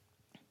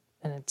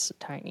it's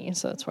tiny,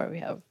 so that's why we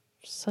have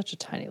such a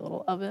tiny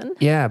little oven.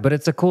 Yeah, but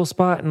it's a cool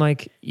spot, and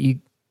like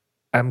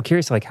I'm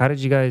curious, like, how did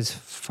you guys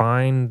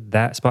find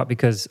that spot?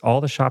 Because all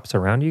the shops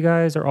around you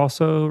guys are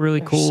also really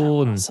They're cool,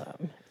 so and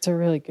awesome. It's a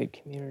really good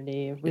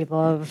community. We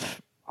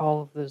love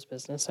all of those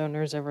business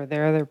owners over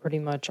there. They're pretty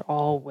much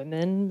all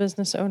women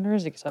business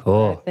owners, except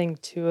for I Cool.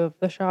 think 2 of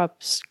the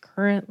shops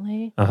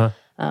currently. uh-huh.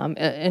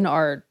 In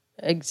our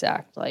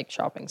exact like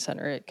shopping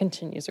center, it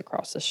continues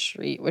across the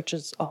street, which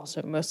is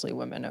also mostly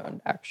women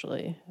owned.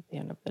 Actually, at the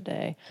end of the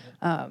day,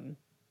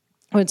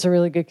 it's a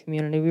really good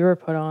community. We were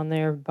put on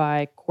there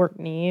by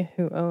Courtney,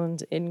 who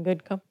owns In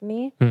Good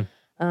Company,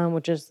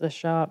 which is the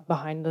shop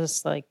behind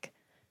us, like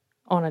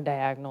on a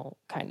diagonal,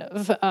 kind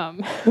of.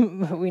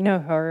 We know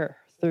her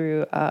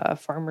through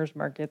farmers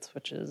markets,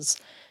 which is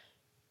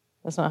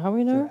that's not how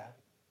we know her.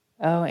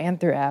 Oh, and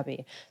through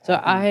Abby. So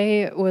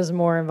I was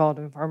more involved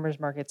in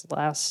farmers markets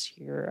last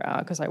year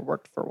because I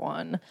worked for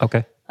one.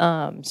 Okay.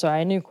 So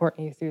I knew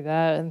Courtney through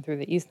that and through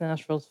the East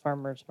Nashville's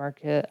farmers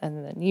market.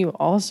 And then you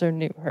also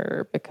knew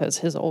her because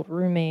his old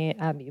roommate,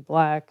 Abby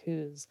Black,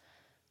 who's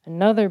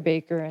another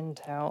baker in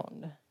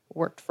town,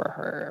 worked for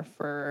her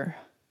for,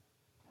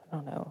 I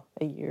don't know,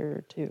 a year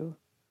or 2.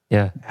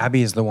 Yeah.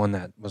 Abby is the one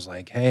that was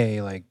like,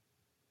 hey, like,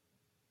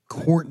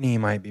 Courtney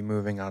might be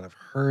moving out of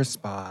her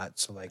spot,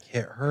 so like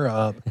hit her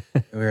up.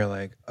 And we were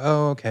like,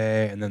 oh,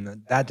 okay. And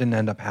then that didn't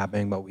end up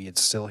happening, but we had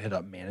still hit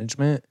up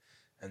management,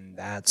 and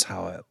that's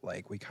how it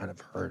like we kind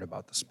of heard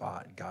about the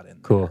spot and got in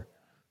there. Cool.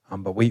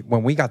 But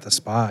when we got the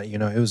spot, you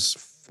know, it was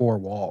 4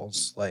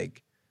 walls.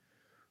 Like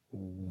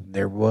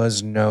there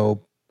was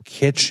no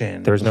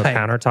kitchen. There was no like,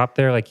 countertop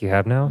there like you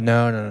have now?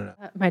 No.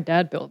 My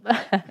dad built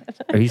that.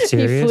 Are you He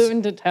serious? flew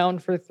into town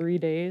for 3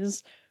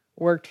 days,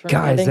 worked from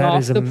Guys, getting that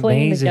off is the plane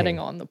to amazing. getting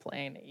on the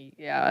plane.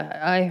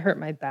 Yeah, I hurt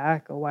my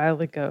back a while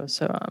ago,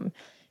 so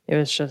it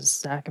was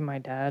just Zach and my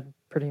dad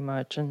pretty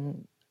much,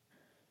 and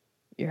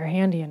you're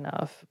handy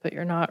enough, but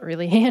you're not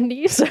really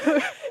handy. So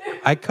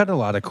I cut a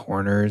lot of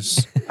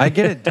corners. I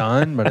get it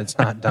done, but it's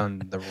not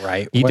done the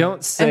right You way.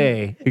 don't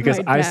say,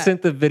 because my I dad-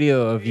 sent the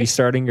video of you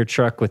starting your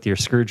truck with your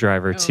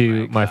screwdriver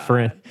to my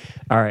friend.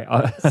 All right.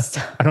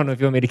 I don't know if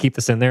you want me to keep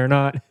this in there or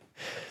not,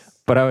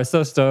 but I was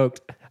so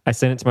stoked. I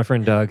sent it to my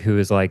friend Doug, who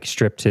has like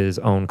stripped his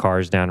own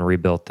cars down and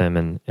rebuilt them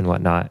and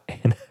whatnot.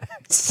 And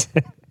it's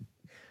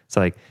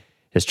like,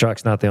 his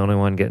truck's not the only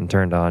one getting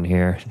turned on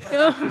here.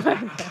 oh my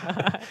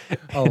god,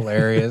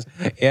 Hilarious.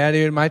 Yeah,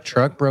 dude, my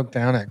truck broke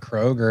down at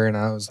Kroger and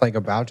I was like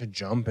about to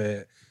jump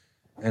it.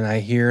 And I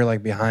hear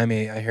like behind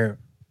me, I hear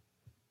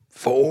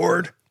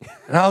Ford.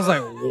 And I was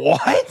like,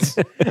 what?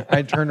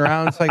 I turned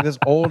around. It's like this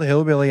old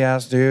hillbilly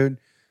ass dude.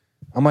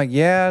 I'm like,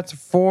 yeah, it's a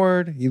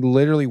Ford. He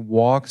literally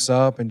walks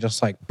up and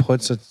just like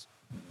puts a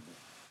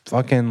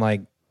fucking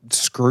like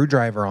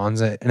screwdriver on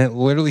it. And it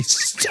literally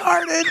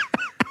started.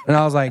 And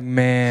I was like,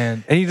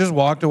 man. And he just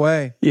walked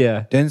away.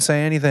 Yeah. Didn't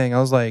say anything. I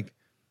was like,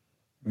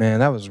 man,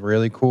 that was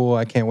really cool.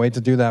 I can't wait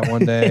to do that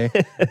one day.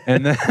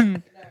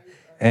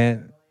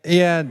 and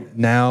yeah,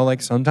 now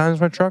like sometimes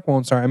my truck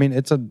won't start. I mean,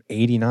 it's a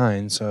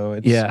 89, so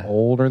it's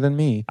older than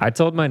me. I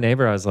told my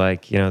neighbor, I was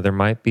like, there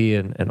might be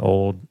an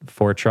old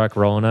Ford truck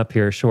rolling up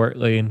here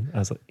shortly. And I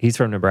was like, he's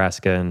from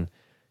Nebraska and,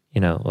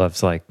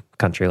 loves like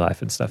country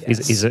life and stuff.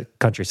 Yes. He's a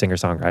country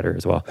singer-songwriter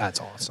as well.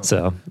 That's awesome.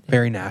 So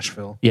very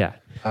Nashville. yeah.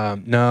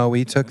 No,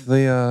 we took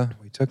the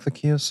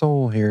Kia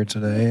Soul here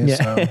today. Yeah.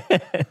 So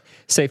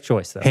Safe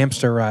choice though.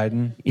 hamster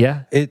riding.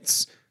 Yeah.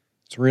 It's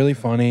really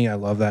funny. I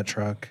love that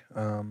truck.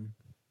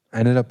 I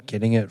ended up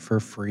getting it for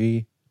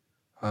free.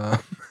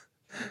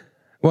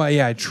 Well,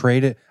 yeah, I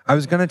traded. I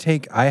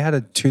had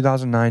a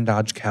 2009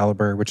 Dodge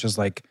Caliber, which is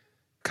like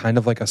kind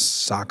of like a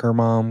soccer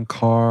mom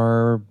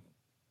car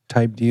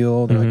type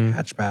deal. They're like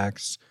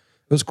hatchbacks.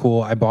 It was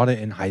cool. I bought it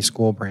in high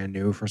school, brand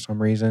new for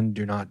some reason.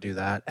 Do not do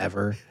that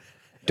ever.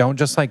 Don't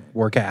just like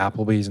work at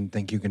Applebee's and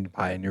think you can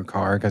buy a new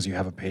car because you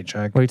have a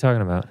paycheck. What are you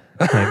talking about?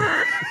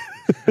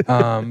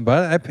 But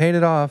I paid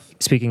it off.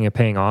 Speaking of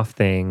paying off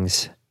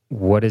things,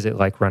 what is it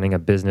like running a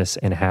business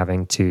and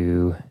having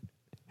to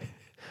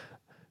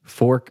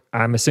fork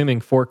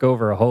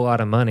over a whole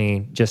lot of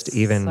money just to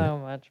even so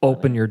much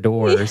open money. your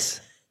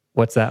doors?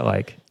 What's that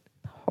like?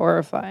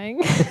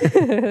 Horrifying,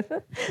 to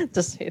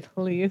say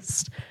the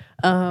least.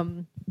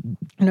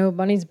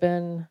 Money's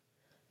been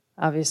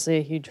obviously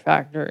a huge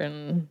factor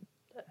in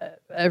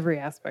every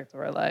aspect of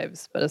our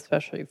lives, but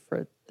especially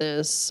for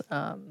this.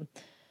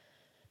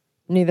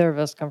 Neither of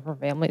us come from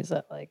families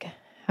that like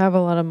have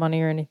a lot of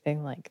money or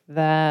anything like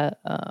that.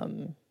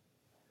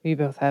 We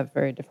both have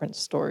very different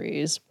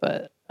stories,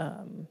 but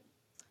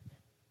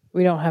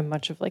we don't have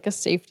much of like a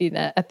safety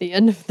net at the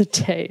end of the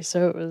day.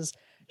 So it was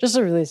just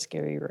a really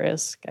scary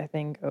risk, I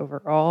think,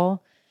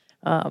 overall.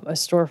 A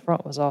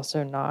storefront was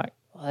also not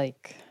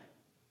like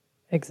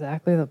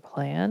exactly the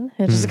plan.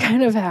 It just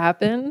kind of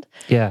happened.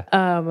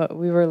 Yeah.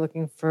 We were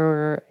looking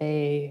for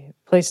a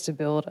place to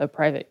build a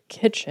private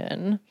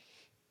kitchen,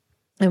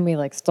 and we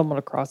like stumbled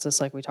across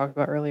this, like we talked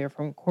about earlier,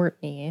 from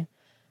Courtney.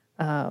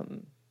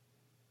 And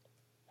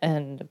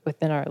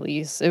within our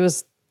lease, it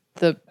was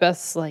the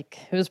best, like,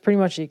 it was pretty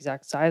much the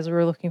exact size we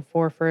were looking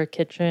for a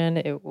kitchen.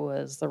 It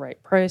was the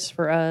right price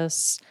for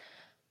us,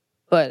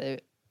 but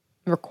it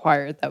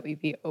required that we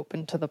be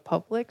open to the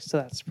public. So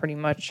that's pretty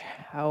much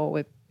how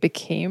it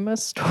became a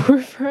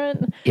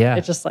storefront. Yeah.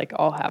 It just like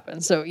all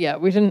happened. So yeah,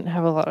 we didn't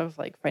have a lot of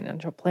like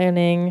financial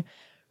planning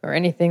or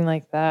anything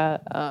like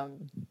that.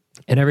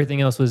 And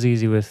everything else was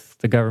easy with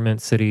the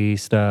government, city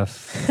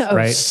stuff,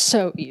 right?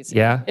 So easy.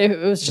 Yeah. It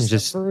was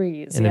just a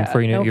breeze. And then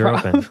before you knew it, you're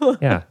open.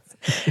 Yeah.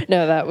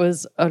 No, that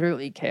was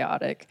utterly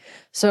chaotic.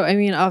 So, I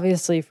mean,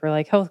 obviously for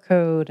like health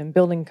code and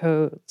building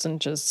codes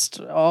and just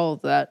all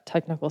that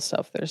technical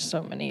stuff, there's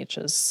so many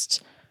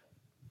just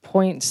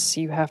points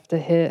you have to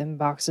hit and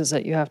boxes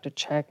that you have to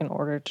check in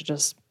order to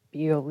just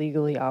be a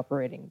legally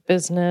operating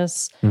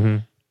business. Mm-hmm.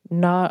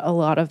 Not a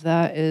lot of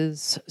that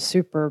is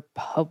super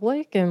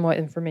public, and what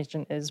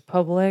information is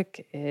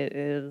public, it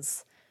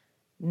is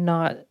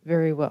not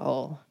very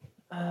well,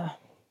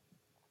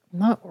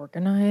 not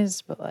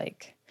organized, but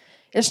like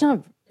it's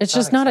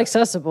just not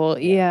accessible.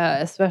 Yeah,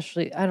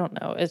 especially, I don't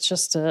know. It's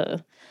just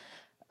a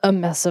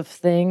mess of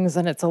things,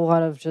 and it's a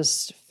lot of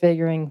just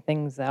figuring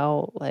things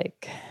out.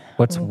 Like,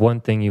 what's one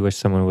thing you wish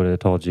someone would have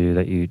told you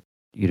that you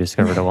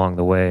discovered along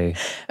the way?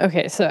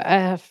 Okay, so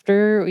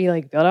after we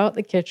like built out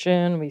the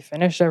kitchen, we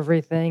finished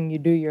everything, you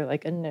do your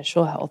like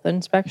initial health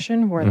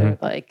inspection where they're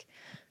like,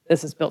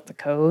 this is built to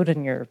code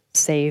and you're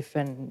safe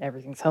and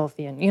everything's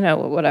healthy and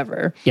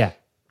whatever. Yeah.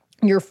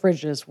 Your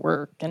fridges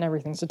work and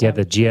everything's The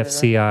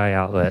GFCI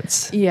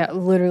outlets. Yeah,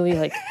 literally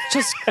like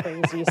just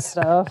crazy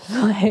stuff.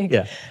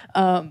 Like,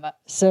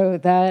 so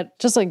that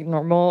just like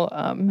normal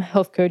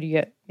health code, you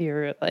get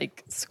your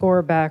like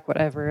score back,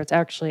 whatever. It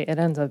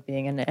ends up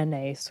being an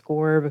NA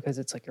score because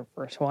it's like your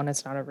first one.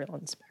 It's not a real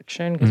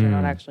inspection because you're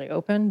not actually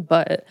open.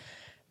 But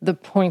the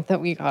point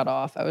that we got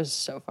off, I was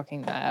so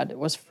fucking mad. It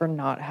was for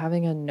not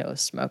having a no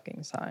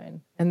smoking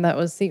sign. And that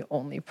was the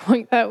only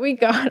point that we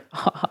got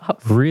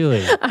off.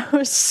 Really? I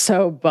was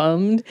so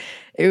bummed.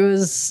 It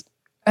was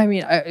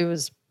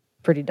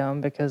pretty dumb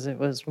because it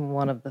was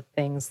one of the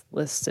things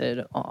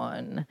listed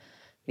on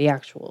the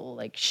actual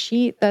like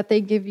sheet that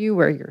they give you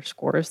where your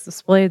score is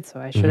displayed. So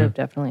I should have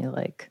definitely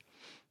like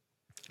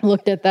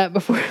looked at that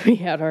before we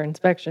had our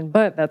inspection.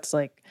 But that's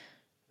like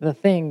the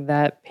thing,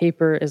 that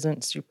paper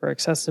isn't super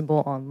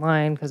accessible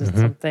online because it's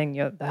something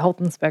the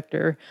health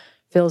inspector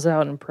fills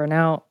out and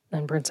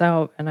prints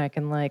out, and I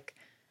can like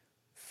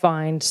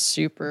find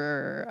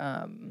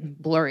super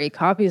blurry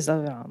copies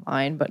of it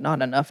online, but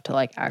not enough to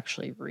like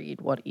actually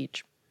read what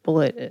each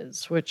bullet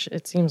is, which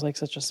it seems like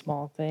such a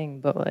small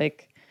thing, but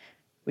like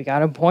we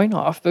got a point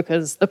off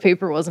because the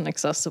paper wasn't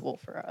accessible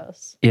for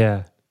us.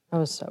 Yeah. I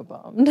was so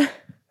bummed.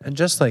 And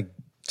just like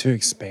to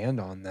expand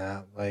on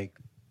that, like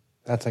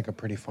that's like a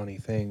pretty funny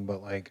thing,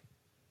 but like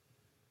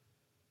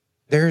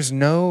there's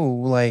no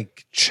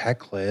like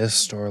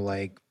checklist or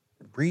like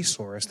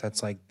resource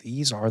that's like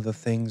these are the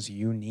things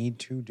you need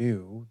to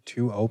do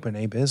to open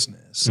a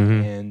business,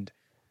 and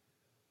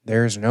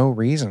there's no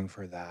reason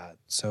for that.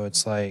 So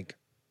it's like,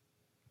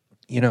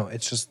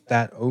 it's just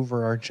that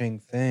overarching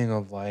thing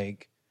of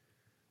like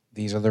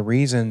these are the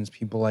reasons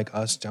people like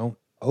us don't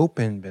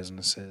open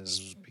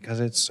businesses,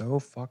 because it's so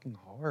fucking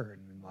hard,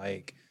 and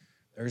like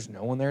there's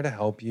no one there to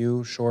help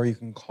you. Sure, you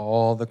can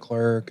call the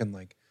clerk and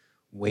like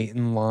wait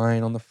in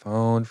line on the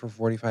phone for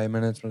 45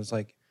 minutes, but it's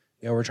like,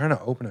 yeah, we're trying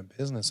to open a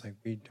business. Like,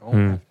 we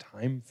don't have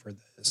time for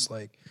this.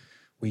 Like,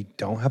 we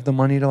don't have the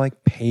money to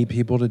like pay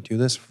people to do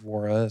this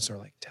for us or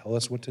like tell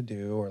us what to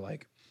do, or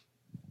like,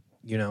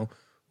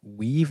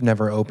 we've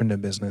never opened a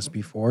business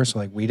before. So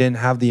like we didn't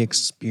have the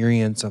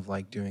experience of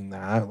like doing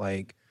that.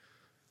 Like,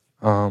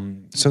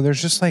 so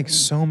there's just like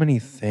so many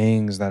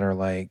things that are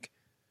like,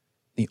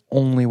 the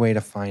only way to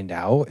find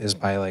out is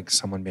by like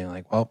someone being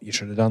like, well, you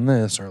should have done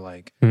this, or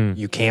like,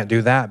 you can't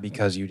do that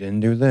because you didn't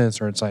do this.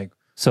 Or it's like,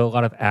 so a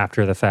lot of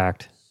after the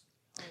fact.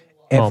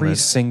 Every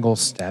single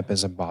step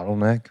is a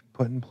bottleneck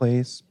put in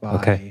place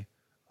by,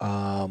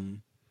 not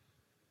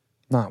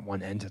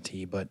one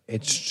entity, but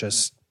it's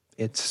just,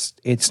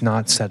 it's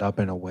not set up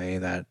in a way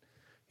that,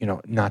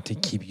 not to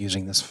keep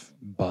using this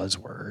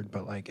buzzword,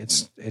 but like,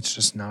 it's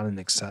just not an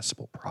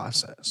accessible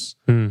process.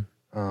 And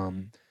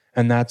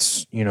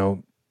that's,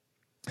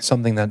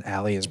 something that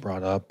Allie has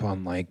brought up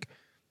on like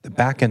the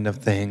back end of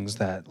things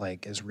that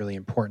like is really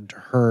important to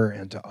her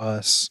and to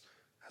us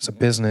as a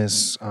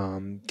business,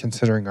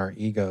 considering our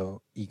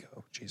ego,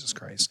 Jesus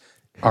Christ,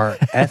 our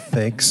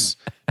ethics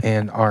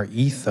and our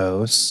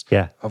ethos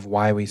of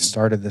why we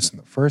started this in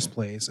the first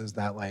place, is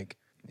that like,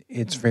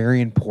 it's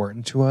very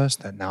important to us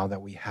that now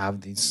that we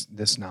have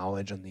this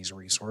knowledge and these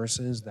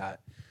resources, that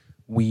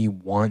we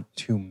want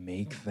to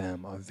make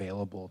them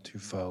available to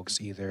folks,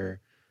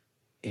 either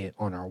it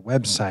on our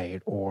website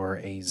or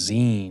a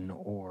zine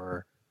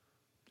or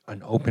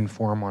an open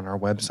forum on our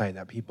website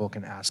that people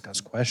can ask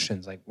us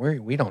questions. Like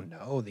we don't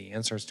know the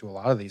answers to a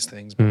lot of these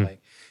things, but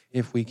like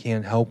if we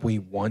can help, we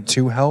want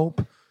to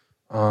help,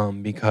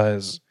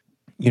 because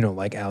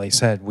like Allie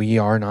said, we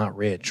are not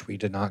rich. We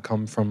did not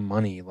come from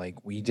money.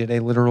 Like we did a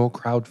literal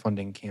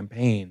crowdfunding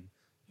campaign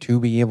to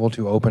be able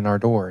to open our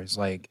doors.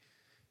 Like,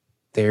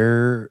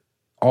 there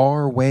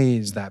are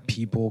ways that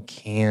people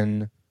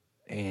can,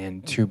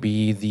 and to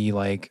be the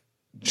like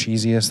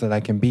cheesiest that I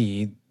can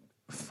be,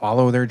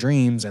 follow their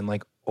dreams and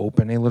like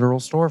open a literal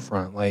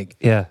storefront. Like,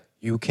 Yeah.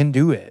 you can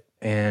do it.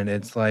 And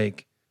it's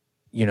like,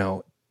 you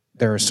know,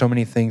 there are so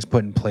many things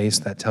put in place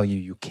that tell you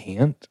you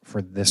can't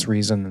for this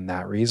reason and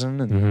that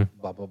reason and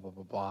blah, blah, blah,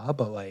 blah, blah.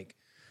 But like,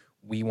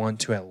 we want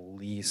to at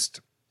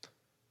least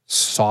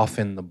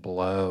soften the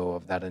blow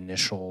of that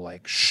initial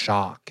like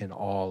shock and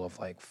all of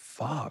like,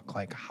 fuck,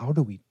 like, how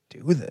do we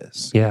do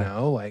this? Yeah. You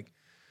know, like,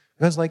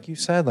 because like you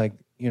said, like,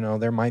 you know,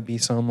 there might be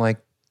some like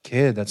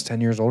kid that's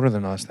 10 years older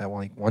than us that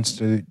like wants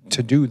to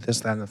do this,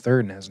 that, and the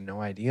third and has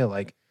no idea.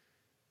 Like,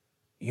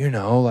 you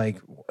know,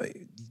 like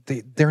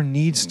there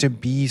needs to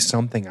be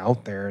something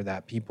out there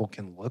that people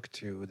can look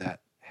to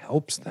that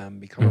helps them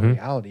become a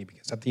reality.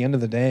 Because at the end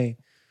of the day,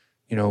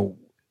 you know,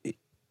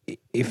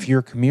 if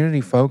you're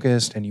community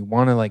focused and you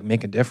want to like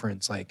make a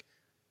difference, like,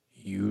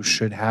 you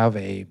should have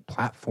a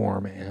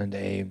platform and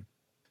a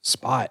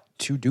spot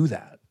to do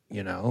that,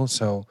 you know?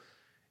 So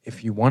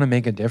if you want to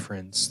make a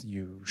difference,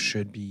 you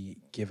should be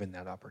given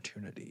that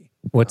opportunity.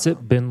 What's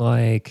it been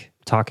like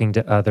talking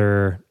to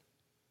other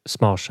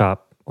small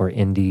shop or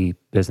indie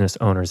business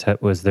owners?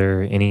 Was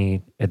there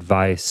any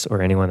advice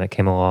or anyone that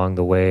came along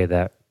the way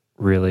that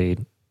really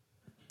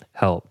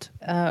helped?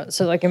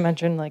 So like I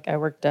mentioned, like I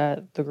worked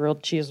at the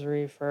Grilled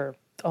Cheesery for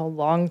a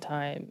long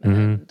time.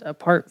 And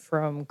apart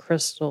from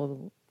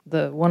Crystal,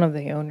 one of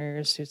the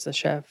owners who's the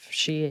chef,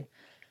 she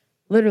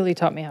literally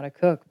taught me how to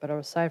cook. But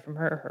aside from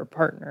her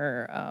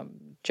partner,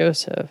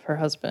 Joseph, her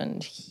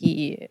husband,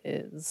 he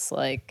is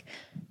like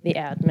the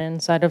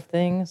admin side of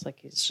things. Like,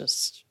 he's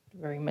just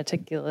very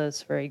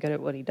meticulous, very good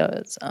at what he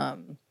does. I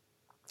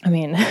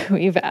mean,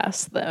 we've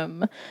asked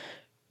them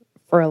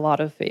for a lot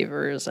of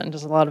favors and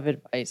just a lot of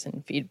advice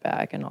and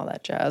feedback and all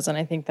that jazz. And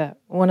I think that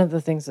one of the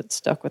things that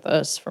stuck with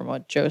us from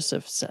what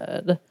Joseph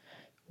said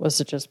was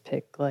to just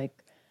pick like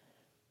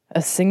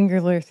a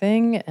singular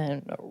thing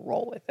and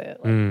roll with it,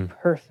 like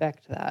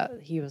perfect that.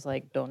 He was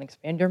like, don't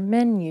expand your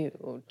menu,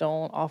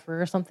 don't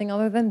offer something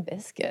other than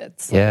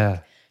biscuits. Yeah.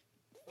 Like,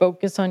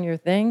 focus on your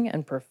thing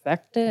and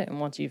perfect it. And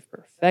once you've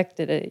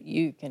perfected it,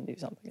 you can do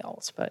something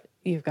else. But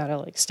you've got to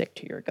like stick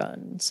to your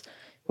guns,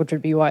 which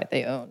would be why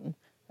they own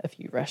a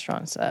few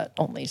restaurants that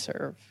only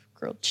serve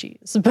grilled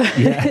cheese.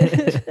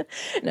 But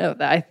no,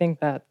 I think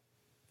that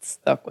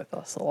stuck with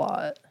us a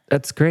lot.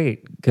 That's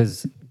great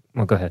because,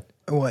 well, go ahead.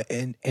 Well,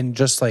 and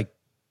just like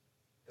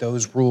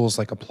those rules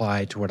like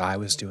apply to what I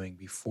was doing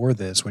before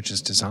this, which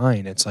is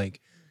design. It's like,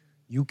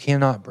 you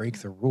cannot break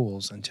the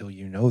rules until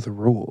you know the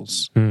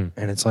rules. And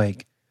it's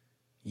like,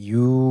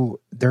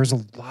 there's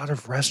a lot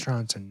of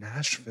restaurants in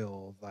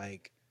Nashville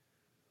like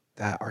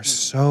that are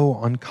so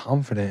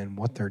unconfident in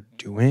what they're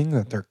doing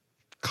that they're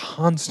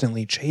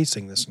constantly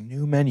chasing this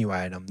new menu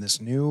item,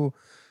 this new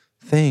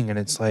thing. And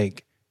it's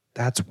like,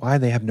 that's why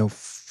they have no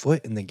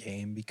foot in the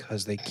game,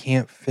 because they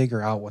can't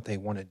figure out what they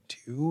want to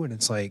do. And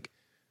it's like,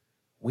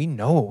 we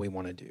know what we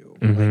want to do.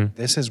 Like,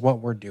 this is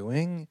what we're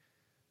doing.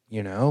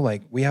 You know,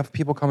 like, we have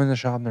people come in the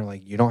shop and they're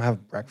like, you don't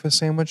have breakfast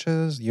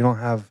sandwiches? You don't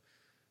have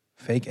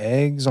fake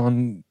eggs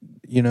on,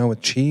 you know,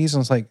 with cheese?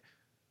 And it's like,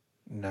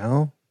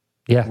 no.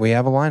 Yeah. We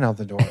have a line out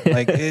the door.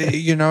 Like,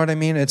 you know what I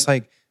mean? It's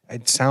like,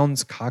 it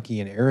sounds cocky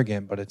and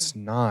arrogant, but it's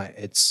not.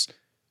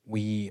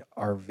 We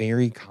are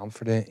very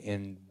confident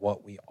in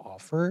what we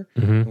offer.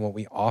 And what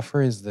we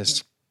offer is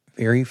this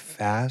very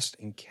fast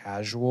and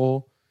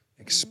casual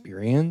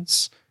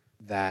experience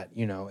that,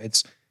 you know,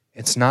 it's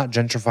not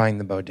gentrifying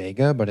the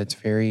bodega, but it's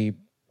very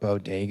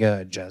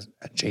bodega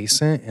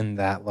adjacent in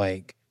that,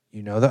 like,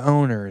 you know, the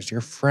owners,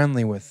 you're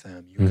friendly with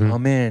them. You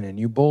come in and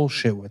you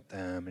bullshit with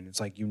them. And it's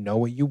like, you know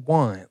what you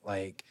want.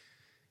 Like,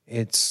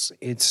 it's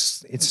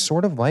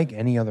sort of like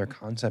any other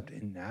concept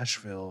in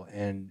Nashville.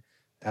 And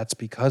that's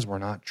because we're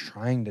not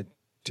trying to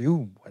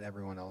do what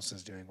everyone else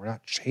is doing. We're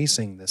not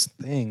chasing this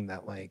thing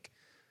that like,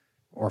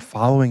 or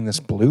following this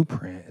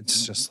blueprint.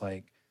 It's just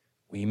like,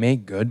 we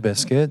make good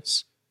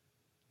biscuits.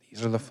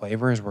 These are the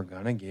flavors we're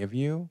going to give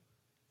you.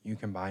 You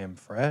can buy them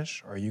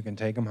fresh or you can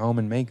take them home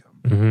and make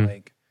them.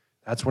 Like,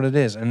 that's what it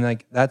is. And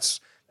like, that's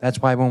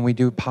why when we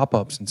do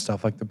pop-ups and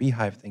stuff like the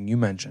Beehive thing you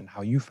mentioned,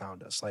 how you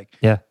found us, like,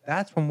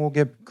 that's when we'll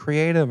get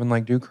creative and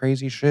like do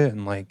crazy shit.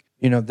 And like,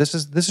 you know, this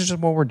is just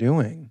what we're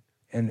doing.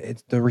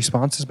 And the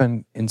response has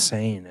been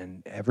insane.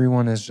 And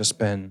everyone has just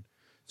been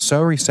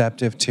so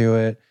receptive to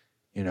it.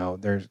 You know,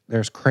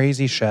 there's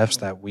crazy chefs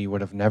that we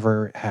would have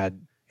never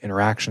had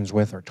interactions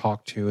with or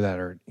talked to that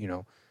are, you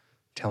know,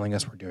 telling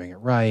us we're doing it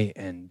right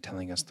and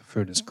telling us the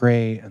food is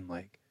great. And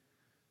like,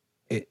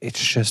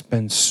 it's just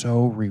been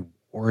so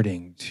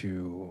rewarding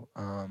to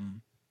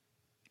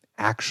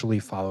actually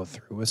follow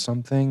through with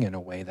something in a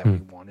way that we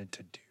wanted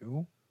to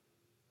do.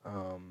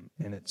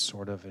 And it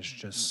sort of is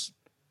just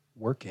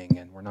working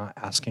and we're not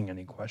asking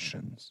any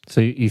questions. So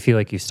you feel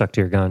like you stuck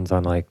to your guns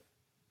on like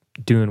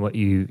doing what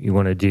you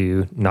want to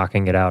do,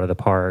 knocking it out of the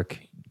park,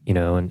 you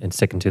know, and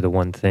sticking to the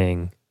one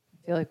thing.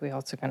 feel like we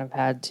also kind of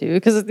had to,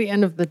 because at the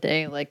end of the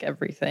day, like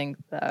everything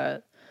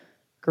that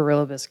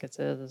Guerilla Biscuits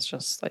is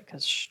just like a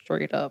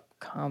straight up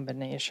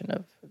combination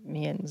of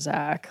me and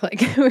Zach. Like,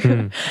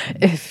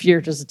 if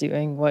you're just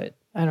doing what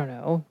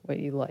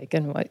you like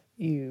and what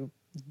you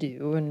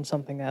do and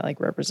something that like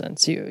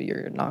represents you,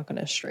 you're not going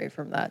to stray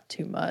from that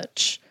too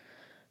much.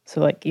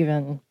 So like,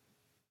 even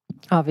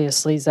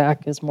obviously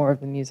Zach is more of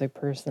the music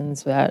person,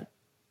 so that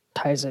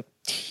ties a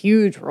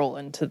huge role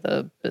into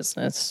the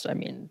business. I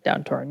mean,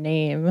 down to our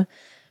name.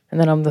 And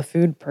then I'm the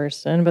food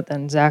person, but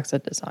then Zach's a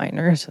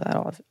designer,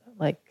 so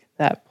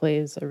that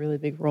plays a really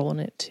big role in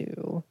it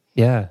too.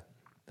 Yeah,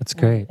 that's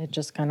great. It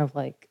just kind of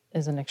like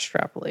is an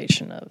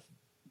extrapolation of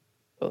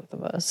both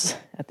of us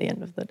at the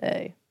end of the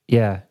day.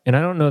 Yeah, and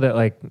I don't know that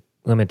like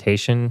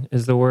limitation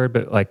is the word,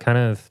 but like kind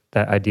of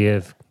that idea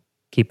of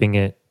keeping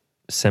it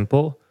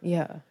simple.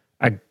 Yeah.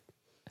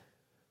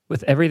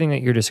 With everything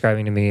that you're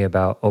describing to me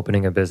about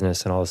opening a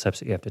business and all the steps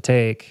that you have to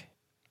take,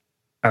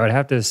 I would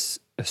have to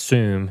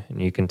assume, and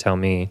you can tell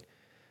me,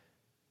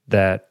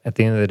 that at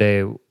the end of the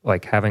day,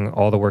 like having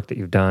all the work that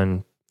you've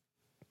done,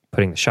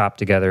 putting the shop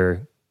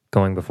together,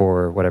 going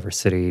before whatever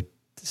city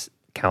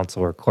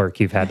council or clerk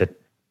you've had to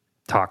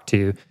talk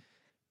to,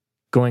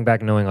 going back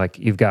and knowing like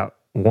you've got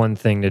one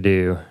thing to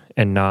do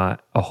and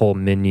not a whole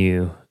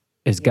menu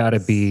has got to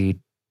be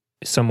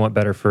somewhat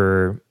better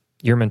for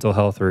your mental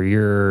health or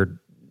your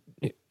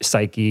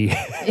psyche.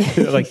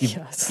 Like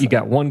you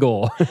got one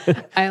goal.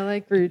 I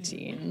like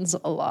routines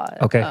a lot.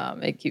 Okay.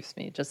 It keeps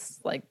me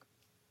just like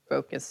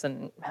focused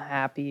and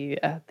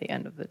happy at the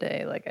end of the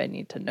day. Like, I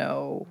need to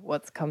know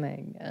what's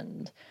coming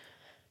and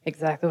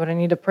exactly what I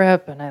need to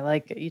prep, and I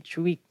like each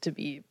week to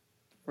be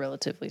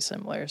relatively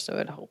similar, so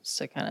it helps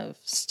to kind of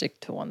stick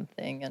to one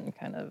thing and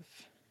kind of,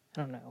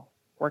 I don't know,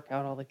 work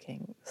out all the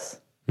kinks.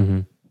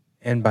 Mm-hmm.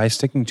 And by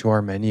sticking to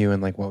our menu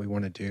and like what we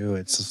want to do,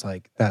 it's just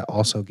like that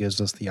also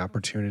gives us the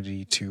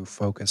opportunity to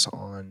focus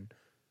on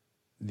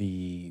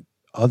the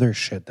other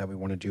shit that we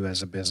want to do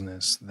as a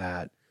business,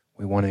 that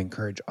we want to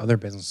encourage other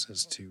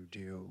businesses to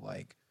do,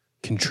 like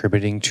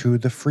contributing to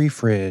the free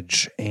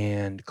fridge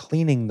and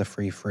cleaning the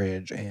free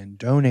fridge and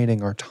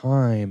donating our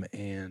time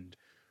and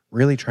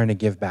really trying to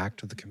give back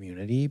to the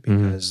community,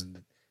 because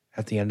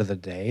at the end of the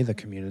day, the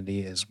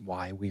community is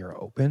why we are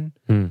open.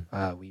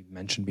 We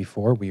mentioned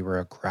before, we were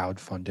a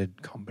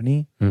crowd-funded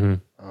company,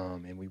 and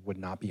we would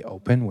not be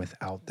open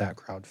without that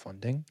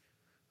crowdfunding.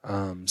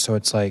 So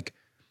it's like,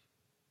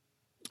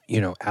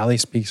 you know, Allie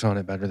speaks on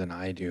it better than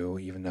I do,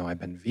 even though I've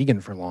been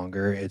vegan for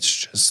longer.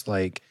 It's just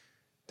like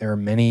there are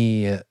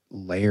many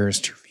layers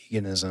to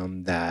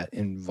veganism that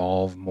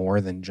involve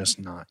more than just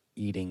not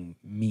eating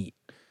meat.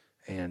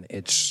 And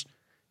it's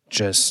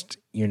just,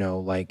 you know,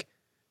 like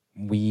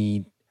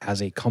we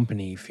as a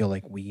company feel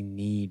like we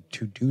need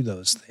to do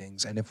those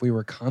things. And if we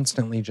were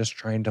constantly just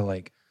trying to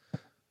like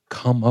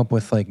come up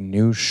with like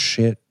new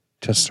shit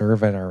to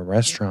serve at our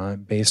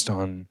restaurant based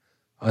on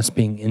us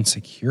being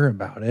insecure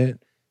about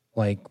it,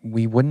 like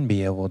we wouldn't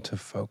be able to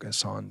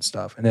focus on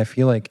stuff. And I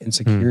feel like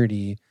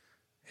insecurity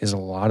is a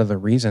lot of the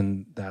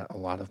reason that a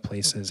lot of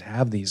places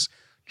have these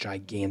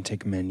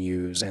gigantic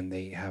menus and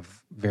they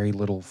have very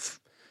little,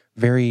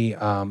 very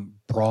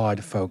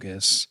broad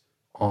focus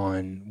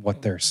on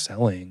what they're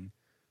selling.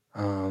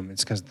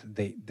 It's because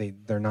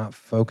they're not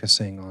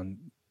focusing on,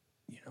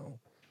 you know,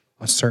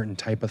 a certain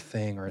type of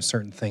thing or a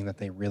certain thing that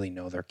they really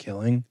know they're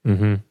killing.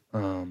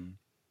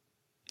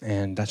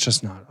 And that's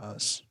just not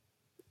us.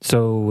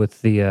 So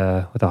with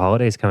the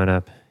holidays coming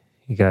up,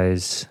 you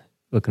guys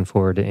looking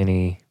forward to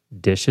any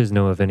dishes?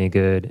 Know of any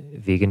good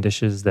vegan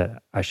dishes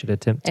that I should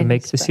attempt to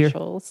make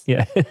specials? This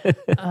year?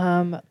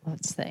 Yeah.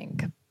 Let's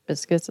think.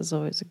 Bizkits is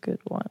always a good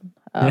one,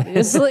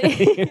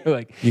 obviously.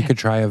 Like, you could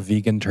try a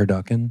vegan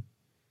turducken.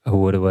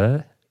 What?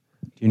 Do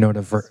you know what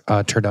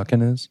a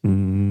turducken is?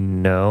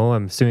 No,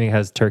 I'm assuming it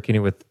has turkey in it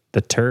with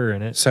the tur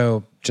in it.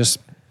 So just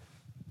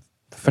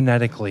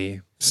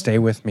phonetically, stay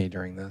with me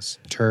during this.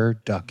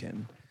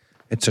 Turducken.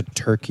 It's a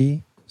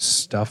turkey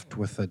stuffed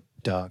with a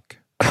duck,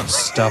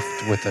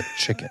 stuffed with a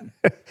chicken.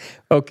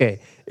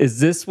 Okay, is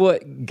this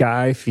what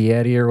Guy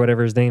Fieri or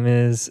whatever his name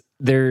is?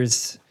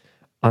 There's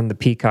on the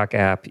Peacock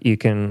app, you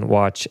can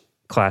watch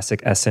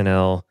classic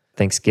SNL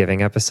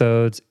Thanksgiving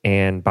episodes,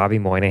 and Bobby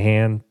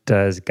Moynihan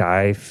does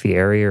Guy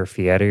Fieri or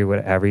Fieri,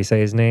 whatever you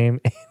say his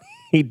name.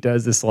 He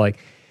does this like,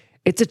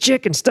 it's a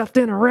chicken stuffed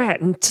in a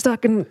rat and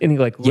stuck in, and he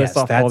like lists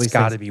off all these things.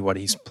 That's got to be what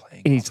he's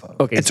playing.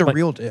 Okay, it's a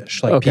real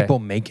dish. Like people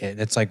make it.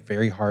 It's like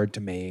very hard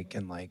to make,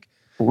 and like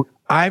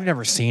I've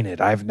never seen it.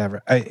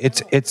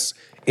 It's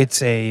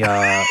a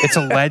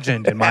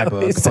legend in my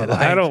book. But like,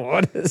 I don't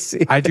want to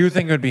see. I do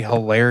think it would be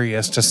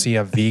hilarious to see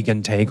a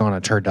vegan take on a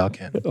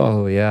turducken.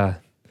 Oh yeah,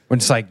 when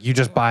it's like you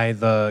just buy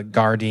the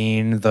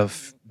Gardein, the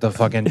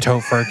fucking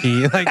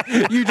tofurkey,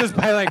 like you just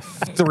buy like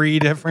 3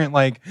 different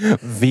like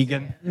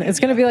vegan. It's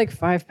gonna be like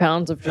 5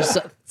 pounds of just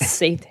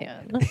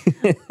seitan.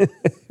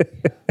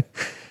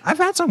 I've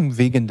had some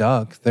vegan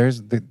duck.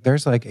 There's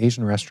like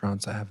Asian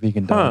restaurants that have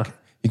vegan duck.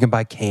 You can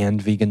buy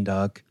canned vegan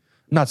duck.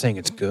 I'm not saying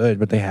it's good,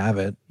 but they have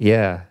it.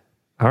 Yeah.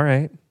 All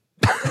right.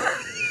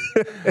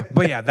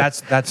 But yeah,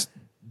 that's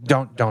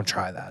don't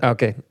try that.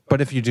 Okay. But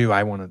if you do,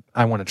 I want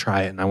to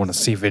try it and I want to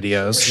see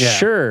videos. Yeah.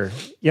 Sure.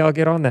 Y'all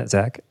get on that,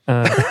 Zach.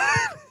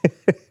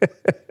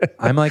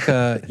 I'm like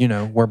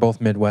we're both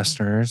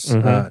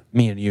Midwesterners.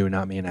 Me and you,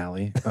 not me and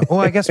Allie.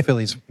 I guess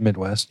Philly's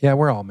Midwest. Yeah,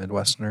 we're all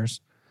Midwesterners.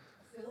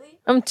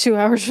 I'm 2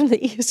 hours from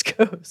the East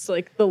Coast,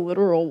 like the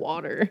literal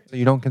water. So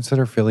you don't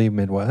consider Philly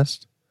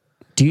Midwest?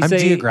 I'm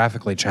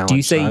geographically challenged. Do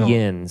you say so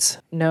yins?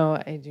 No,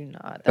 I do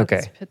not. That's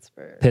Okay.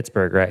 Pittsburgh.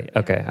 Pittsburgh, right.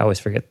 Okay. I always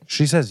forget.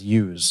 She says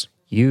use.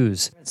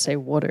 Use. I say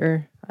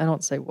water. I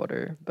don't say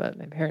water, but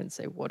my parents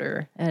say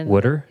water. And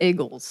Water?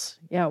 Eagles.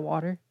 Yeah,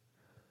 water.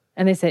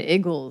 And they say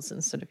eagles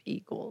instead of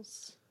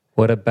eagles.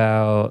 What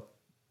about,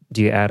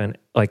 do you add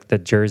like the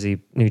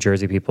New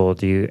Jersey people,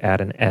 do you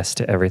add an S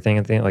to everything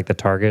at the end, like the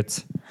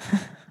Targets?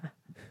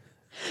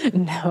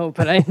 No,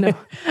 but I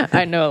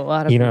know a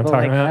lot of You know people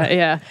what I'm like talking about? that.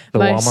 Yeah. The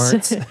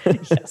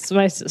Walmarts? Yes,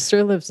 my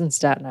sister lives in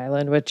Staten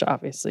Island, which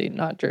obviously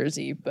not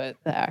Jersey, but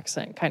the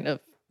accent kind of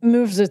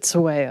moves its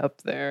way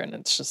up there, and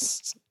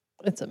it's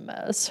a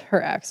mess. Her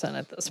accent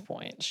at this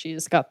point.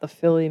 She's got the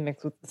Philly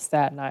mixed with the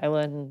Staten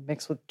Island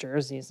mixed with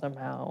Jersey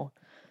somehow.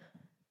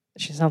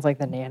 She sounds like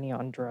the nanny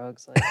on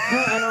drugs. Like,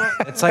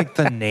 It's like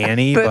the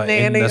nanny, The but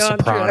nanny in The on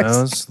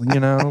Sopranos.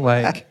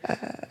 Like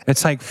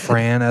it's like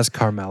Fran as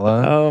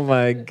Carmela. Oh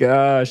my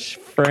gosh,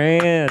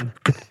 Fran.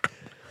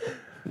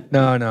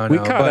 No. We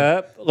caught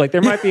up. Like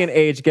there might be an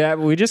age gap,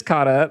 but we just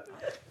caught up.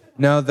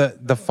 No,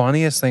 the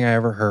funniest thing I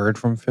ever heard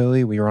from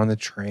Philly, we were on the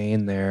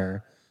train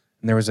there,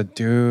 and there was a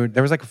dude,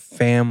 there was like a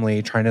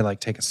family trying to like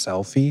take a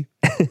selfie.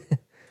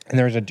 And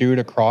there was a dude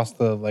across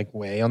the like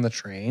way on the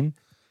train.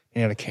 He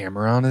had a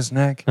camera on his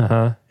neck.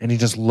 Uh-huh. And he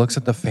just looks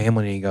at the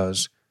family and he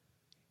goes,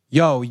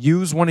 "Yo,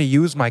 want to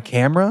use my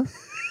camera?"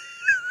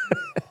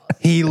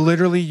 He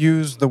literally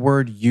used the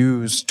word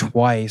use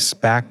twice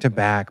back to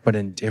back, but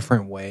in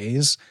different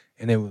ways.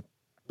 And it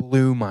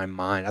blew my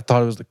mind. I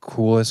thought it was the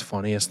coolest,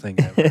 funniest thing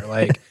ever.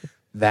 Like,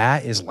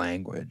 that is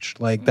language.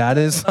 Like, that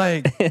is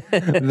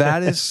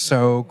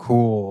so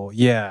cool.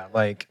 Yeah,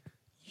 like,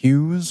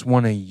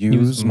 want to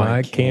use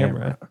my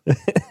camera.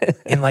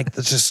 In like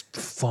the just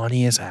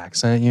funniest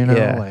accent,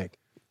 Yeah. Like,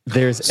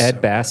 there's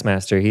Ed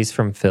Bassmaster. He's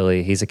from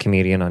Philly. He's a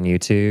comedian on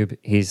YouTube.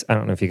 I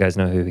don't know if you guys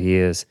know who he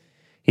is.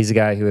 He's a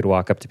guy who would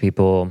walk up to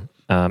people.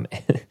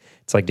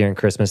 It's like during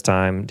Christmas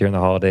time, during the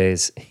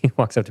holidays, he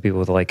walks up to people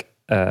with like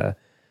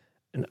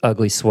an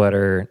ugly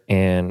sweater,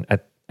 and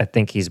I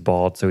think he's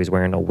bald, so he's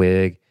wearing a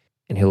wig,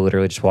 and he'll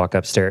literally just walk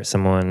up, stare at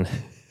someone,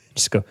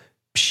 just go,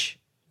 psh,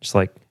 just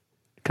like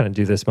kind of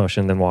do this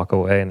motion, then walk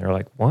away, and they're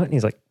like, "What?" And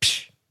he's like,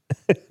 "Psh."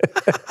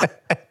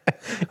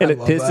 And it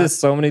pisses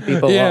so many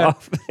people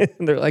off.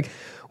 And they're like,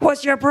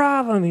 "What's your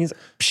problem?" And he's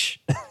like, "Psh."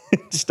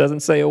 Just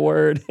doesn't say a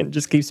word and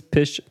just keeps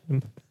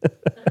pishing.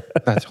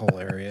 That's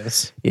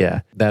hilarious.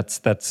 Yeah,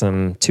 that's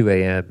some 2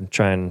 a.m.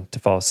 trying to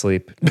fall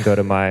asleep. Go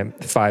to my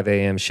 5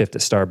 a.m. shift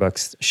at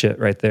Starbucks shit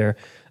right there.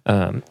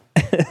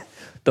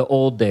 The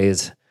old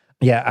days.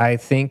 Yeah, I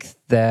think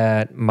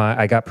that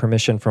I got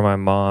permission from my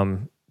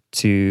mom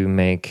to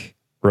make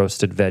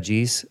roasted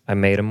veggies. I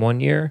made them one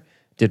year,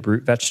 did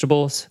root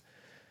vegetables.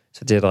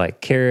 So did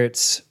like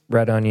carrots,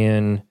 red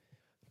onion,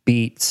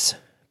 beets,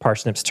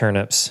 parsnips,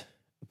 turnips,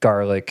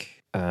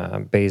 garlic,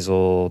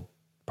 basil,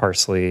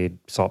 parsley,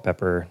 salt,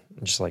 pepper,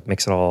 and just like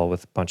mix it all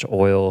with a bunch of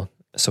oil.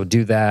 So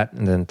do that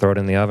and then throw it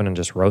in the oven and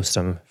just roast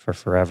them for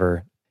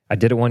forever. I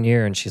did it one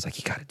year and she's like,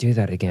 "You got to do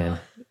that again."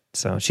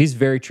 So she's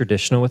very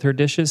traditional with her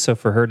dishes. So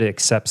for her to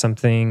accept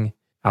something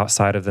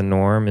outside of the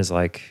norm is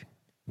like,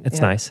 it's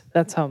nice.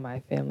 That's how my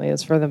family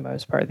is for the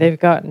most part. They've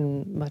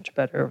gotten much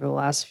better over the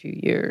last few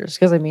years.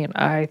 Because, I mean,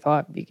 I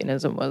thought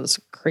veganism was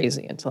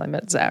crazy until I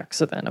met Zach.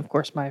 So then, of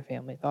course, my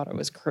family thought it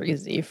was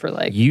crazy for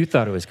like... You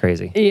thought it was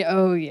crazy? Yeah,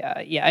 oh,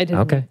 yeah. Yeah, I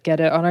didn't get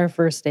it. On our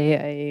first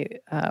date,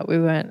 we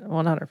went...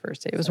 Well, not our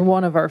first date. It was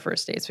one of our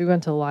first dates. We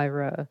went to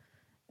Lyra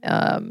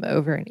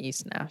over in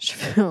East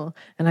Nashville,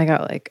 and I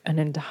got like an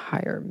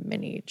entire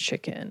mini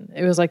chicken.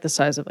 It was like the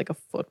size of like a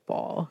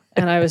football,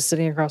 and I was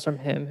sitting across from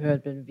him who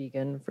had been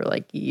vegan for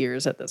like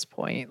years at this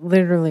point,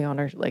 literally on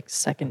our like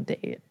second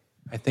date.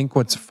 I think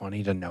what's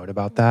funny to note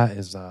about that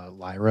is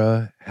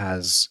Lyra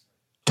has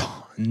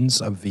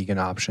tons of vegan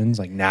options,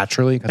 like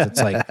naturally, because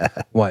it's like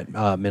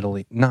not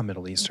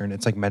Middle Eastern,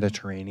 it's like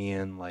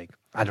Mediterranean, like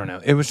I don't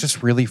know. It was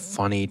just really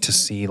funny to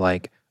see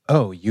like,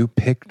 oh, you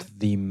picked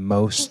the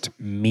most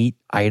meat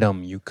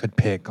item you could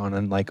pick on a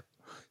like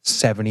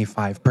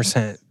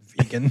 75%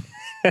 vegan.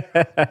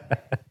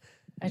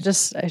 I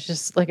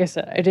just like I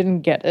said, I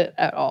didn't get it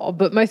at all.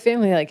 But my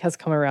family like has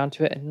come around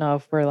to it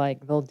enough where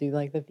like they'll do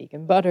like the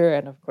vegan butter,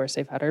 and of course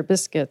they've had our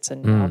biscuits,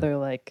 and now they're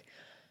like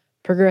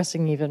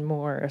progressing even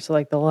more. So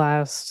like the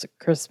last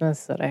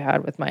Christmas that I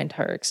had with my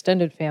entire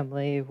extended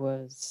family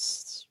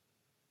was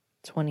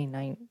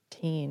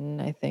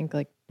 2019, I think,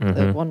 like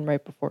the one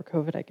right before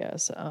COVID, I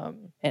guess.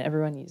 And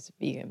everyone used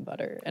vegan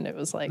butter, and it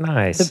was like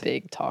the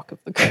big talk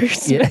of the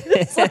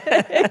Christmas. Yeah.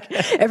 Like,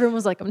 everyone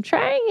was like, "I'm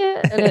trying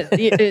it," and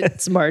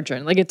it's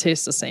margarine. Like it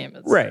tastes the same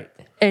as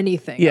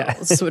anything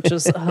else, which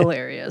is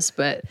hilarious.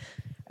 But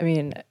I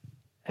mean,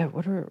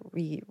 what are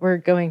we? We're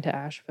going to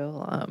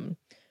Asheville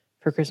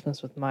for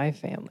Christmas with my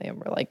family, and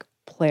we're like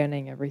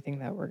planning everything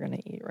that we're gonna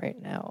eat right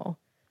now.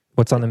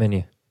 What's on the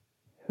menu?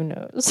 Who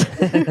knows?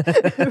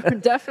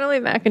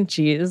 Definitely mac and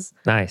cheese.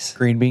 Nice.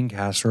 Green bean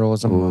casserole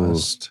is a Ooh.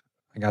 must.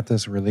 I got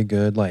this really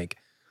good like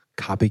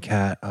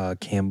copycat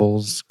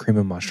Campbell's cream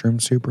and mushroom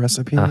soup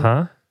recipe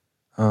Uh-huh.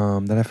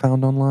 that I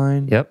found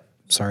online. Yep.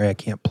 Sorry, I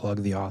can't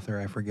plug the author.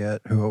 I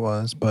forget who it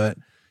was, but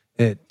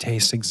it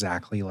tastes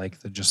exactly like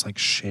the just like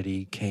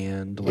shitty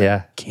canned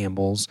like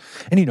Campbell's.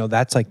 And you know,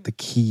 that's like the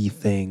key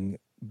thing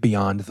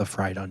beyond the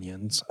fried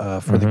onions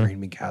for the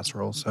green bean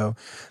casserole. So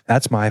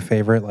that's my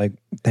favorite like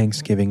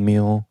Thanksgiving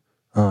meal.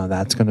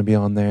 That's going to be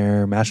on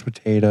there. Mashed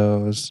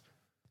potatoes.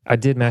 I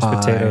did mashed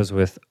potatoes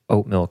with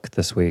oat milk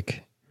this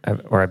week.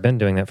 I've been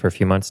doing that for a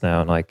few months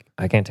now, and like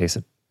I can't taste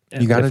it.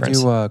 You got to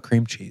do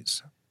cream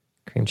cheese.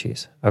 Cream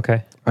cheese.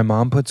 Okay. My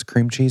mom puts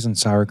cream cheese and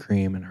sour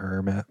cream in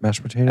her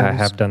mashed potatoes. I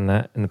have done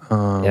that.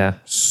 Yeah.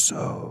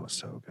 So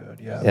good.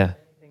 Yeah. Yeah.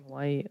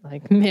 White,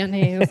 like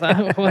mayonnaise,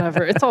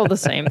 whatever. It's all the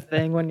same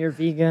thing. When you're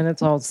vegan,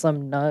 it's all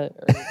some nut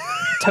or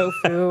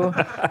tofu.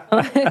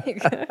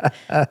 Like,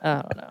 I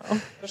don't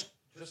know.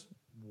 Just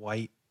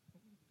white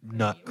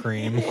nut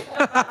cream.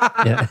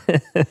 Yeah.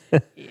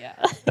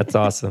 Yeah. That's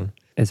awesome.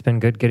 It's been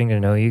good getting to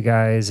know you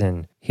guys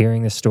and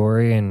hearing the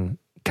story and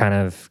kind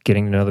of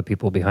getting to know the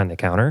people behind the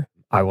counter.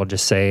 I will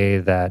just say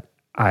that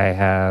I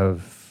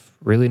have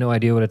really no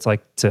idea what it's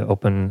like to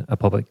open a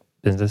public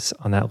business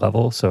on that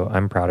level. So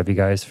I'm proud of you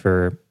guys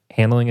for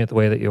handling it the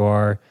way that you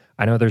are.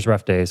 I know there's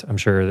rough days. I'm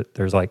sure that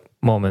there's like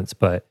moments,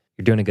 but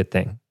you're doing a good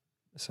thing.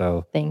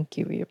 So thank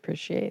you. We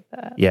appreciate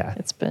that. Yeah.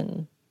 It's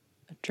been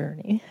a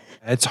journey.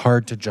 It's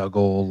hard to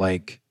juggle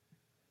like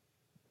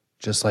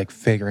just like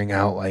figuring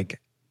out like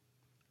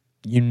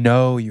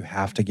you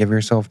have to give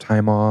yourself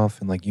time off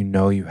and like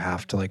you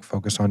have to like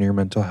focus on your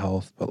mental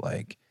health, but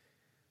like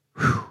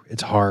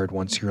it's hard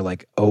once you're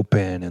like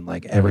open and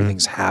like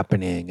everything's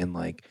happening and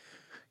like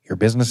your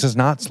business is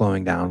not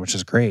slowing down, which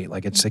is great.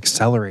 Like it's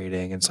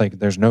accelerating. It's like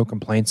there's no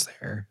complaints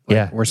there.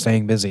 Like, we're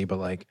staying busy, but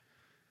like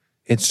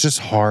it's just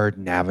hard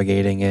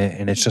navigating it,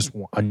 and it's just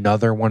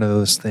another one of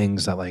those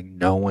things that like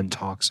no one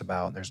talks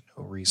about. There's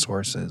no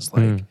resources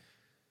like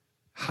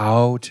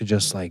how to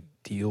just like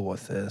deal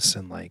with this,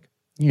 and like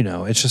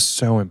it's just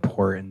so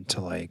important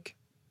to like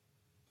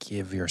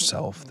give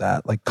yourself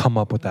that, like come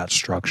up with that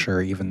structure,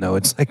 even though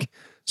it's like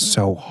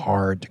so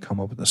hard to come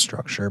up with a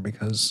structure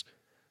because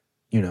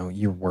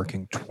you're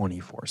working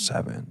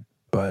 24/7,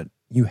 but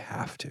you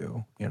have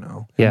to,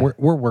 Yeah.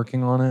 We're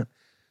working on it.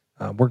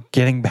 We're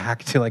getting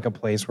back to like a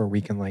place where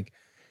we can like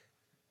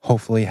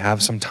hopefully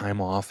have some time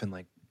off and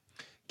like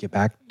get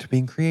back to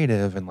being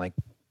creative and like,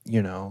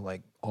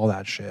 like all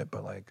that shit.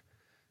 But like,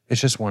 it's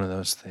just one of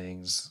those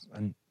things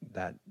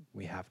that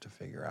we have to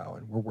figure out,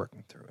 and we're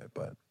working through it.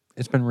 But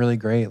it's been really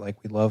great.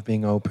 Like we love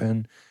being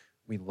open.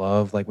 We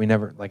love, like we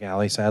never, like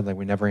Allie said, like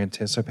we never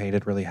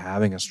anticipated really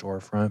having a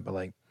storefront, but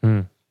like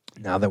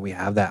now that we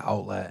have that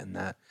outlet and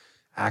that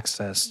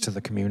access to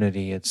the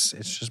community, it's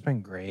just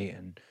been great.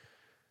 And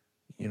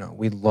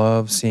we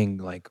love seeing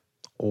like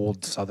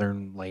old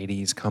Southern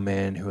ladies come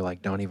in who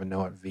like don't even know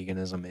what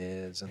veganism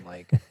is, and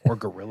like or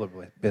Guerilla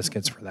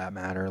biscuits for that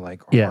matter,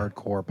 like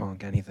hardcore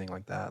punk, anything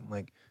like that. And,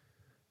 like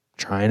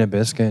trying a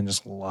biscuit and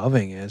just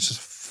loving it. It's just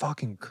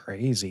fucking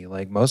crazy.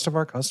 Like most of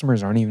our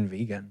customers aren't even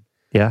vegan.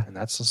 Yeah. And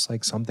that's just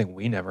like something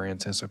we never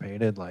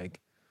anticipated. Like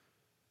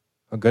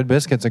a good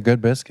biscuit's a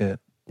good biscuit.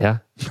 Yeah.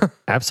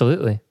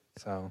 Absolutely.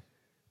 So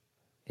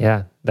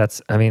yeah,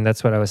 that's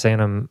what I was saying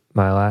on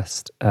my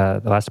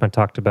the last time I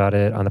talked about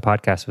it on the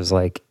podcast was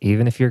like,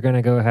 even if you're going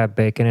to go have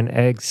bacon and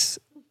eggs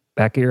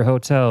back at your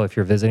hotel, if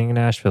you're visiting in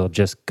Nashville,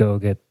 just go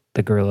get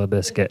the Guerilla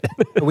biscuit.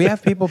 we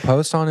have people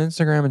post on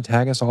Instagram and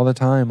tag us all the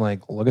time.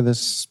 Like, look at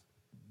this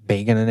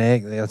bacon and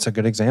egg. That's a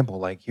good example.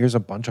 Like, here's a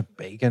bunch of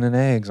bacon and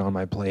eggs on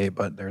my plate,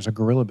 but there's a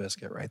Guerilla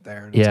biscuit right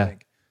there. And it's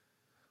like,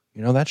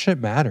 that shit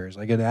matters.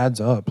 Like, it adds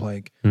up.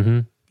 Like,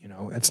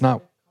 it's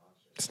not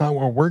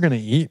what we're going to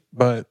eat,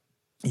 but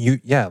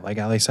like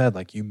Ali said,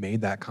 like you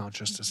made that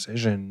conscious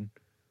decision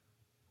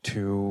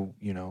to,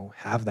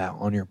 have that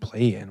on your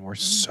plate. And we're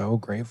so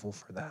grateful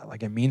for that.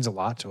 Like, it means a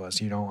lot to us.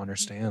 You don't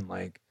understand,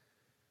 like,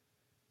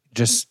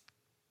 just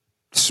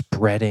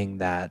spreading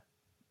that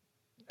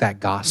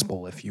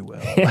gospel, if you will,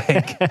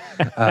 like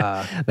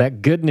that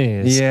good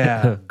news.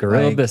 Yeah,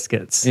 Guerilla like,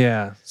 biscuits.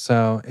 Yeah,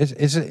 so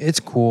it's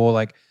cool.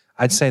 Like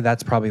I'd say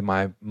that's probably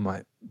my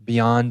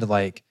beyond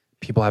like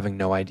people having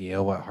no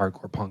idea what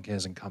hardcore punk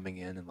is and coming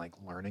in and like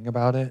learning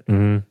about it.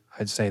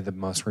 I'd say the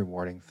most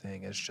rewarding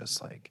thing is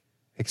just like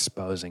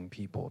exposing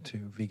people to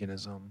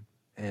veganism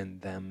and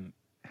them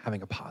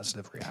having a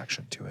positive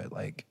reaction to it.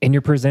 Like, and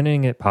you're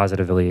presenting it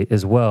positively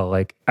as well.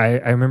 Like I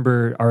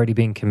remember already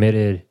being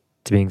committed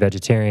to being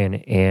vegetarian,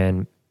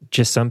 and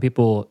just some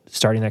people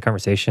starting that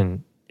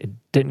conversation, it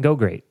didn't go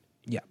great.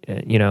 Yeah.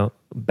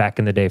 Back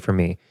in the day for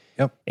me.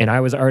 Yep. And I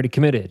was already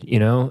committed,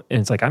 and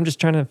it's like, I'm just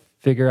trying to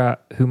figure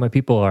out who my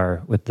people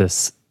are with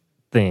this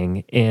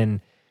thing. And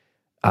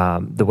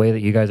the way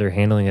that you guys are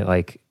handling it,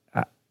 like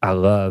I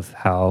love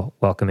how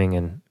welcoming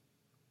and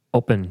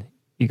open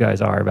you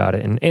guys are about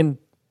it, and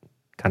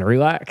kind of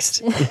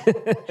relaxed.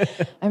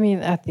 I mean,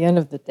 at the end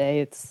of the day,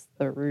 it's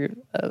the root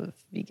of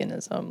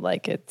veganism.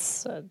 Like,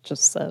 it's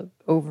just a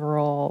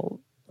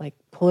overall, like,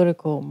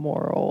 political,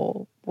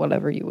 moral,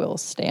 whatever you will,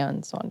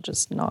 stance on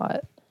just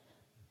not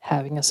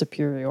having a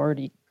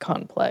superiority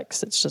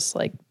complex. It's just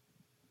like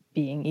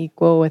being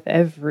equal with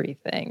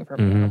everything, from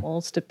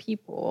animals to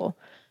people.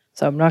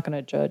 So I'm not going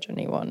to judge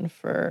anyone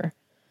for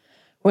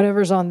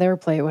whatever's on their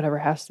plate, whatever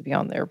has to be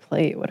on their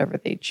plate, whatever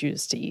they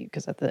choose to eat.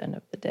 Because at the end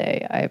of the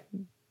day, I'm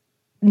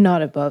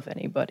not above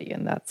anybody,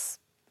 and that's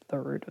the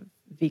root of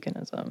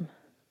veganism.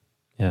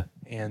 Yeah.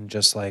 And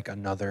just like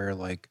another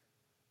like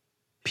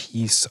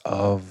piece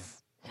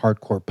of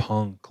hardcore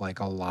punk,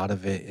 like a lot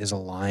of it is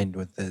aligned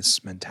with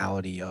this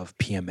mentality of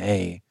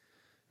PMA.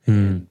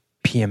 And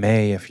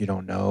PMA, if you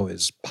don't know,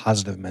 is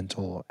positive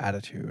mental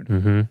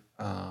attitude.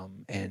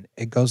 And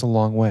it goes a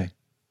long way.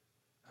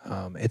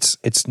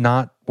 It's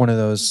not one of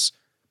those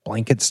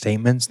blanket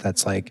statements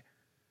that's like,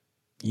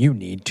 you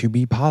need to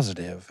be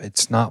positive.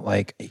 It's not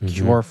like a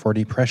cure for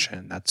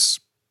depression.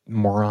 That's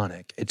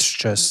moronic. It's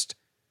just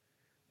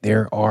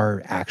there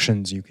are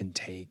actions you can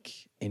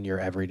take in your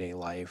everyday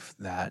life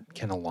that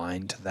can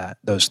align to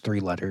those 3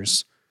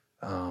 letters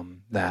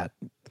that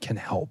can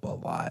help a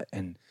lot.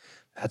 And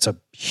that's a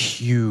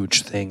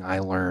huge thing I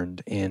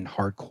learned in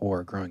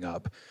hardcore growing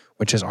up,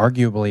 which is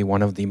arguably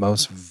one of the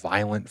most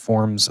violent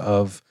forms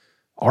of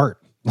art.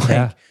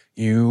 Like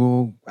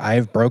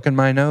I've broken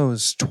my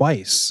nose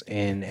twice at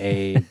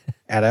a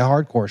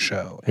hardcore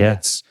show.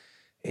 And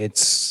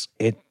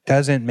it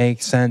doesn't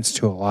make sense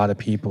to a lot of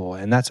people,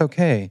 and that's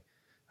okay.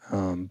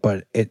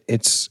 But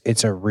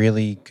it's a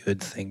really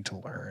good thing to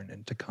learn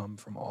and to come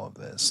from all of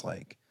this.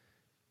 Like,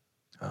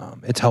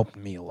 it's helped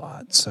me a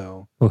lot.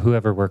 So, well,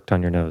 whoever worked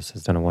on your nose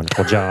has done a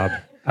wonderful job.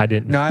 I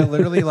didn't. No, I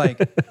literally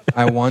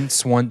I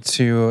once went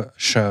to a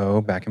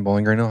show back in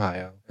Bowling Green,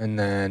 Ohio, and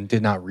then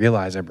did not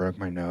realize I broke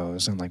my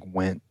nose, and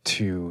went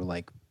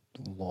to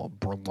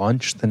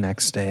lunch the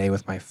next day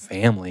with my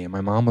family, and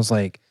my mom was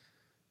like,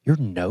 "Your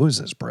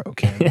nose is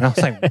broken," and I was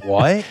like,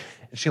 "What?"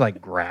 And she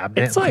grabbed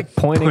it. It's like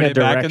pointing put a it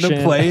back direction.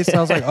 into place. And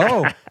I was like,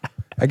 "Oh,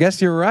 I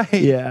guess you're right."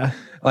 Yeah.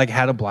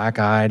 Had a black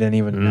eye, didn't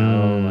even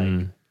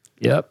know.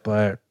 Yep.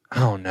 But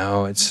I don't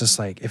know. It's just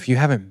if you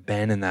haven't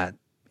been in that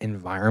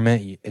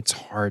environment, it's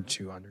hard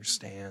to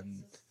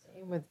understand.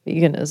 Same with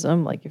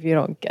veganism. If you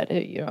don't get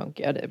it, you don't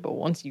get it. But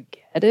once you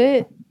get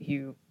it,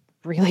 you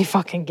really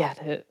fucking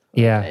get it.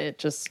 Yeah. It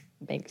just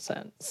makes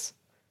sense.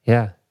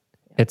 Yeah.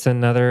 It's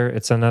another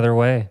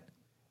way.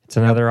 It's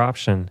another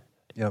option.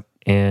 Yep.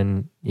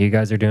 And you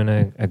guys are doing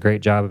a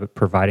great job of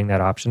providing that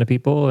option to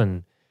people.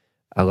 And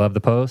I love the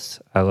posts.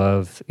 I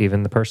love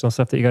even the personal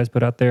stuff that you guys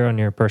put out there on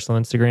your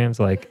personal Instagrams.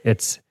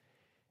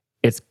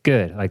 It's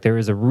good. There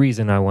was a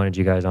reason I wanted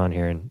you guys on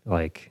here, and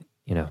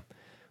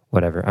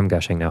whatever. I'm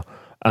gushing now.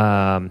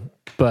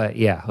 But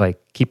yeah,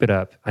 keep it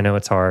up. I know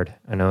it's hard.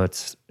 I know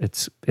it's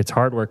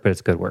hard work, but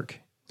it's good work.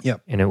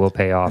 Yep. And it will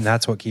pay off. And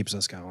that's what keeps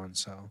us going.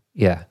 So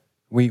yeah,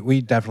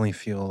 we definitely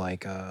feel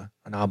an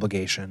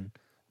obligation,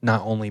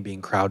 not only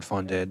being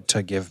crowdfunded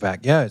to give back.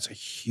 Yeah, it's a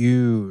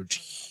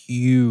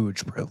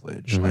huge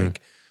privilege.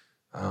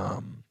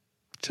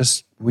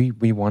 Just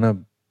we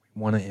want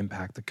to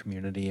impact the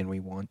community, and we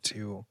want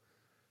to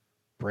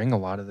bring a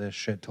lot of this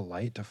shit to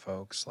light to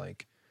folks.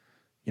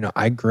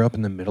 I grew up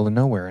in the middle of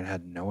nowhere and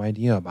had no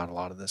idea about a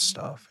lot of this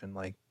stuff. And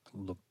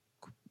look,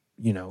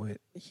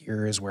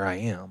 here is where I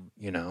am,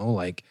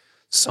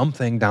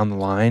 something down the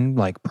line,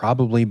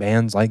 probably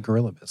bands like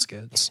Guerilla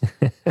Bizkits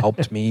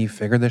helped me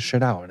figure this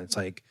shit out. And it's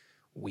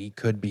we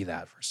could be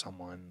that for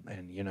someone.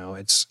 And,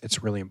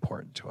 it's really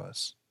important to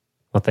us.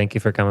 Well, thank you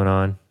for coming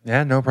on.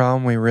 Yeah, no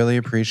problem. We really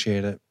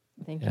appreciate it.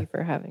 Thank you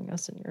for having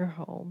us in your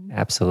home.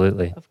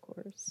 Absolutely. Of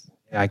course.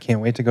 Yeah, I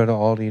can't wait to go to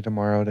Aldi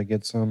tomorrow to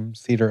get some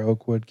cedar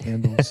oak wood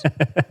candles.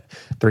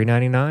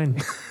 $3.99.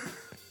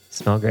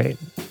 Smell great.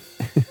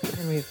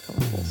 And we've come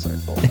full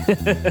circle.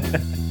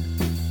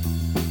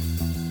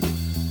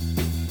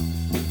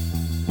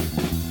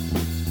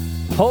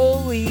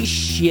 Holy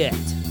shit.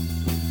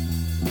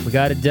 We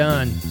got it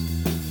done.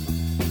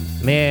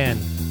 Man,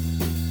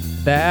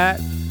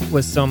 that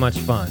was so much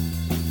fun.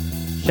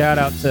 Shout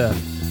out to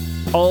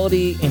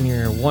Aldi and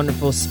your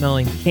wonderful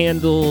smelling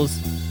candles,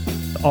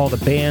 all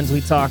the bands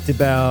we talked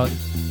about,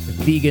 the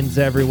vegans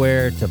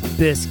everywhere, to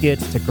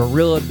Bizkits, to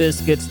Guerilla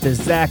Bizkits, to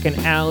Zach and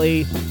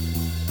Allie.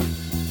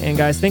 And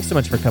guys, thanks so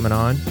much for coming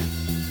on.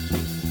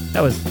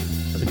 That was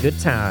a good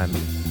time.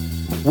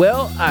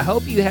 Well, I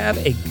hope you have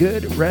a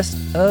good rest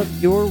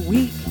of your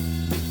week.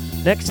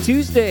 Next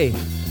Tuesday,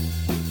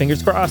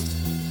 fingers crossed,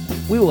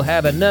 we will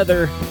have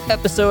another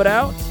episode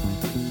out.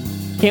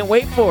 Can't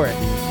wait for it.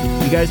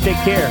 You guys take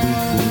care.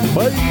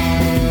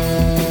 Bye.